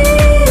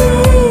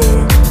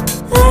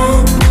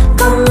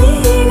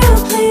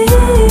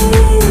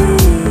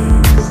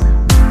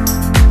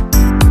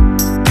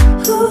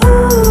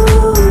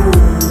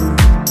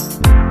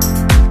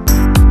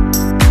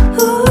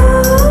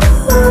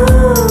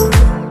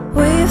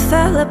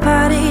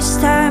apart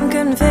each time,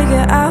 couldn't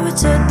figure out what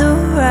to do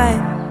right.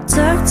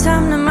 Took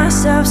time to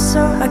myself so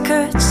I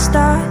could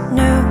start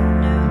new.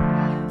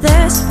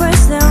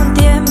 Después de un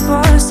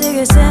tiempo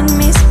sigues en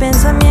mis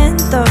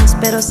pensamientos,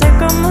 pero sé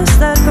cómo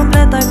estar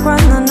completa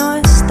cuando no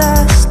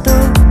estás tú.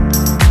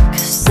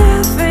 'Cause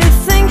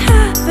everything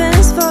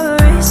happens for a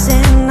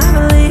reason, I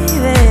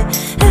believe it.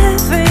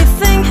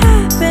 Everything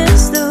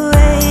happens the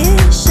way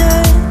it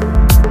should.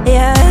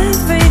 Yeah,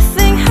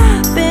 everything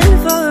happened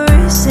for a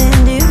reason,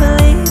 do you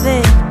believe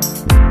it?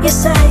 You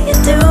say you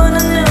do and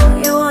I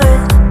knew you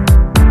would.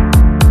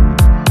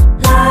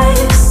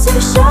 Life's too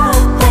short,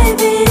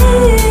 baby,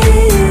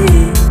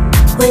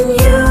 when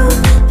you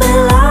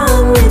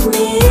belong with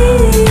me.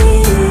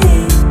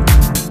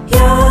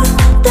 Yo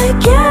te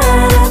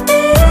quiero a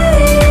ti,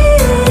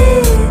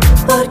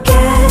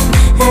 porque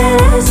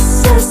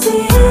eres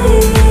así.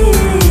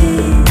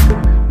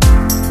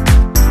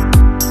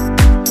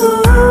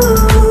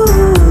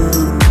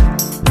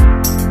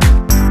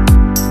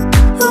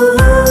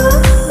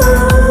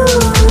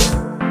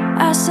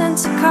 I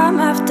sense a calm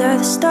after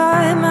the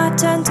storm. I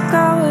tend to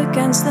go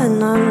against the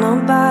norm.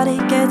 Nobody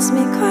gets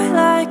me quite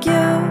like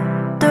you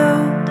do.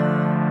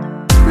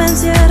 Me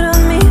encierro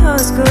en mi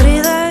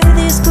oscuridad.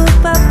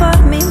 Disculpa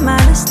por mi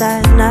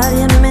malestar.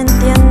 Nadie me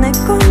entiende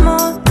como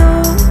tú.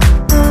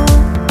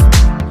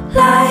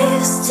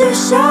 Life's too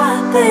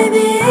short,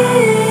 baby,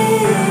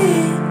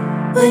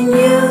 when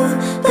you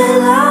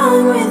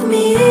belong with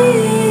me.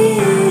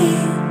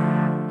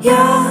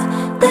 Yo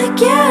te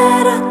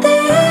quiero a ti.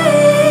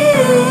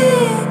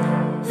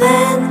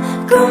 Ven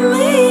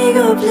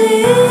conmigo,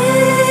 please.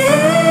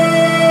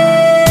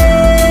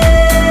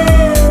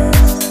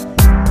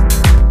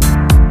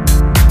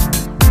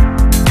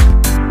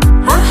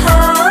 Ah,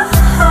 ah,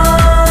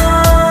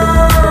 ah.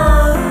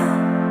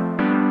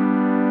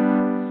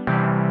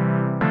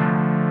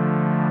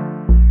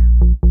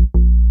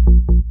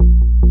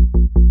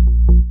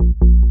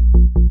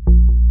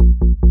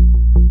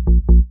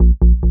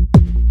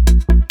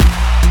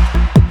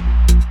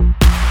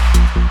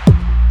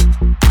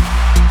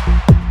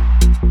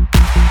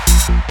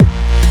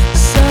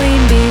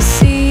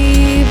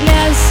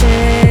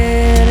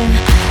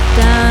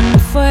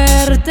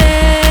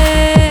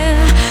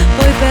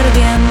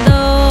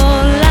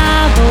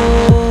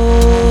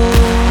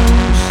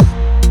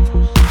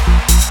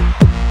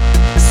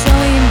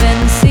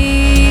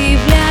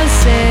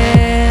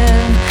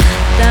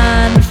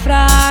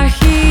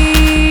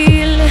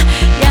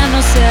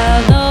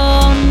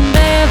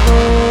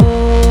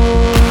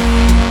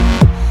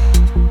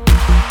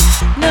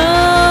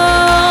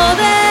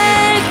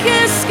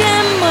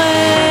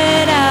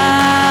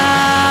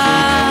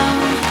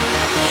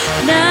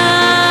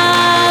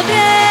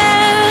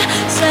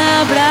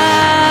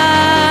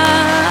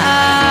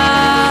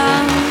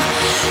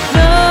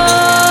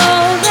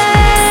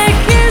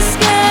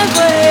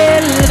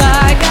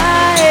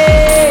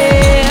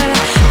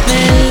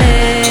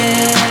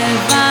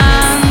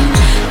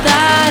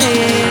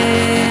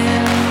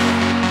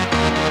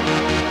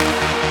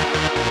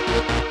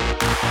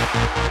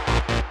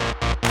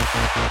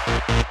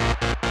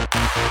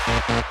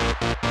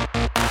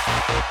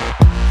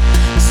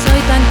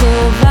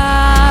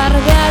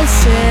 cobarde al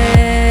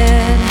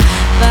ser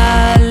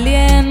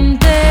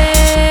valiente.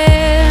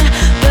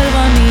 Vuelvo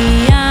a mi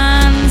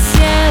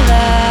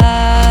ansiedad.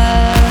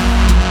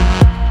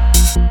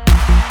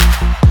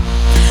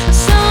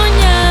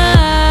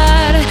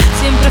 Soñar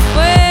siempre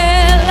fue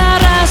la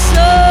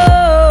razón.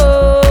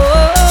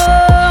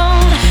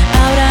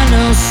 Ahora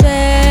no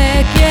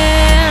sé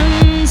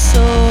quién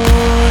soy.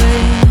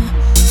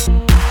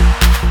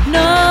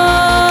 No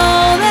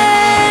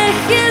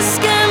dejes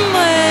que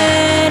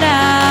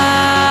muera.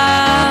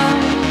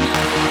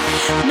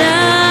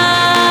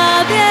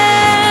 Nadie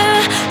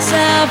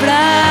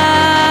sabrá.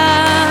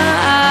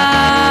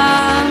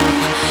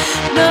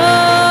 No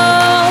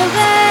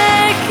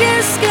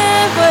dejes que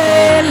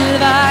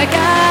vuelva a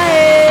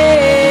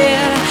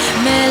caer.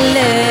 Me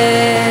levantaré.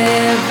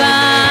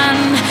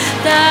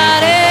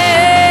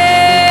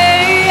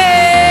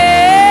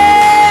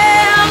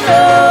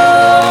 No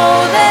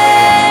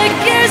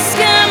dejes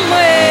que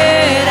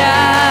muera.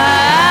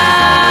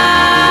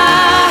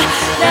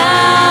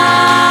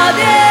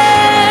 Nadie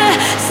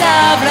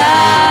sabrá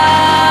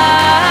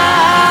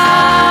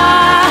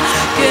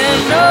que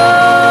no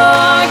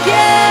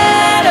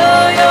quiero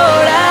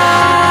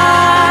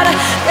llorar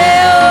de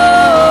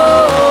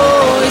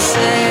hoy.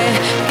 Sé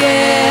que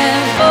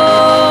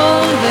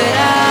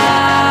volverás.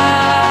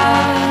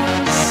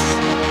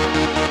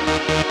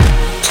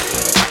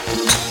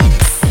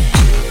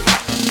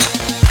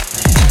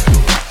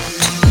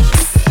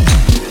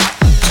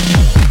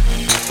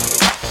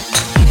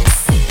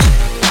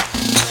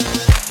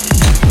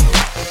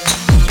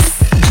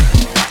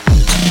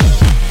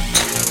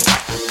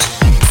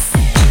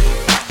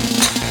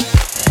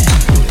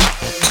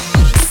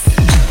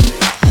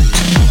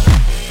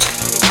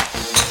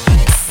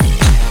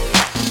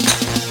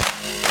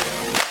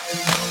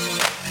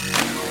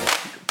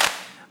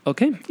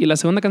 Ok, y la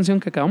segunda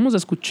canción que acabamos de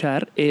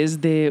escuchar es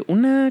de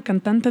una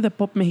cantante de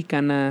pop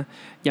mexicana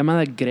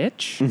llamada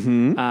Gretsch.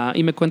 Ujú.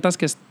 Y me cuentas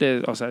que es,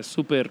 o sea, es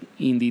súper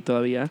indie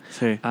todavía.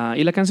 Sí.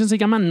 Y la canción se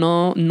llama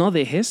No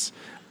Dejes.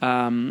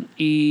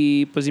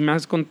 Y pues si me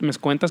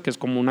cuentas que es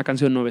como una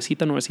canción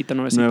nuevecita.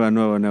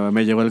 Nueva.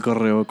 Me llegó el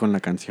correo con la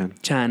canción.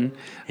 Chan.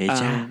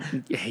 Ella.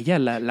 Ella,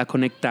 la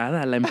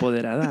conectada, la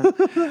empoderada.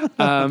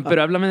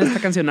 Pero háblame de esta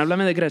canción,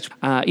 háblame de Gretsch.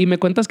 Y me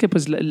cuentas que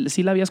pues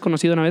sí la habías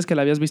conocido una vez, que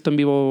la habías visto en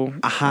vivo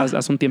Ajá.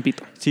 hace un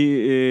tiempito.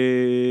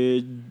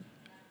 Sí,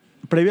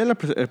 previa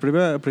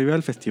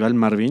al Festival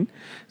Marvin,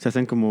 se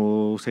hacen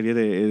como serie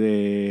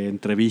de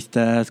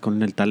entrevistas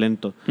con el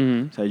talento.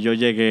 Ujú. O sea, yo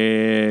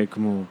llegué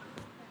como...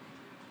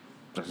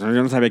 pues, yo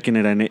no sabía quién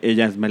eran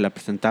ellas, me la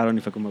presentaron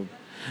y fue como...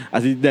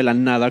 así de la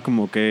nada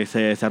como que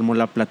se armó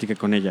la plática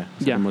con ella. O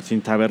sea, Ya. como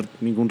sin saber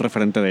ningún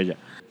referente de ella.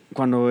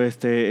 Cuando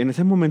en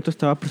ese momento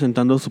estaba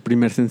presentando su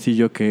primer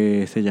sencillo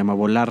que se llama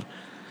Volar.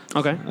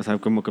 Ok. O sea,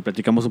 como que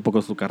platicamos un poco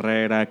de su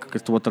carrera, que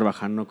estuvo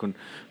trabajando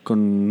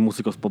con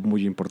músicos pop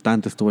muy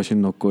importantes, estuvo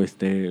haciendo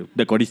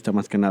de corista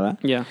más que nada.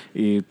 Ya.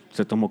 Y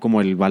se tomó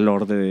como el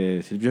valor de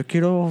decir, yo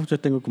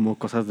tengo como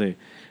cosas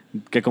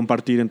que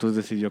compartir, entonces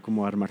decidió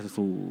como armarse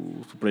su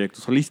proyecto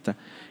solista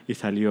y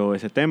salió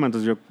ese tema.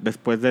 Entonces yo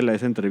después de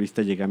esa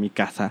entrevista llegué a mi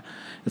casa,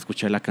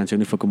 escuché la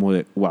canción y fue como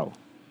de wow.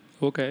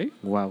 Ok.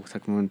 Wow, o sea,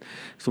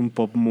 es un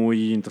pop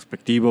muy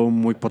introspectivo,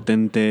 muy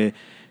potente,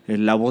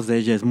 la voz de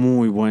ella es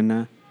muy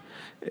buena.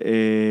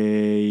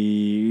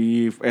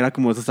 Y era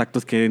como esos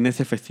actos que en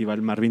ese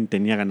festival Marvin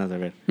tenía ganas de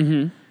ver.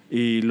 Ujú.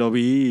 Y lo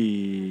vi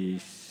y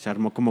se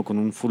armó como con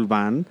un full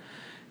band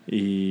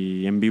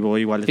y en vivo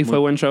igual. ¿Y fue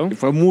buen show? Y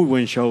fue muy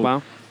buen show.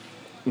 Wow.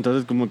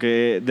 Entonces como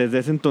que desde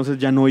ese entonces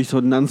ya no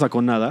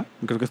sacó nada.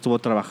 Creo que estuvo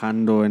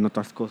trabajando en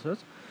otras cosas.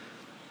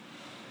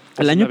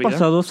 El ¿Es año la vida?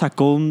 pasado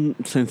sacó un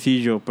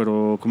sencillo,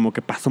 pero como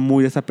que pasó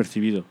muy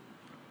desapercibido.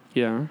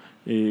 Ya.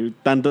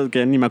 Tanto que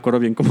ya ni me acuerdo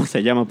bien cómo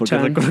se llama, porque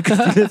Chan. recuerdo que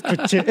sí lo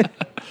escuché.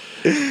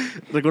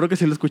 Recuerdo que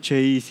sí lo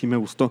escuché y sí me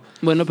gustó.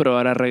 Bueno, pero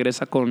ahora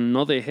regresa con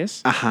No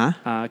Dejes.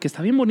 Ajá. Que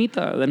está bien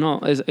bonita.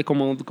 Es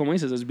como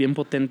dices, es bien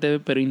potente,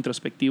 pero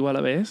introspectivo a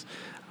la vez.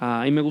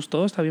 Y me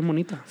gustó, está bien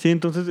bonita. Sí,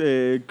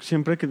 entonces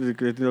siempre que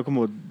he tenido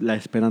como la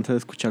esperanza de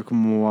escuchar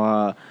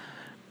como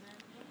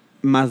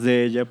más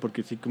de ella,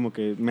 porque sí como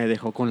que me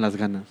dejó con las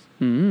ganas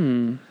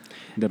Mm.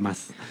 de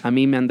más. A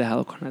mí me han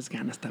dejado con las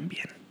ganas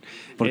también.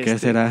 ¿Por qué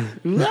será?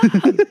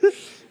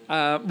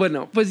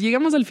 Bueno, pues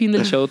llegamos al fin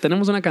del show.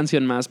 Tenemos una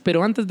canción más,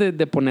 pero antes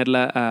de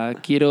ponerla,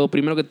 quiero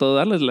primero que todo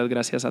darles las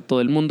gracias a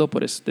todo el mundo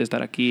por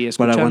estar aquí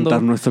escuchando. Para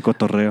aguantar nuestro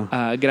cotorreo.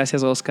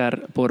 Gracias,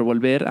 Oscar, por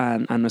volver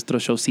a nuestro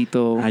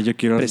showcito. Yo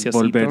quiero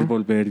preciosito.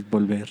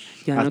 volver.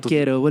 Ya no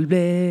quiero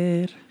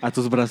volver. A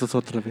tus brazos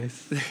otra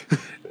vez.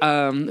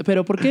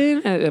 Pero ¿por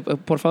qué?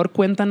 Por favor,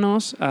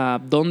 cuéntanos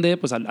dónde,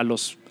 pues a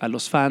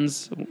los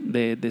fans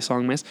de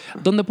Songmes,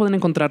 ¿dónde pueden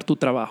encontrar tu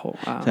trabajo?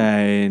 O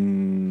sea,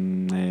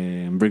 en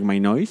Bring My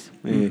Noise.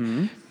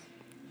 Uh-huh.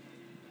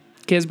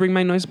 ¿Qué es Bring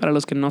My Noise para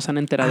los que no se han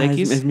enterado de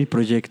X? Es mi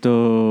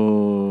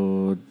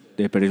proyecto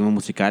de periodismo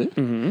musical.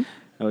 Uh-huh.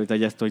 Ahorita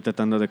ya estoy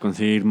tratando de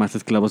conseguir más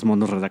esclavos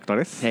monos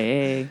redactores.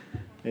 Hey.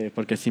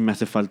 porque sí me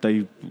hace falta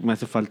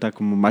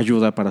como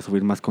ayuda para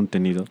subir más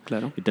contenido.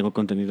 Claro. Y tengo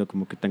contenido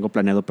como que tengo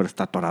planeado, pero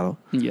está atorado.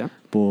 Ya.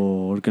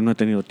 Porque no he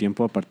tenido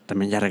tiempo. Aparte,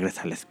 también ya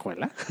regresé a la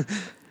escuela.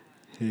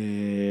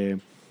 Me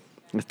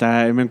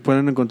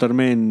pueden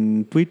encontrarme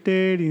en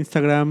Twitter,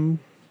 Instagram,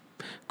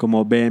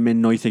 como BM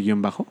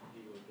Noise-bajo.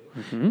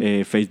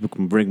 Facebook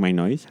Bring My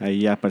Noise.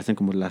 Ahí aparecen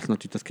como las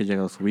notitas que he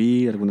llegado a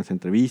subir, algunas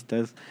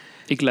entrevistas.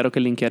 Y claro que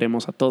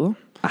linkearemos a todo.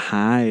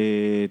 Ajá,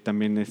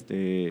 también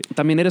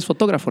También eres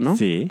fotógrafo, ¿no?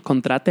 Sí.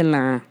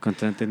 Contrátenla.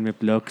 Contrátenme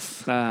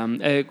blogs.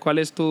 ¿Cuál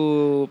es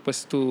tu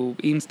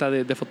Insta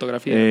de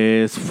fotografía?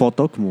 Es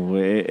foto como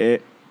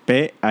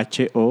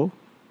PHOTO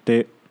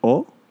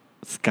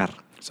Scar.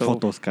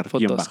 Fotoscar.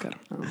 Fotoscar.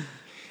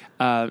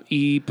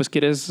 Y pues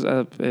quieres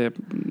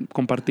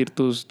compartir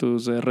tus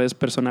redes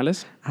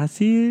personales.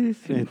 Así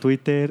es. En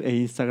Twitter e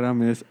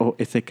Instagram es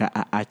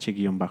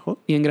OSKAH-.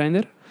 ¿Y en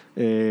Grindr?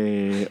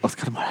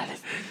 Oscar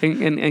Morales.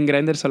 En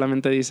Grindr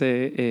solamente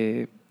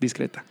dice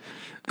discreta.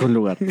 Con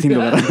lugar, sin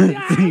lugar.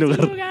 Sin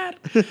lugar.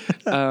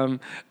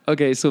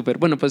 Ok, súper.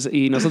 Bueno, pues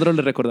y nosotros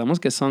les recordamos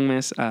que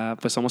Songmes,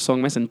 pues somos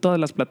Songmes en todas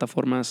las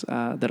plataformas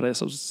de redes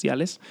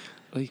sociales.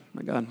 Uy,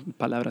 me acaban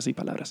palabras y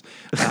palabras.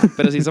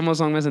 Pero sí somos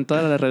Songmes en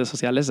todas las redes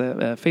sociales,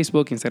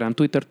 Facebook, Instagram,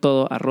 Twitter,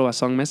 todo,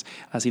 @Songmes.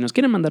 Si nos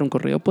quieren mandar un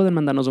correo, pueden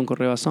mandarnos un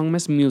correo a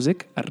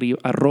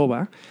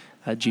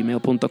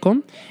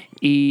songmesmusic@gmail.com.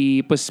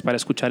 Y pues para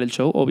escuchar el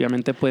show,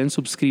 obviamente pueden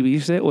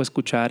suscribirse o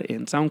escuchar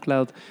en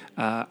SoundCloud,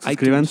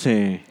 Suscríbanse.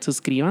 iTunes.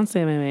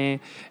 Suscríbanse,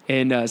 bebé.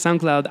 En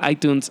SoundCloud,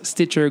 iTunes,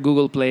 Stitcher,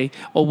 Google Play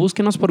o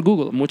búsquenos por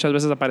Google. Muchas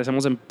veces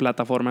aparecemos en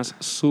plataformas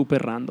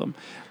súper random.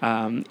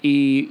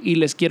 Y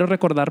les quiero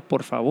recordar,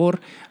 por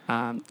favor,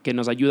 que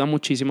nos ayuda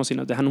muchísimo si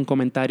nos dejan un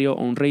comentario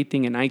o un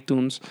rating en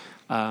iTunes.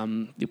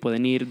 Y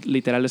pueden ir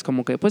literales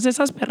como que, pues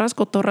esas perras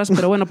cotorras,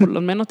 pero bueno, por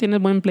lo menos tienes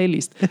buen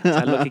playlist. O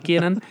sea, lo que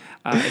quieran.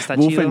 Está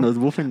chido.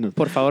 Búfenos.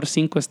 Por favor,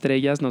 5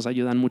 estrellas nos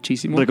ayudan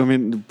muchísimo.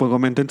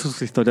 Comenten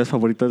sus historias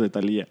favoritas de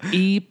Thalía.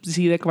 Y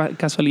si de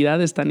casualidad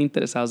están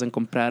interesados en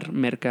comprar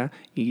merca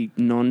y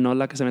no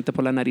la que se mete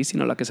por la nariz,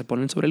 sino la que se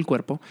ponen sobre el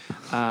cuerpo,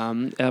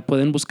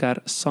 pueden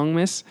buscar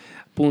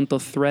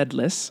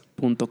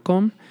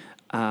songmes.threadless.com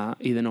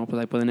y de nuevo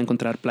pues ahí pueden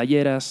encontrar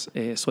playeras,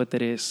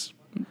 suéteres,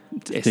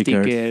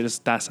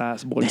 stickers,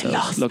 tazas,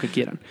 bolsas, lo que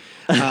quieran.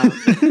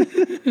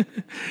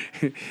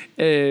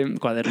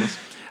 Cuadernos.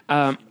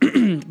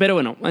 Pero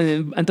bueno,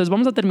 entonces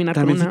vamos a terminar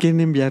también con si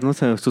quieren enviarnos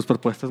sus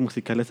propuestas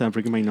musicales a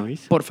Bring My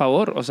Noise. Por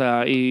favor, o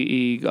sea,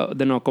 y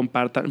de nuevo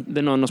compartan,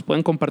 nos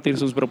pueden compartir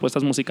sus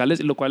propuestas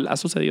musicales, lo cual ha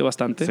sucedido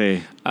bastante.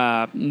 Sí.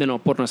 De nuevo,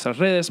 por nuestras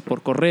redes,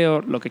 por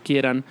correo, lo que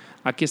quieran.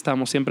 Aquí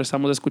estamos, siempre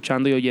estamos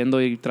escuchando y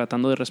oyendo y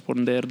tratando de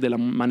responder de la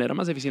manera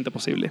más eficiente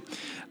posible.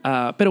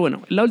 Pero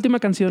bueno, la última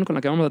canción con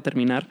la que vamos a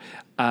terminar.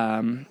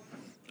 Wow.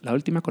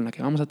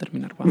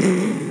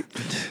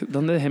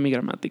 ¿Dónde dejé mi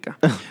gramática?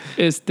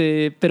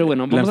 Pero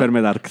bueno, la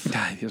enfermedad.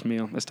 Ay, Dios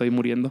mío, estoy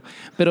muriendo.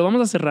 Pero vamos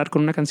a cerrar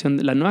con una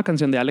canción, la nueva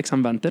canción de Alex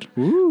Banter,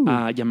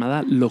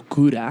 llamada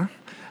Locura,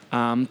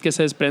 que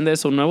se desprende de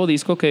su nuevo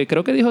disco que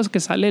creo que dijo que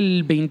sale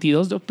el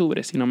 22 de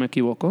octubre, si no me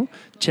equivoco.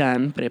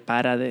 Chan,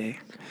 prepara de...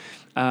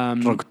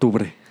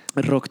 Rocktubre.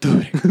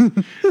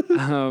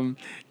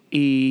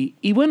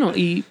 Y bueno,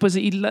 y pues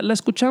la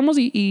escuchamos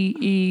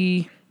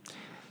y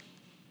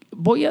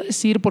voy a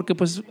decir, porque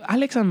pues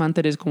Alex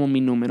Banter es como mi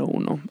número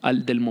 1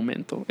 del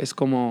momento. Es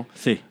como,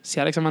 sí. Si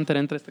Alex Banter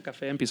entra a este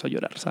café, empiezo a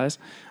llorar, ¿sabes?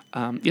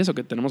 Y eso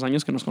que tenemos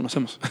años que nos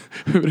conocemos.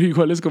 Pero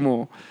igual es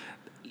como...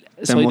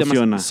 Soy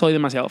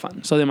demasiado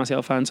fan,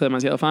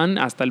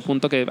 hasta el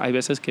punto que hay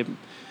veces que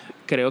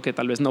creo que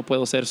tal vez no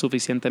puedo ser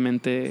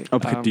suficientemente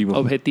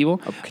objetivo.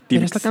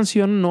 Pero esta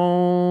canción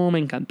no me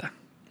encanta.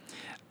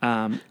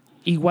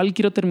 Igual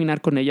quiero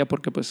terminar con ella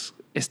porque pues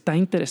está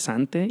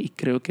interesante y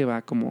creo que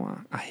va como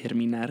a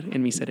germinar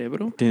en mi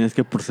cerebro. Tienes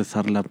que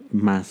procesarla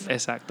más.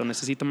 Exacto,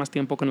 necesito más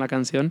tiempo con la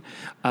canción.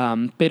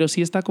 Pero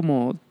sí está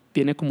como...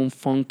 Tiene como un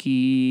funk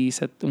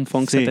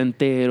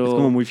setentero. Es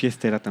como muy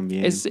fiestera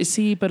también.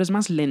 Sí, pero es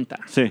más lenta.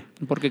 Sí.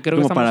 Porque creo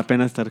como que para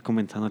apenas estar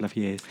comenzando la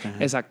fiesta.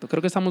 Exacto.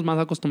 Creo que estamos más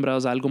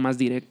acostumbrados a algo más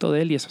directo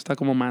de él y eso está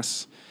como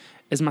más...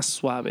 Es más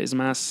suave, es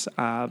más...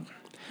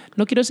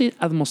 no quiero decir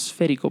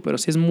atmosférico, pero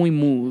sí es muy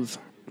mood.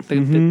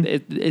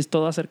 Es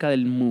todo acerca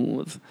del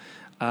mood.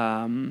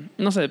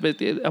 No sé,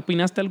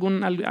 ¿opinaste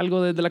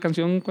algo de la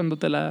canción cuando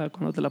te la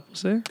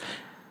puse?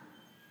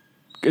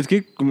 Es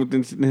que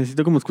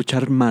necesito como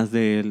escuchar más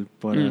de él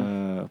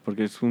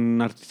porque es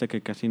un artista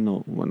que casi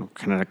no, bueno, en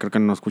general creo que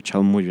no he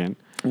escuchado muy bien.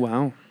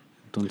 Wow.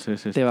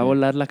 Entonces te va a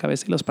volar la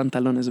cabeza y los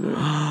pantalones, bebé.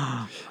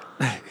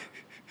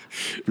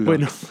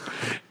 Bueno,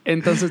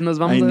 entonces nos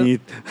vamos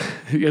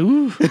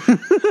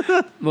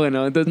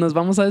Bueno, entonces nos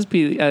vamos a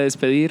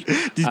despedir.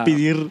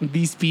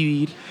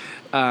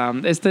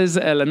 Esta es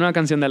la nueva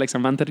canción de Alex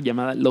Banter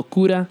llamada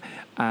Locura.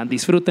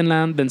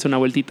 Disfrútenla, dense una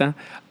vueltita.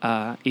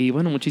 Y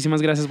bueno,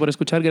 muchísimas gracias por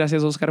escuchar.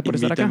 Gracias, Oscar, por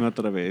estar acá.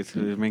 Otra vez.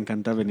 Me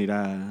encanta venir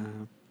a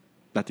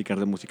platicar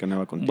de música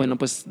nueva contigo. Bueno,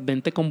 pues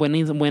vente con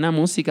buena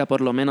música, por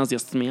lo menos,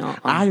 Dios mío.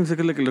 Yo sé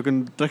que lo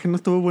que traje no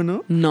estuvo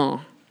bueno.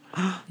 No.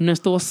 No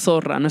estuvo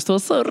zorra, no estuvo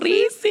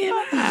zorrísima.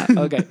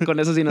 Ok, con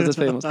eso sí nos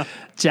despedimos.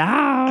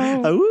 Chao.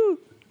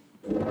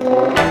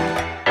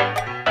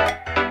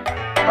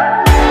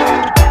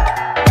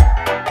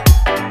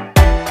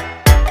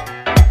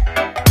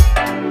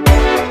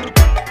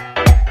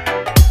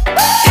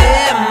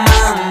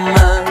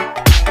 Mamá,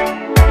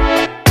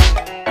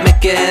 me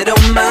quiero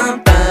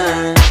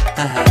matar.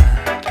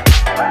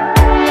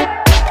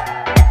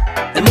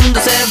 El mundo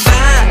se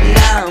va a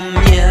la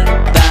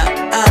mierda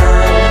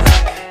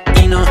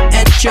y no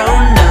he hecho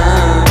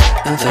nada.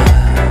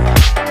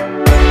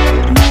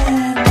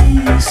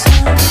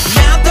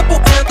 Nada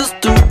puedes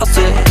tú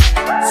hacer,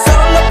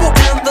 solo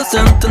puedes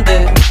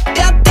entender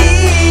de a ti.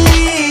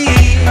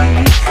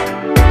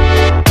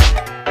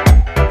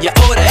 Y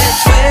ahora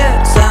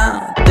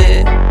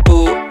esfuérzate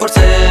por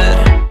ser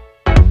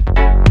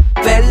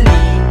feliz.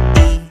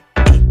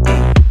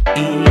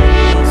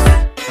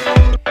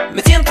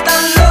 Me siento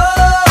tan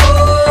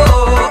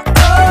loco.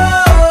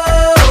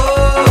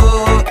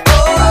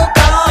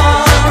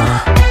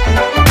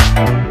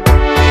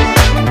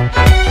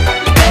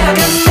 Creo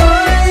que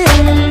soy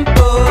un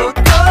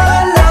poco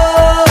loca.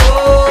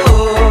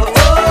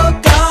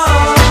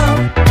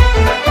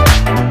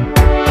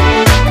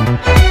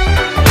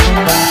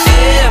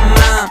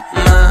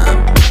 Mamá,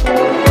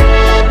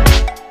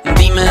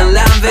 dime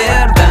la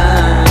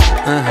verdad.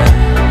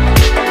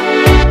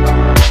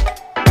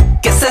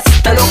 ¿Qué es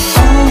esta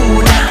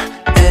locura?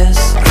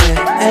 ¿Es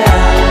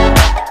real?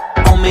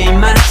 ¿O me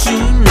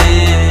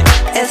imaginé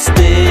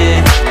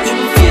este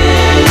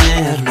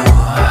infierno?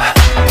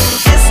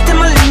 Este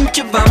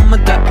malinche va a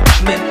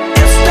matarme.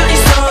 Esta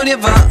historia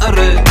va a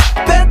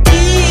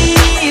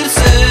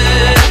repetirse.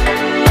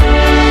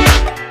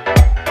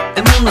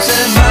 El mundo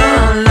se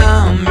va a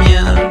la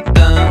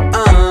mierda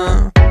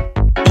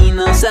y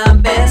no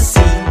sabes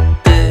si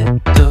te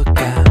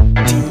toca a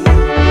ti.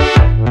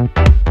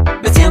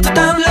 Me siento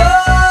tan loco.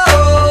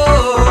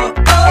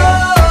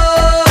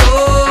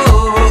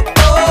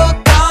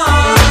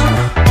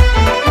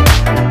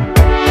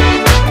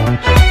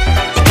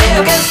 Y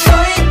creo que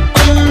soy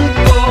un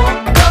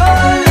poco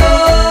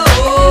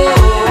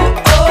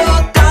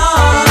loca.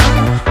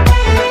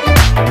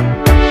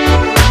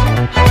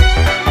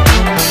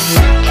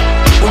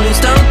 Un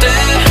instante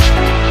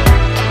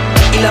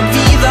y la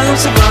vida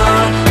se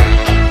va.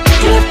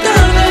 Y la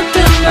tarde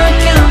eterna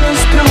que nos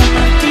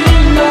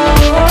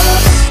prometimos.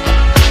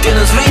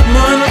 Tienes ritmo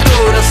en el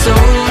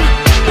corazón,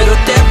 pero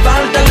te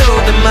falta lo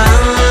demás.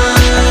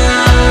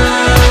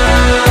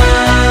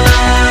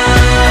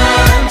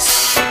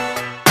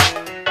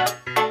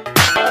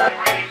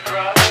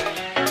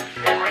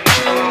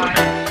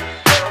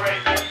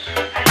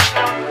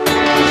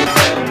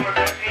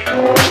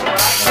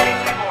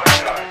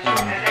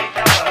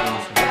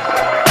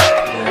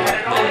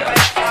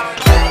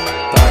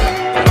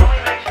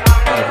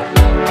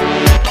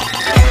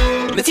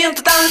 Me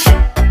siento tan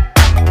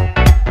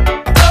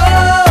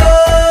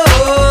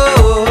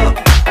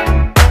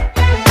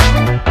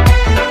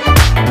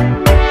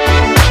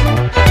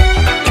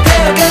y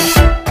creo que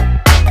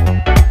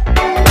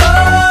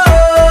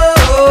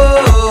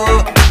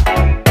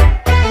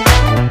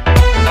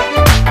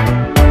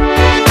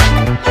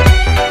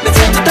me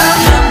siento tan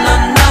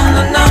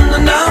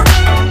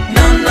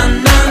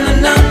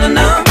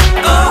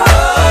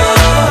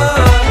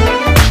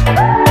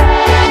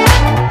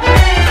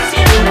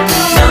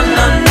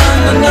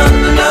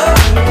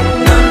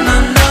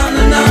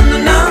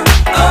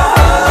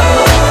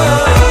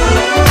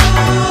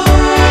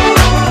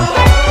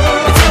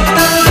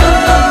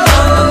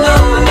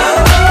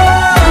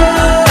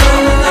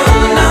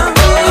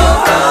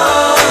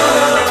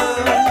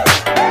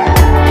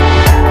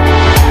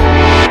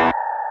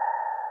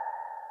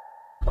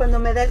Cuando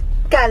me da el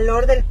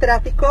calor del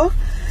tráfico,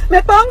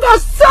 me pongo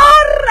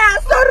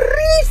zorra,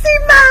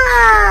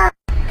 zorrísima.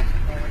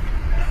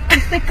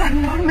 Este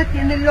calor me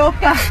tiene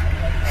loca.